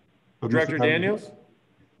 Director Daniels?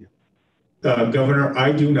 Governor,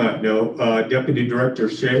 I do not know. Deputy Director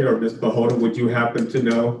Shea or Ms. Pajota, would you happen to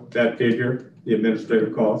know that figure, the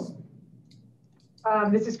administrative cost?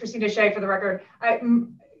 This is Christina Shea for the record.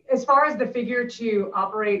 As far as the figure to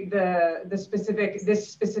operate this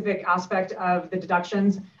specific aspect of the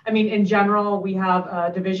deductions, I mean, in general, we have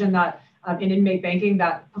a division that in inmate banking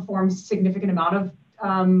that performs significant amount of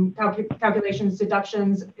calculations,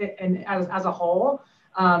 deductions, and as a whole.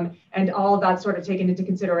 and all of that sort of taken into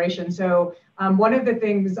consideration. So one of the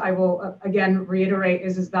things I will again reiterate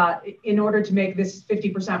is that in order to make this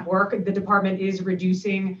 50% work, the department is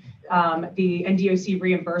reducing the NDOC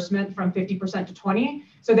reimbursement from 50% to 20%.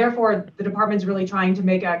 So therefore, the department's really trying to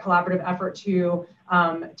make a collaborative effort to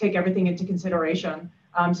take everything into consideration.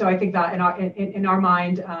 So I think that in our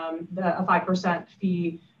mind, a 5%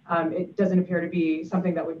 fee, it doesn't appear to be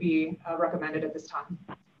something that would be recommended at this time.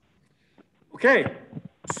 Okay,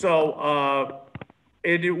 so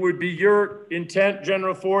and it would be your intent,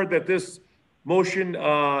 General Ford, that this motion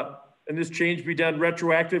and this change be done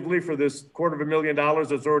retroactively for this $250,000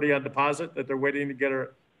 that's already on deposit that they're waiting to get a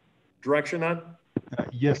direction on?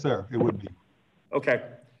 Yes, sir, it would be. Okay.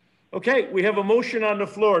 Okay, we have a motion on the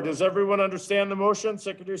floor. Does everyone understand the motion,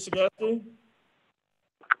 Secretary Sagasti?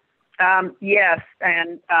 Yes,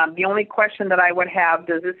 and the only question that I would have,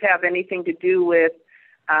 does this have anything to do with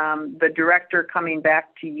the director coming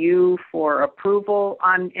back to you for approval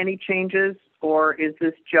on any changes, or is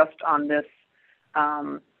this just on this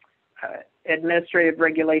Administrative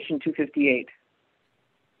Regulation 258?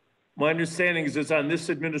 My understanding is it's on this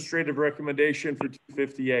administrative recommendation for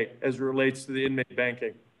 258 as it relates to the inmate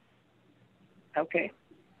banking. Okay.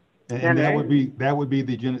 And that would be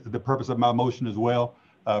the purpose of my motion as well.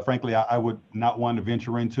 Frankly, I would not want to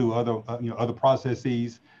venture into other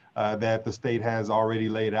processes that the state has already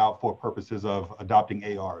laid out for purposes of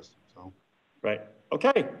adopting ARs. So. Right.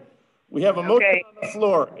 Okay. We have a motion on the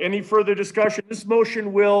floor. Any further discussion? This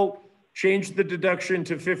motion will change the deduction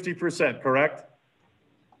to 50%, correct?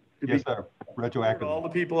 Yes, sir. Retroactive. All the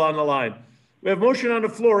people on the line. We have motion on the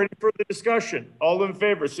floor. Any further discussion? All in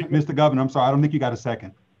favor? Mr. Governor, I'm sorry. I don't think you got a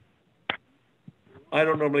second. I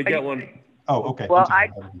don't normally get one. Oh, okay. Well,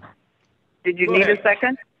 did you need a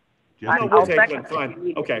second? No, we'll take one.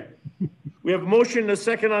 Fine. Okay. We have a motion and a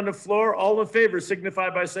second on the floor. All in favor signify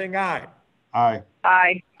by saying aye. Aye.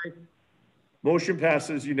 Aye. Motion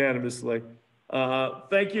passes unanimously.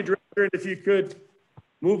 Thank you, Director. And if you could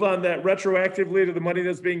move on that retroactively to the money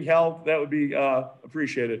that's being held, that would be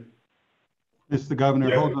appreciated. Mr.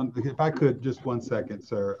 Governor, hold on. If I could, just 1 second,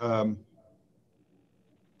 sir.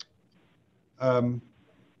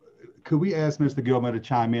 Could we ask Mr. Gilmer to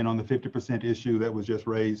chime in on the 50% issue that was just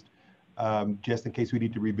raised, just in case we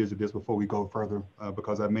need to revisit this before we go further,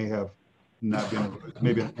 because I may have not been,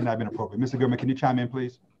 maybe not been appropriate. Mr. Gilmer, can you chime in,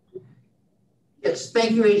 please? Yes,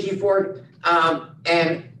 thank you, AG Ford.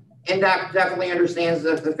 And NDOC definitely understands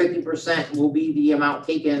that the 50% will be the amount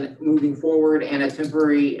taken moving forward, and a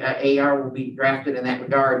temporary AR will be drafted in that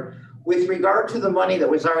regard. With regard to the money that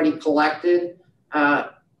was already collected, I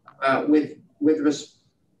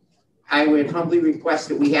would humbly request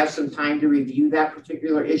that we have some time to review that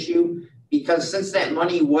particular issue, because since that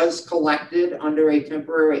money was collected under a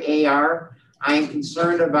temporary AR, I am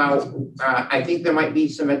concerned about, I think there might be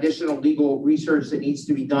some additional legal research that needs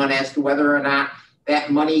to be done as to whether or not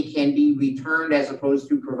that money can be returned as opposed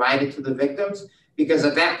to provided to the victims, because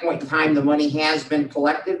at that point in time, the money has been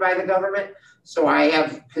collected by the government. So I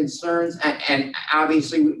have concerns, and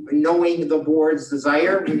obviously knowing the board's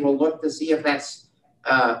desire, we will look to see if that's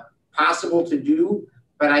possible to do,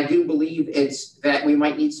 but I do believe it's that we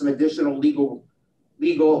might need some additional legal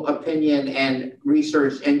opinion and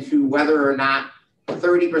research into whether or not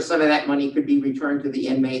 30% of that money could be returned to the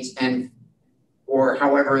inmates, and or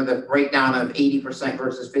however the breakdown of 80%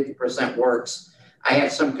 versus 50% works. I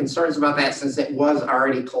have some concerns about that since it was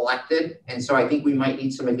already collected, and so I think we might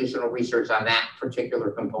need some additional research on that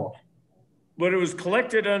particular component. But it was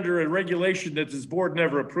collected under a regulation that this board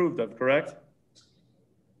never approved of, correct?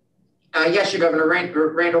 Yes, Your Governor.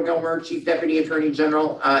 Randall Gilmer, Chief Deputy Attorney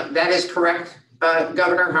General. That is correct,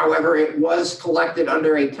 Governor. However, it was collected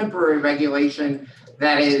under a temporary regulation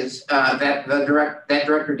that is that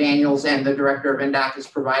Director Daniels and the Director of NDOC has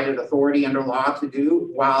provided authority under law to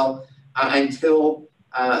do while until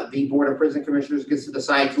the Board of Prison Commissioners gets to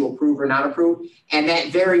decide to approve or not approve. And that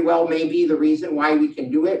very well may be the reason why we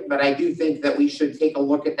can do it, but I do think that we should take a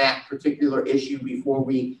look at that particular issue before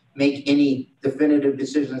we make any definitive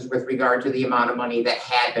decisions with regard to the amount of money that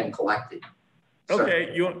had been collected.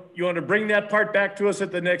 Okay, you want to bring that part back to us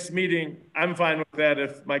at the next meeting? I'm fine with that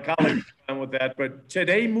if my colleagues are fine with that, but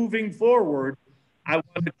today moving forward, I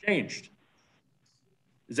want it changed.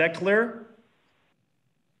 Is that clear?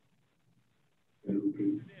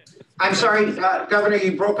 I'm sorry, Governor,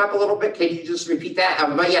 you broke up a little bit. Can you just repeat that?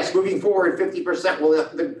 But yes, moving forward,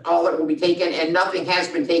 50% all that will be taken, and nothing has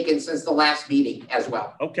been taken since the last meeting as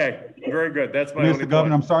well. Okay, very good. That's my only Mr.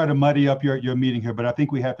 Governor, point. I'm sorry to muddy up your meeting here, but I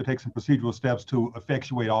think we have to take some procedural steps to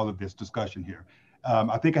effectuate all of this discussion here.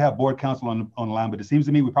 I think I have board counsel online, but it seems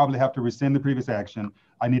to me we probably have to rescind the previous action.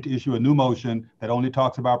 I need to issue a new motion that only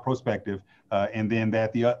talks about prospective, and then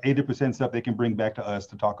that the 80% stuff they can bring back to us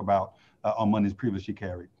to talk about on Mondays previously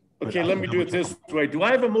carried. Okay, let me do it this way. Do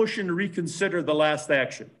I have a motion to reconsider the last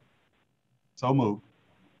action? So moved.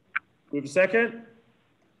 We have a second?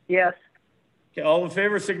 Yes. Okay, all in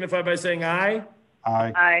favor signify by saying aye.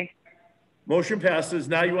 Aye. Aye. Motion passes.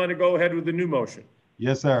 Now you want to go ahead with the new motion.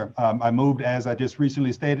 Yes, sir. I moved as I just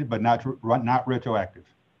recently stated, but not retroactive.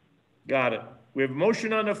 Got it. We have a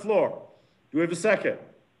motion on the floor. Do we have a second?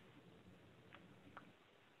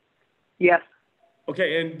 Yes.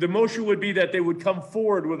 Okay, and the motion would be that they would come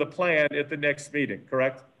forward with a plan at the next meeting,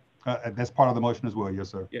 correct? That's part of the motion as well. Yes,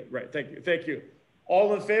 sir. Yeah, right. Thank you. Thank you.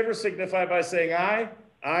 All in favor signify by saying aye.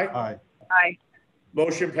 Aye. Aye. Aye.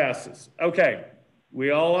 Motion passes. Okay.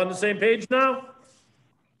 We all on the same page now?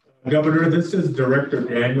 Governor, this is Director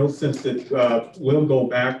Daniels. Since it will go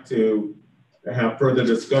back to have further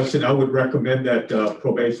discussion, I would recommend that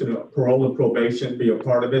parole and probation be a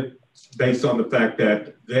part of it, based on the fact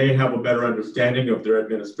that they have a better understanding of their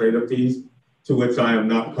administrative fees, to which I am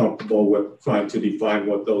not comfortable with trying to define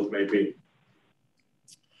what those may be.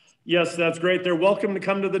 Yes, that's great. They're welcome to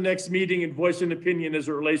come to the next meeting and voice an opinion as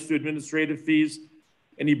it relates to administrative fees,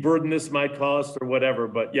 any burden this might cost or whatever,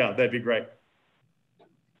 but yeah, that'd be great.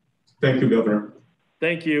 Thank you, Governor.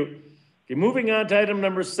 Thank you. Okay, moving on to item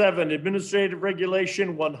number 7, Administrative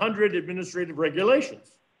Regulation 100, Administrative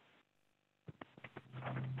Regulations.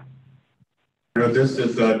 This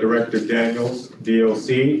is Director Daniels,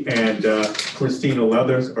 DOC, and Christina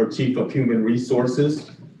Leathers, our Chief of Human Resources,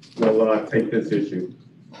 will take this issue.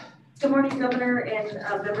 Good morning, Governor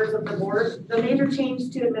and members of the board. The major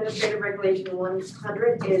change to Administrative Regulation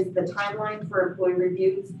 100 is the timeline for employee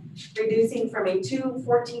reviews, reducing from a 2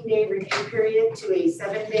 14-day review period to a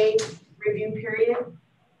 7-day review period,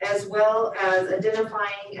 as well as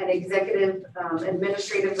identifying an executive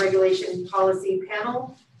administrative regulation policy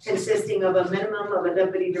panel consisting of a minimum of a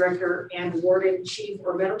deputy director and warden, chief,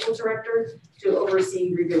 or medical director to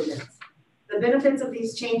oversee revisions. The benefits of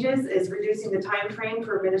these changes is reducing the time frame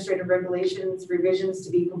for administrative regulations revisions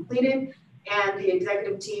to be completed, and the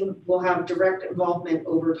executive team will have direct involvement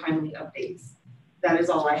over timely updates. That is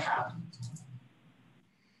all I have.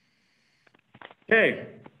 Okay.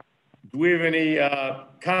 Do we have any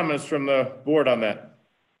comments from the board on that?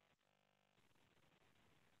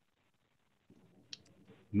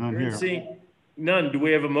 None here. Seeing none. Do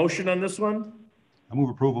we have a motion on this one? I move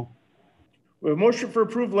approval. We have a motion for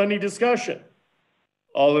approval. Any discussion?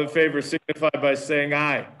 All in favor signify by saying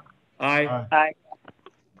aye. Aye. Aye.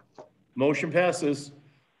 Motion passes.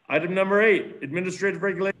 Item number 8, Administrative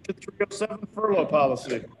Regulation 307, Furlough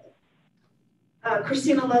Policy.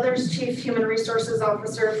 Christina Leathers, Chief Human Resources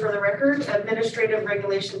Officer for the record. Administrative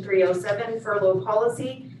Regulation 307, Furlough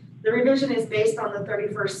Policy. The revision is based on the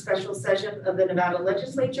 31st special session of the Nevada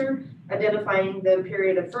Legislature, identifying the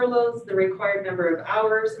period of furloughs, the required number of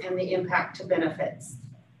hours, and the impact to benefits.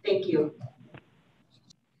 Thank you.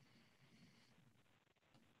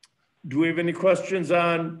 Do we have any questions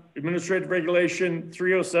on Administrative Regulation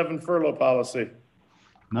 307, Furlough Policy?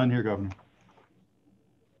 None here, Governor.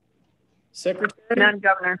 Secretary? None,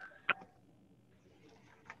 Governor.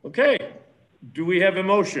 Okay. Do we have a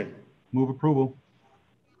motion? Move approval.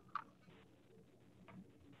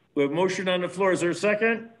 We have a motion on the floor. Is there a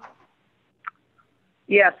second?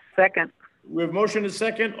 Yes, second. We have a motion and a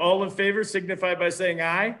second. All in favor signify by saying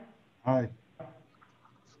aye. Aye.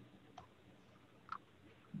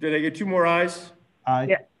 Did I get 2 more ayes? Aye.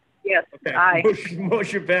 Yes, yes. Okay. Aye.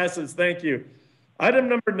 Motion passes. Thank you. Item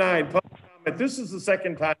number 9, public comment. This is the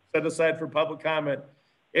second time set aside for public comment.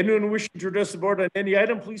 Anyone wishing to address the board on any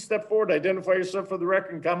item, please step forward, identify yourself for the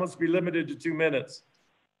record, and comments be limited to 2 minutes.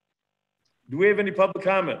 Do we have any public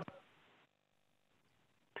comment?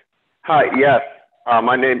 Hi, yes.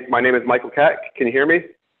 My name is Michael Keck. Can you hear me?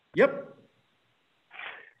 Yep.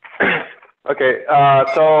 Okay,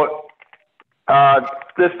 so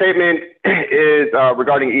this statement is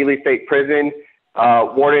regarding Ely State Prison.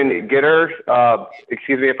 Warden Gitter,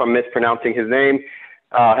 excuse me if I'm mispronouncing his name,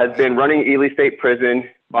 has been running Ely State Prison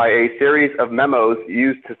by a series of memos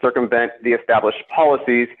used to circumvent the established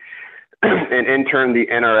policies and in turn the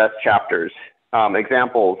NRS chapters.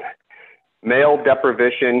 Examples: mail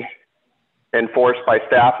deprivation enforced by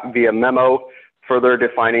staff via memo, further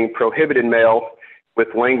defining prohibited mail with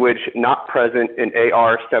language not present in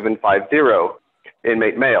AR 750,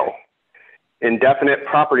 inmate mail. Indefinite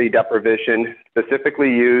property deprivation specifically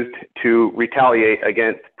used to retaliate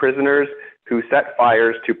against prisoners who set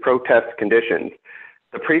fires to protest conditions.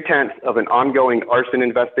 the pretense of an ongoing arson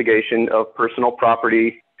investigation of personal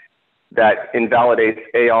property that invalidates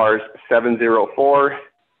ARs 704,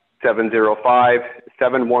 705,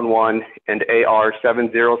 711, and AR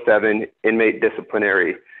 707 inmate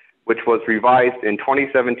disciplinary, which was revised in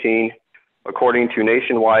 2017 according to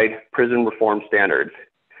nationwide prison reform standards.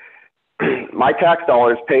 My tax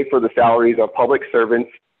dollars pay for the salaries of public servants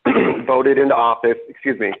voted into office,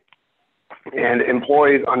 and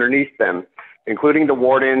employees underneath them, including the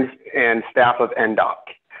wardens and staff of NDOC.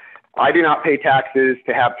 I do not pay taxes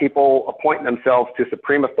to have people appoint themselves to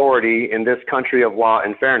supreme authority in this country of law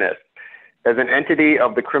and fairness. As an entity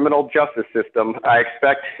of the criminal justice system, I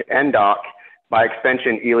expect NDOC, by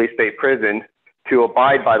extension Ely State Prison, to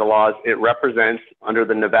abide by the laws it represents under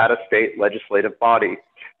the Nevada State legislative body,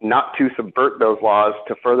 not to subvert those laws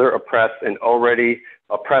to further oppress an already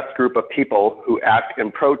oppressed group of people who act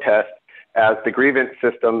in protest, as the grievance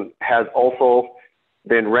system has also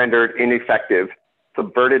been rendered ineffective,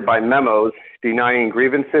 subverted by memos denying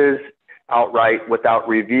grievances outright without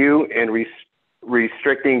review and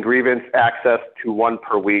restricting grievance access to one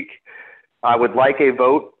per week. I would like a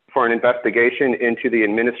vote for an investigation into the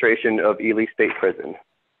administration of Ely State Prison.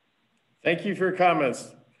 Thank you for your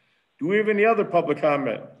comments. Do we have any other public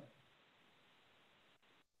comment?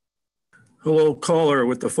 Hello, caller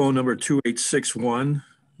with the phone number 2861.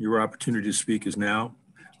 Your opportunity to speak is now.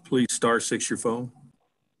 Please *6 your phone.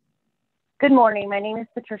 Good morning. My name is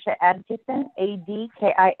Patricia Adkisson,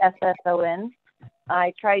 Adkisson.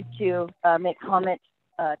 I tried to make comment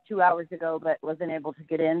 2 hours ago, but wasn't able to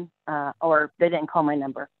get in, or they didn't call my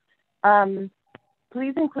number.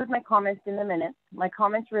 Please include my comments in the minutes. My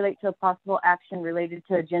comments relate to a possible action related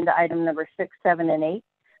to agenda item number 6, 7, and 8.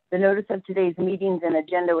 The notice of today's meetings and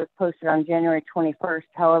agenda was posted on January 21st.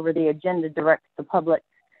 However, the agenda directs the public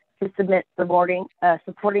to submit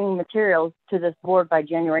supporting materials to this board by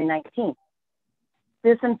January 19th.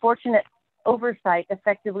 This unfortunate oversight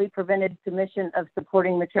effectively prevented submission of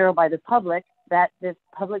supporting material by the public that this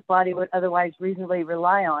public body would otherwise reasonably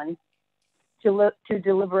rely on to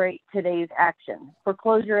deliberate today's action.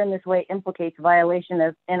 Foreclosure in this way implicates violation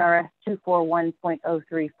of NRS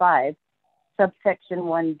 241.035, subsection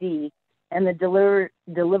 1D, and the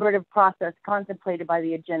deliberative process contemplated by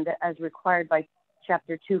the agenda as required by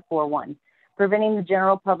Chapter 241, preventing the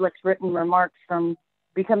general public's written remarks from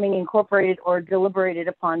becoming incorporated or deliberated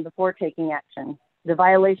upon before taking action. The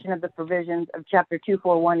violation of the provisions of Chapter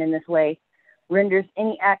 241 in this way renders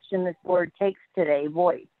any action this board takes today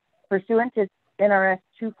void. Pursuant to NRS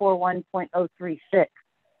 241.036,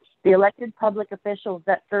 the elected public officials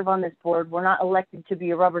that serve on this board were not elected to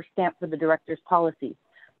be a rubber stamp for the director's policies.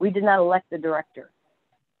 We did not elect the director.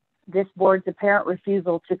 This board's apparent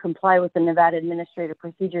refusal to comply with the Nevada Administrative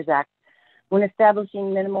Procedures Act when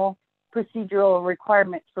establishing minimal procedural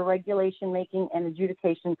requirements for regulation making and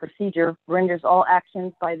adjudication procedure renders all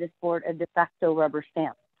actions by this board a de facto rubber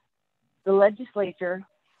stamp. The legislature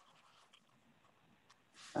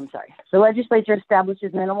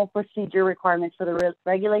establishes minimal procedure requirements for the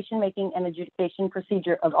regulation making and adjudication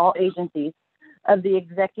procedure of all agencies of the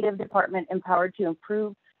executive department empowered to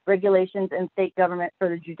improve regulations and state government for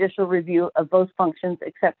the judicial review of both functions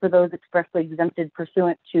except for those expressly exempted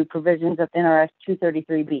pursuant to provisions of NRS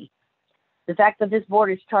 233B. The fact that this board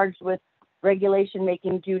is charged with regulation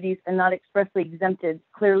making duties and not expressly exempted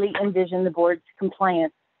clearly envision the board's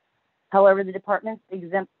compliance. However, the department's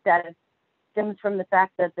exempt status stems from the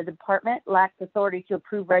fact that the department lacks authority to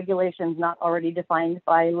approve regulations not already defined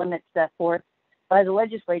by limits set forth by the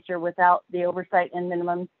legislature without the oversight and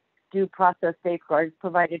minimum due process safeguards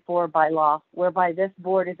provided for by law, whereby this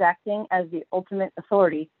board is acting as the ultimate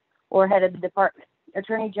authority or head of the department.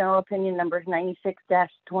 Attorney General Opinion numbers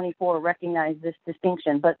 96-24 recognize this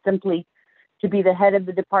distinction, but simply to be the head of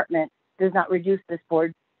the department does not reduce this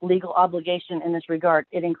board's legal obligation in this regard.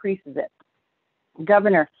 It increases it.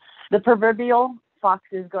 Governor, the proverbial fox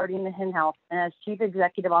is guarding the hen house, and as Chief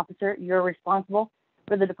Executive Officer, you're responsible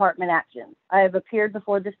for the department actions. I have appeared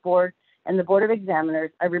before this board and the Board of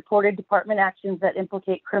Examiners. I reported department actions that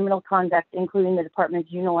implicate criminal conduct, including the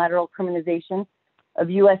department's unilateral criminalization of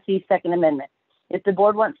USC Second Amendment. If the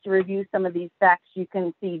board wants to review some of these facts, you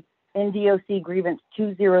can see NDOC grievance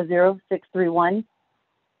 200-631-05130.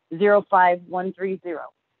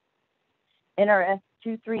 NRS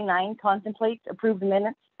 239 contemplates approved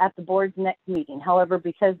minutes at the board's next meeting. However,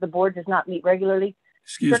 because the board does not meet regularly,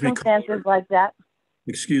 circumstances like that.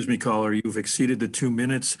 Excuse me, caller, you've exceeded the 2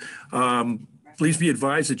 minutes. Please be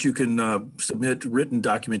advised that you can submit written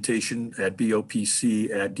documentation at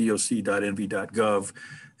bopc@doc.nv.gov.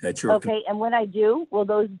 Okay, and when I do, will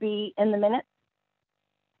those be in the minutes?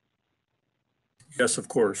 Yes, of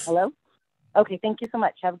course. Hello? Okay, thank you so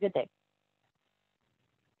much. Have a good day.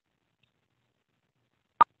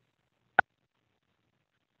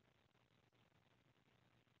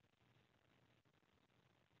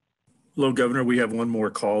 Hello, Governor. We have one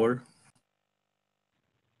more caller.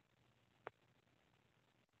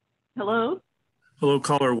 Hello? Hello,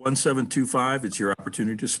 caller 1725. It's your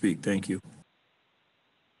opportunity to speak. Thank you.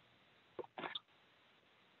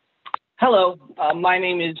 Hello, my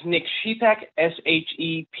name is Nick Shepak,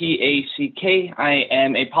 S-H-E-P-A-C-K. I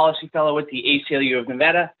am a policy fellow with the ACLU of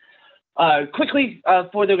Nevada. Quickly,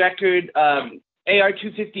 for the record,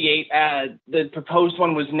 AR-258, the proposed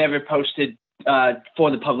one was never posted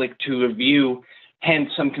for the public to review,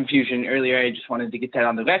 hence some confusion earlier. I just wanted to get that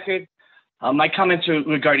on the record. My comments are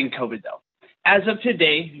regarding COVID, though. As of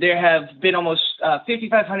today, there have been almost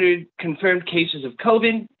 5,500 confirmed cases of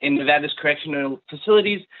COVID in Nevada's correctional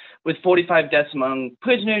facilities, with 45 deaths among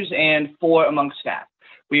prisoners and 4 among staff.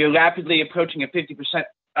 We are rapidly approaching a 50%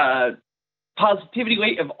 positivity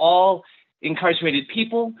rate of all incarcerated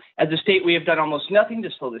people. As a state, we have done almost nothing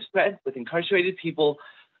to slow the spread, with incarcerated people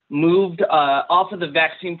moved off of the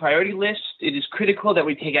vaccine priority list. It is critical that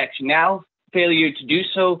we take action now. Failure to do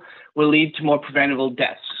so will lead to more preventable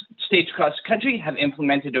deaths. States across the country have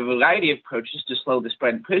implemented a variety of approaches to slow the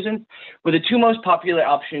spread in prisons, with the 2 most popular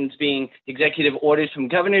options being executive orders from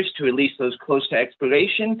governors to release those close to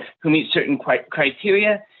expiration who meet certain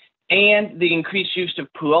criteria, and the increased use of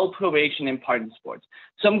parole, probation, and pardon sports.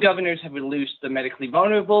 Some governors have released the medically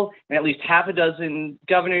vulnerable, and at least half a dozen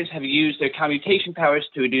governors have used their commutation powers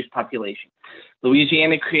to reduce population.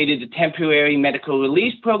 Louisiana created a temporary medical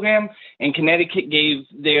release program, and Connecticut gave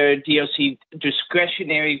their DOC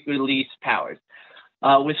discretionary release powers.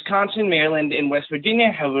 Wisconsin, Maryland, and West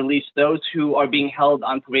Virginia have released those who are being held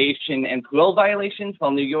on probation and parole violations,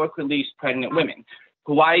 while New York released pregnant women.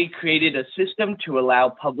 Hawaii created a system to allow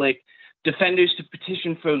public defenders to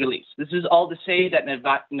petition for release. This is all to say that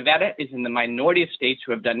Nevada is in the minority of states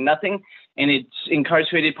who have done nothing, and its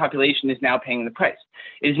incarcerated population is now paying the price.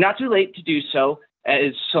 It is not too late to do so,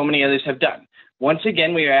 as so many others have done. Once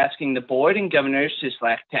again, we are asking the board and Governor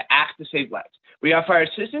Sisolak to act to save lives. We offer our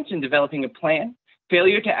assistance in developing a plan.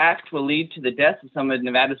 Failure to act will lead to the death of some of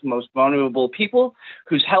Nevada's most vulnerable people,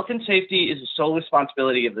 whose health and safety is the sole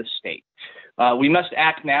responsibility of the state. We must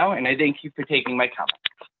act now, and I thank you for taking my comment.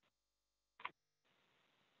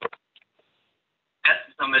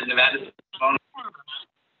 Some of Nevada's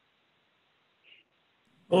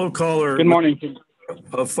Hello, caller. Good morning.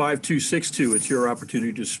 5262. It's your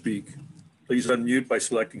opportunity to speak. Please unmute by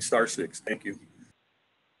selecting *6. Thank you.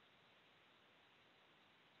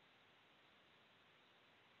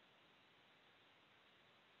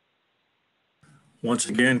 Once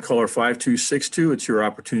again, caller 5262, it's your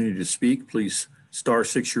opportunity to speak. Please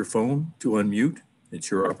 *6 your phone to unmute.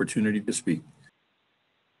 It's your opportunity to speak.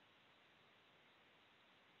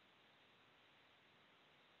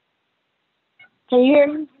 Can you hear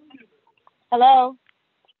me? Hello?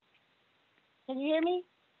 Can you hear me?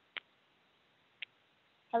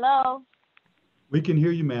 Hello? We can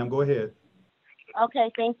hear you, ma'am. Go ahead.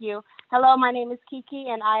 Okay, thank you. Hello, my name is Kiki,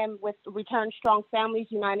 and I am with Return Strong Families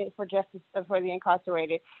United for Justice for the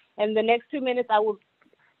Incarcerated. In the next 2 minutes, I will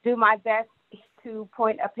do my best to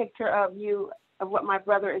point a picture of you, of what my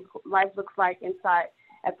brother's life looks like inside.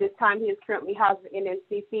 At this time, he is currently housed in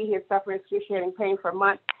NCC. He is suffering excruciating pain for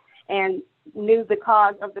months and knew the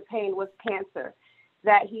cause of the pain was cancer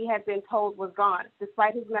that he had been told was gone.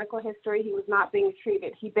 Despite his medical history, he was not being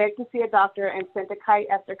treated. He begged to see a doctor and sent a kite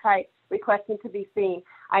after kite requesting to be seen.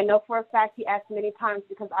 I know for a fact he asked many times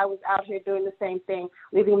because I was out here doing the same thing,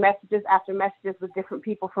 leaving messages after messages with different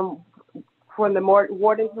people from the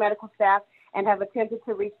warden's medical staff, and have attempted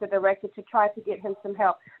to reach the director to try to get him some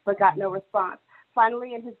help, but got no response.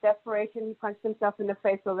 Finally, in his desperation, he punched himself in the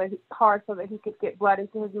face hard so that he could get blood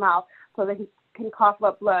into his mouth so that he can cough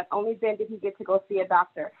up blood. Only then did he get to go see a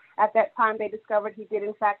doctor. At that time, they discovered he did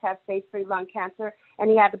in fact have stage 3 lung cancer, and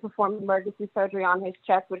he had to perform emergency surgery on his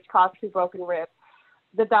chest, which caused 2 broken ribs.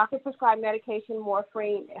 The doctor prescribed medication,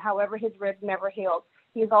 morphine. However, his ribs never healed.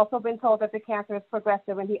 He has also been told that the cancer is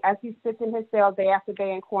progressive, and as he sits in his cell day after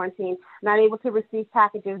day in quarantine, not able to receive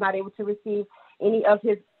packages, not able to receive any of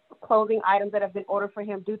his clothing items that have been ordered for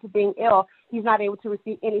him due to being ill, he's not able to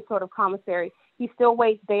receive any sort of commissary. He still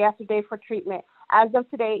waits day after day for treatment. As of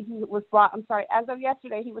yesterday, he was brought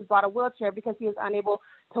a wheelchair because he is unable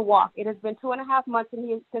to walk. It has been 2.5 months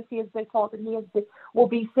since he has been told that will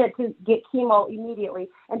be sent to get chemo immediately,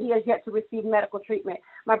 and he has yet to receive medical treatment.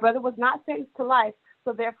 My brother was not sentenced to life,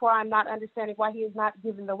 so therefore I'm not understanding why he is not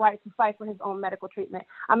given the right to fight for his own medical treatment.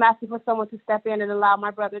 I'm asking for someone to step in and allow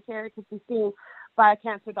my brother Terry to be seen by a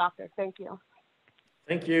cancer doctor. Thank you.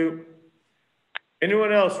 Thank you.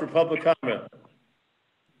 Anyone else for public comment?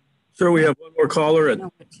 Sir, we have one more caller.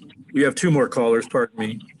 We have two more callers, pardon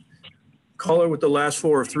me. Caller with the last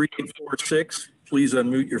four of 3846. Please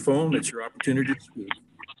unmute your phone. It's your opportunity to speak.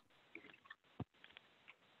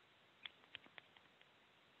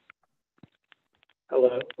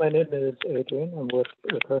 Hello, my name is Adrian. I'm with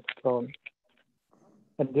Return Strong.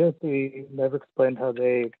 And DOC never explained how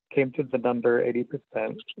they came to the number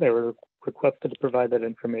 80%. They were requested to provide that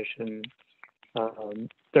information.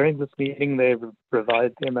 During this meeting, they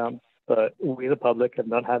revised the amounts, but we, the public, have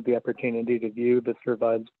not had the opportunity to view this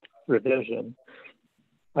revised revision.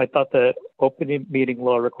 I thought that open meeting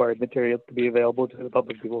law required materials to be available to the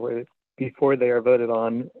public before they are voted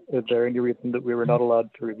on. Is there any reason that we were not allowed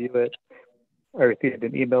to review it? I received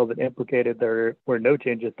an email that implicated there were no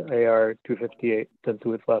changes to AR 258 since it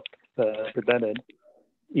was last presented.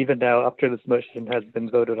 Even now, after this motion has been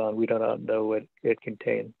voted on, we do not know what it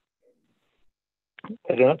contains.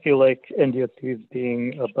 I do not feel like NDOC is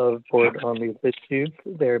being above board on these issues.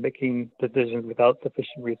 They're making decisions without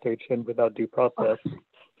sufficient research and without due process,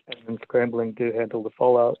 and then scrambling to handle the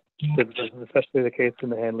fallout. This is especially the case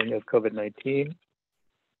in the handling of COVID-19.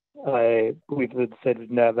 I believe that the state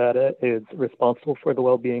of Nevada is responsible for the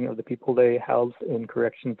well-being of the people they house in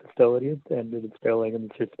correction facilities, and it is failing in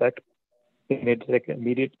this respect. We need to take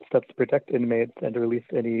immediate steps to protect inmates and to release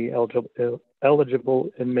any eligible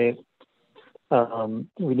inmates.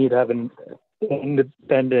 We need to have an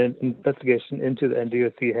independent investigation into the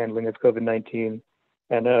NDOC handling of COVID-19.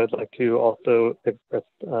 And I would like to also express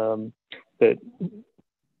that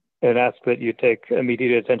and ask that you take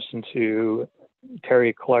immediate attention to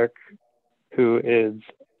Terry Clark, who is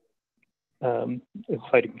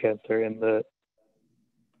fighting cancer in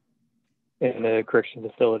a correction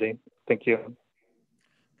facility. Thank you.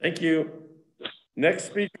 Thank you. Next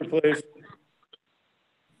speaker, please.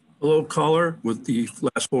 Hello, caller with the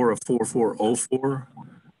last four of 4404.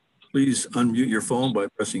 Please unmute your phone by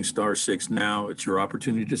pressing *6 now. It's your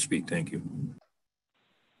opportunity to speak. Thank you.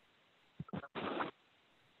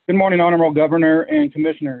 Good morning, Honorable Governor and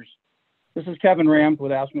Commissioners. This is Kevin Ram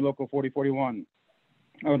with AFSCME Local 4041.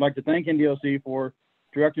 I would like to thank NDOC for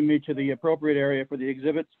directing me to the appropriate area for the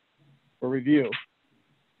exhibits for review.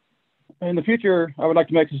 In the future, I would like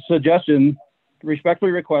to make a suggestion,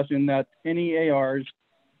 respectfully requesting that any ARs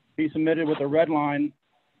be submitted with a red line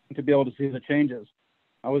to be able to see the changes.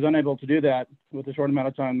 I was unable to do that with the short amount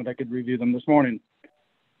of time that I could review them this morning.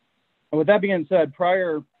 And with that being said,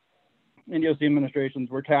 prior NDOC administrations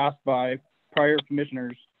were tasked by prior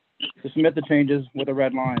commissioners to submit the changes with a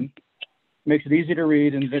red line. Makes it easy to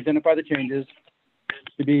read and identify the changes,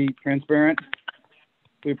 to be transparent.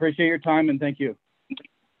 We appreciate your time and thank you.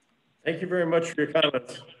 Thank you very much for your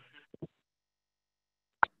comments.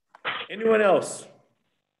 Anyone else?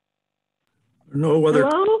 No other.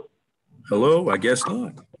 Hello? Hello, I guess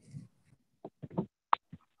not. Do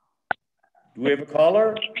we have a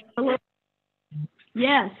caller? Hello?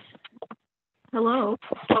 Yes. Hello?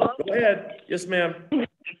 Go ahead. Yes, ma'am.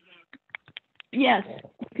 Yes.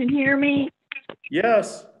 You can hear me?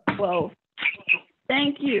 Yes. Whoa.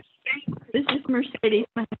 Thank you. This is Mercedes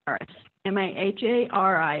Maharis,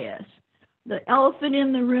 Maharis. The elephant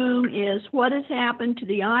in the room is what has happened to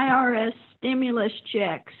the IRS stimulus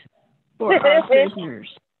checks for our prisoners.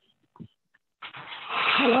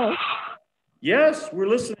 Hello? Yes, we're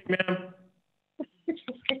listening, ma'am.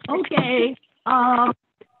 Okay.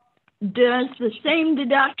 Does the same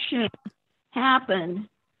deduction happen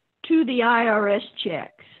to the IRS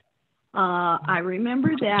checks? I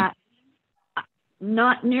remember that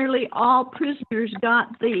not nearly all prisoners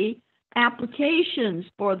got the applications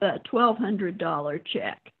for the $1,200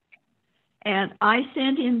 check. And I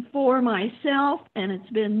sent in 4 myself, and it's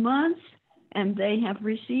been months, and they have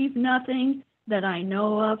received nothing that I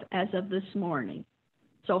know of as of this morning.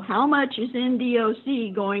 So how much is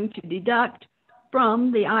NDOC going to deduct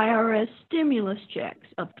from the IRS stimulus checks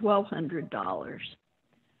of $1,200?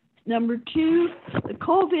 Number 2, the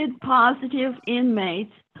COVID positive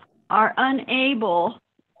inmates are unable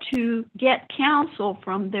to get counsel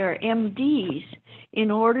from their MDs in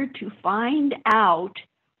order to find out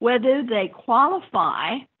whether they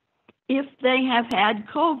qualify if they have had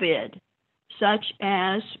COVID, such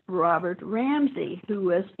as Robert Ramsey, who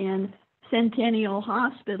was in Centennial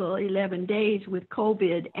Hospital 11 days with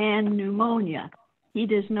COVID and pneumonia. He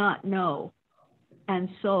does not know. And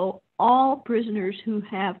so all prisoners who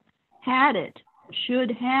have had it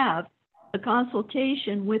should have a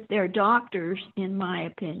consultation with their doctors, in my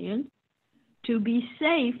opinion, to be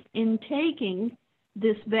safe in taking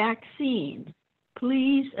this vaccine.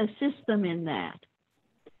 Please assist them in that.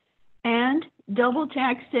 And double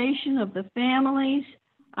taxation of the families,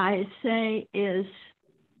 I say,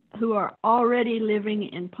 who are already living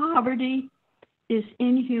in poverty is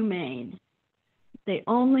inhumane. They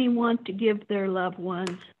only want to give their loved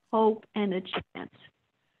ones hope and a chance.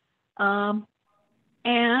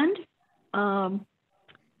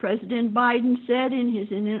 President Biden said in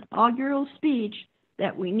his inaugural speech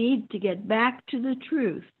that we need to get back to the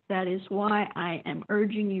truth. That is why I am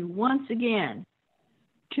urging you once again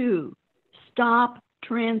to stop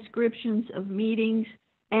transcriptions of meetings,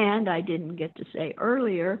 and I didn't get to say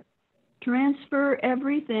earlier, transfer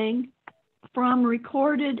everything from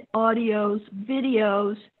recorded audios,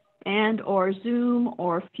 videos, and or Zoom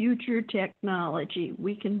or future technology.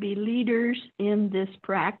 We can be leaders in this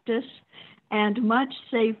practice and much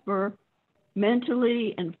safer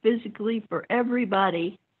mentally and physically for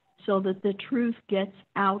everybody so that the truth gets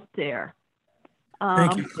out there.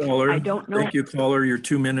 Thank you, caller. I don't know. Thank you, caller. Your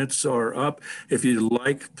 2 minutes are up. If you'd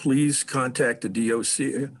like, please contact the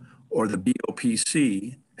DOC or the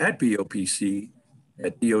BOPC at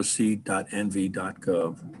doc.nv.gov.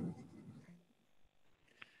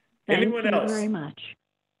 Anyone Thank you else? very much.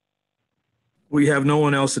 We have no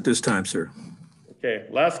one else at this time, sir. Okay,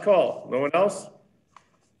 last call. No one else?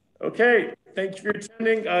 Okay, thank you for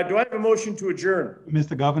attending. Do I have a motion to adjourn?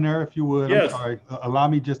 Mr. Governor, if you would, Yes. I'm sorry, allow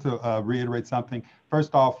me just to reiterate something.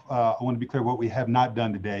 First off, I want to be clear what we have not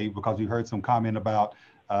done today, because we heard some comment about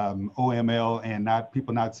OML and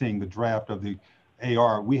people not seeing the draft of the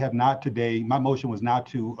AR. We have not today, my motion was not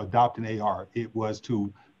to adopt an AR. It was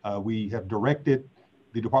to, we have directed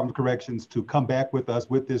the Department of Corrections to come back with us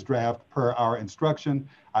with this draft per our instruction.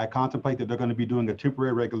 I contemplate that they're going to be doing a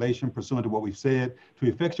temporary regulation pursuant to what we've said to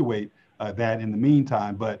effectuate that in the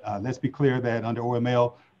meantime. But let's be clear that under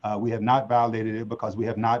OML, we have not violated it because we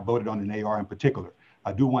have not voted on an AR in particular.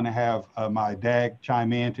 I do want to have my DAG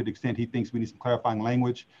chime in to the extent he thinks we need some clarifying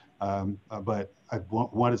language. But I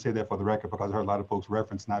want to say that for the record because I heard a lot of folks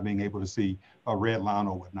reference not being able to see a red line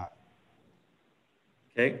or whatnot.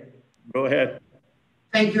 Okay, go ahead.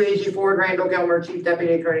 Thank you, AG Ford. Randall Gilmer, Chief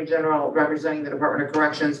Deputy Attorney General, representing the Department of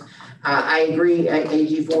Corrections. I agree,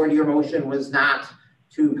 AG Ford, your motion was not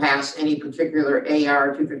to pass any particular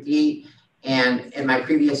AR 258. And in my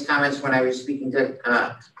previous comments, when I was speaking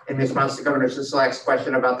to, in response to Governor Sisolak's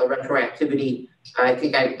question about the retroactivity, I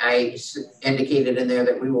think I indicated in there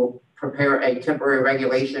that we will prepare a temporary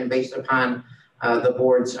regulation based upon the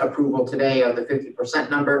board's approval today of the 50%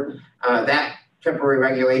 number. That temporary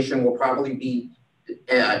regulation will probably be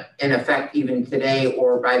in effect even today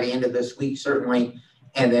or by the end of this week, certainly.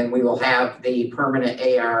 And then we will have the permanent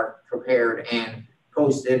AR prepared and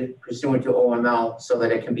posted pursuant to OML so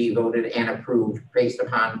that it can be voted and approved based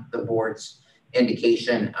upon the board's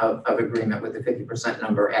indication of agreement with the 50%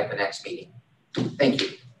 number at the next meeting. Thank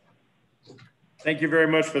you. Thank you very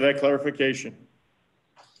much for that clarification.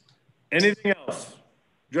 Anything else?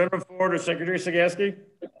 General Ford or Secretary Sagaski?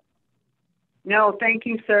 No, thank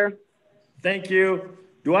you, sir. Thank you.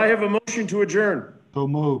 Do I have a motion to adjourn? So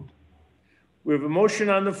moved. We have a motion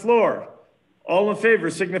on the floor. All in favor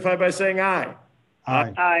signify by saying aye.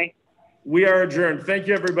 Aye. Aye. We are adjourned. Thank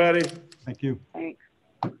you, everybody. Thank you. Thanks.